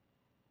with it.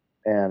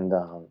 And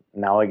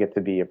now I get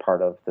to be a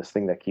part of this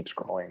thing that keeps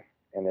growing,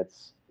 and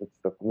it's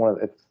the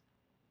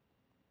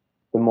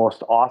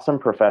most awesome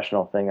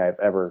professional thing I've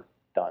ever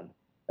done,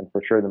 and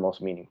for sure the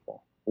most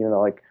meaningful. Even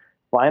though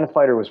flying a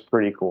fighter was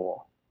pretty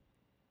cool,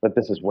 but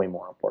this is way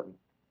more important.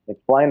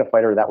 Flying a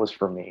fighter, that was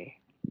for me.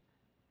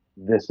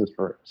 This is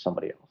for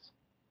somebody else.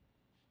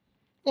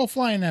 Well,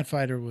 flying that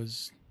fighter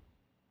was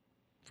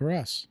for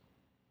us.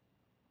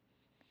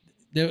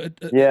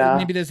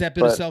 Maybe there's that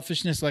bit of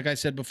selfishness. Like I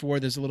said before,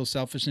 there's a little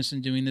selfishness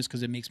in doing this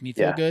because it makes me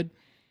feel good.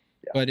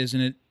 Yeah. But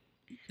isn't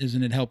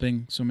it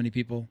helping so many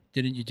people?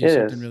 Didn't you do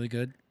something really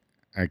good?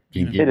 I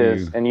can give it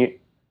is,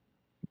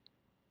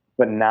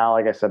 but now,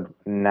 like I said,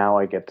 now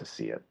I get to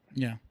see it.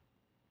 Yeah,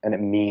 and it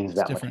means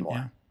that much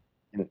more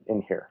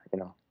in here.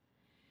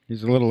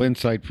 Here's a little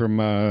insight from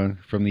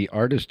the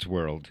artist's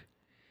world.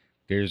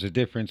 There's a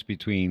difference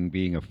between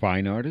being a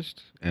fine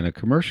artist and a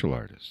commercial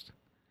artist.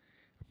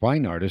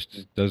 Fine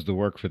artist does the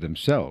work for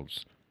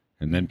themselves,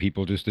 and then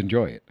people just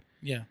enjoy it.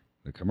 Yeah.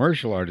 The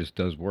commercial artist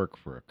does work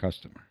for a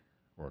customer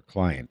or a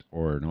client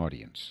or an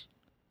audience.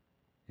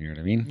 You know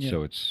what I mean? Yeah.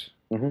 So it's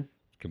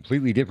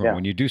completely different. Yeah.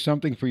 When you do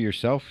something for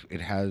yourself,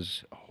 it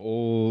has a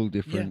whole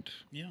different...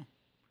 Yeah.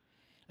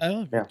 I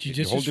love it.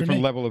 A whole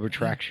different level of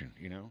attraction,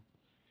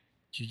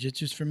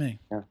 Jiu-jitsu's for me.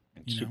 Yeah.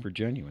 It's super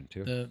genuine,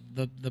 too.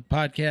 The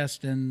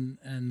podcast and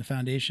the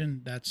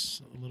foundation,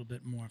 that's a little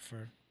bit more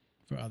for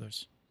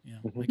others.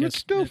 I guess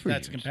still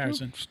that's a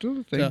comparison. Still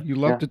the thing. So, you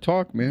love to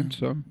talk, man.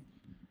 So,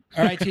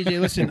 all right,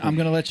 TJ. Listen, I'm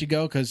going to let you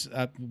go because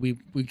we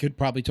could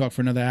probably talk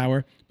for another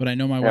hour. But I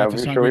know my wife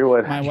is hungry.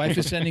 Sure my wife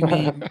is sending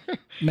me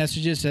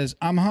messages, says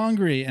I'm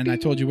hungry, and I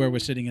told you where we're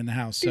sitting in the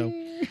house. So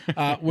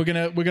we're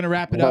gonna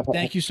wrap it up.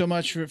 Thank you so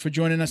much for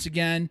joining us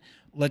again.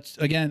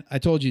 I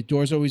told you,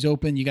 doors always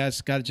open. You guys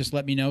got to just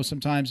let me know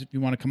sometimes if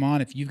you want to come on.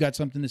 If you've got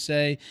something to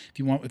say,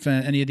 if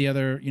any of the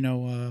other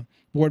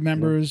board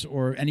members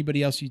or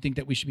anybody else you think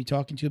that we should be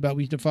talking to about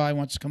We Defy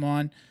wants to come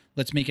on,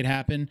 let's make it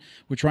happen.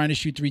 We're trying to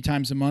shoot 3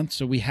 times a month,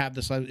 so we have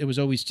this. It was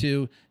always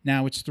 2,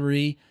 now it's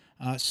 3.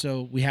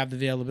 So we have the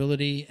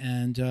availability,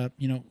 and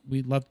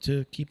we'd love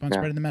to keep on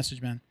spreading the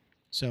message, man.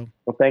 So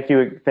well, thank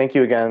you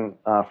again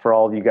for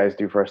all you guys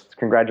do for us.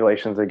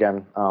 Congratulations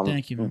again.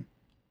 Thank you, man.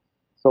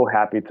 So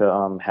happy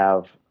to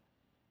have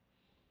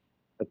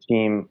a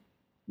team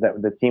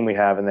the team we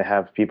have, and they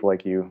have people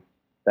like you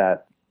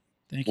that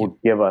will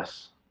give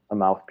us a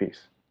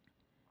mouthpiece.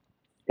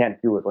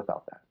 Can't do it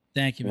without that.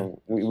 Thank you, man.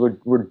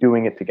 We're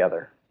doing it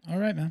together. All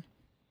right, man.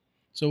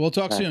 So we'll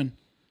talk soon.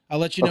 I'll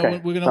let you know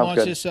when we're going to launch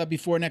good. this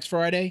before next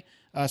Friday.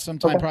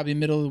 Sometime probably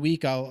middle of the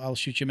week. I'll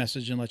shoot you a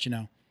message and let you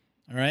know.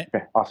 All right.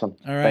 Okay. Awesome.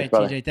 All right,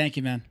 Thanks, TJ. Thank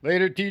you, man.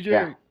 Later, TJ.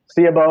 Yeah.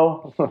 See you,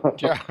 Bo.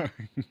 Yeah.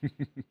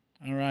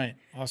 All right.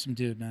 Awesome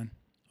dude, man.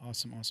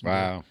 Awesome.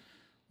 Wow.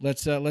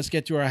 Dude. Let's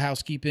get to our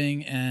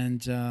housekeeping,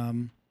 and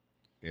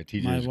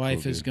my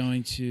wife is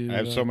going to. I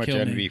have so much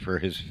envy me. for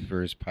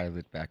his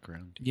pilot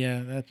background.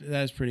 Yeah, that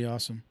is pretty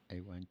awesome.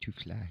 I want to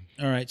fly.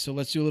 All right, so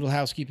let's do a little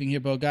housekeeping here,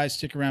 Bo. Guys,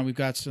 stick around. We've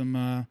got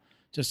some,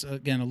 just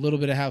again, a little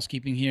bit of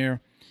housekeeping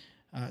here.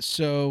 We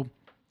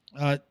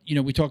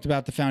talked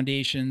about the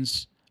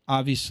foundations.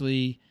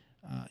 Obviously,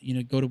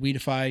 go to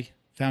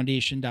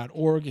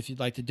WeDefyFoundation.org if you'd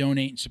like to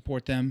donate and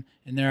support them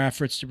in their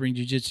efforts to bring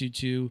jiu-jitsu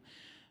to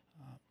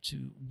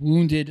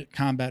wounded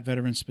combat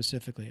veterans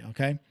specifically.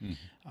 Okay.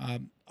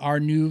 Mm-hmm. Our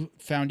new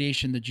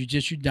foundation, the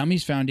Jiu-Jitsu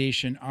Dummies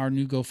Foundation, our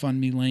new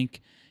GoFundMe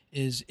link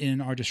is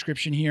in our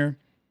description here.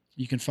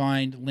 You can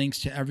find links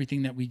to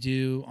everything that we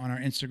do on our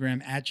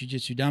Instagram at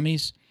Jiu-Jitsu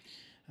Dummies.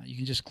 You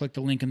can just click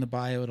the link in the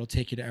bio. It'll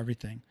take you to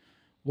everything.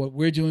 What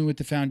we're doing with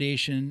the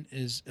foundation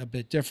is a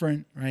bit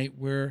different, right?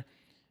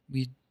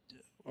 We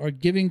are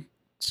giving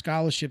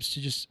scholarships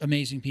to just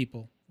amazing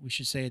people. We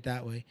should say it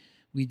that way.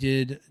 We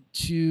did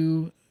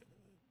two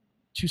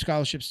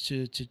scholarships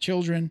to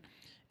children,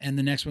 and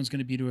the next one's going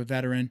to be to a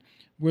veteran.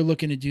 We're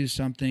looking to do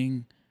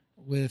something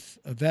with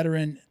a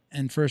veteran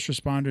and first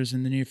responders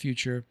in the near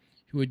future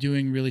who are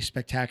doing really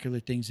spectacular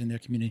things in their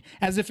community,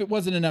 as if it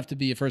wasn't enough to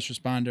be a first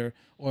responder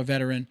or a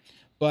veteran,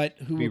 but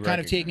who are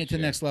kind of taking it to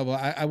the next level.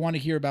 I want to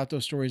hear about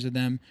those stories of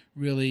them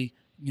really,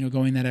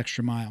 going that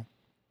extra mile.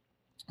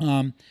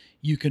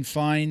 You can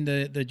find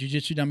the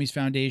Jiu-Jitsu Dummies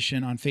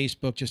Foundation on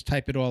Facebook. Just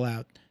type it all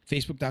out.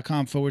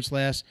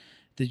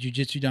 Facebook.com/the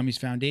Jiu-Jitsu Dummies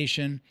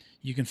Foundation.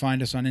 You can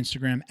find us on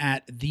Instagram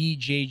at the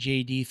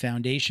JJD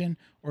Foundation.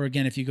 Or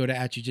again, if you go to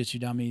at Jiu-Jitsu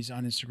Dummies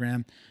on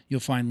Instagram, you'll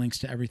find links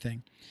to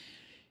everything.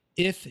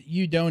 If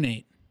you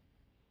donate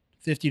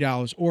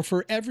 $50 or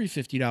for every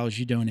 $50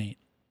 you donate,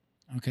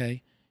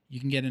 okay, you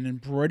can get an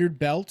embroidered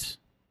belt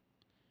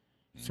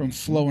from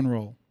Flow and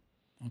Roll,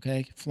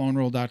 okay,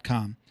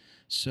 flowandroll.com.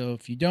 So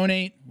if you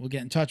donate, we'll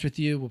get in touch with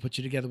you. We'll put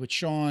you together with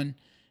Sean,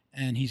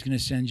 and he's going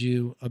to send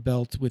you a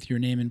belt with your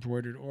name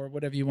embroidered or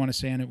whatever you want to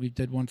say on it. We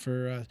did one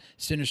for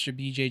Sinister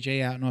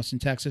BJJ out in Austin,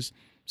 Texas.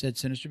 Said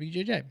Sinister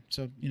BJJ.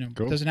 So,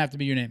 Cool. It doesn't have to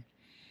be your name.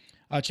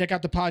 Check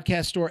out the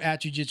podcast store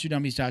at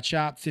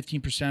jujitsudummies.shop.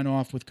 15%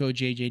 off with code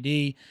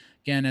JJD.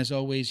 Again, as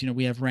always,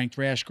 we have ranked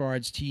rash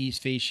guards, tees,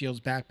 face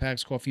shields,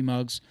 backpacks, coffee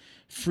mugs,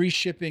 free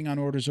shipping on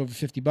orders over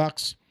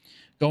 $50.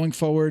 Going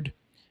forward,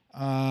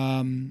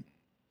 with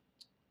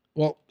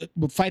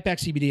Fightback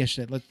CBD, I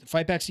should say.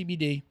 Fightback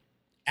CBD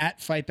at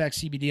Fightback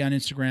CBD on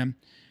Instagram.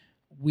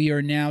 We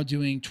are now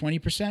doing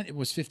 20%. It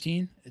was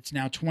 15. It's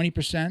now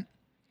 20%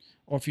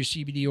 off your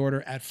CBD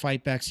order at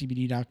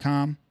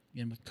fightbackcbd.com.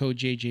 Again, with code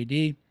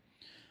JJD.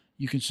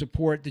 You can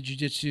support the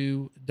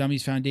Jiu-Jitsu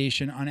Dummies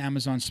Foundation on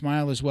Amazon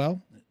Smile as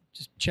well.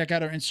 Just check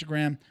out our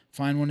Instagram,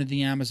 find one of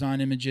the Amazon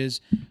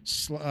images,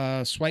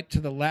 swipe to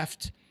the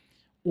left,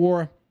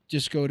 or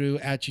just go to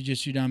at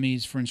Jiu-Jitsu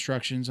Dummies for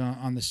instructions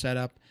on the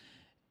setup.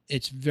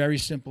 It's very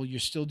simple. You're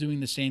still doing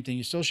the same thing.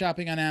 You're still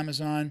shopping on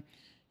Amazon.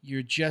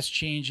 You're just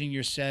changing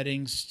your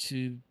settings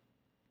to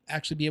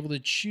actually be able to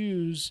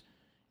choose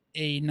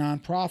a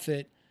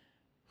nonprofit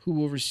who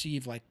will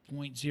receive like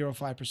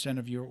 0.05%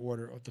 of your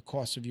order, of the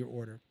cost of your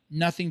order.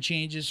 Nothing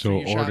changes for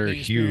your shopping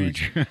experience.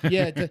 Huge.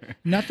 Yeah,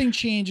 nothing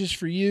changes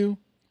for you,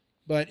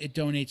 but it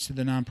donates to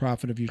the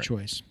nonprofit of your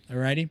choice. All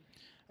righty?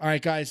 All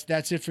right, guys,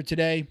 that's it for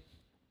today.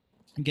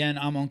 Again,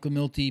 I'm Uncle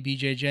Milty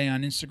BJJ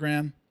on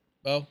Instagram.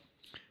 Bo?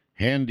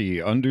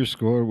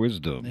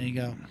 Handy_wisdom. There you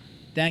go.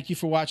 Thank you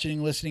for watching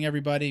and listening,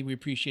 everybody. We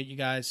appreciate you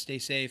guys. Stay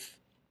safe.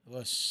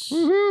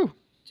 Woohoo!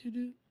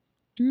 Do-do.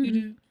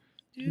 Do-do.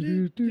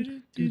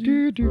 Do-do.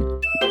 Do-do.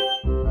 Do-do.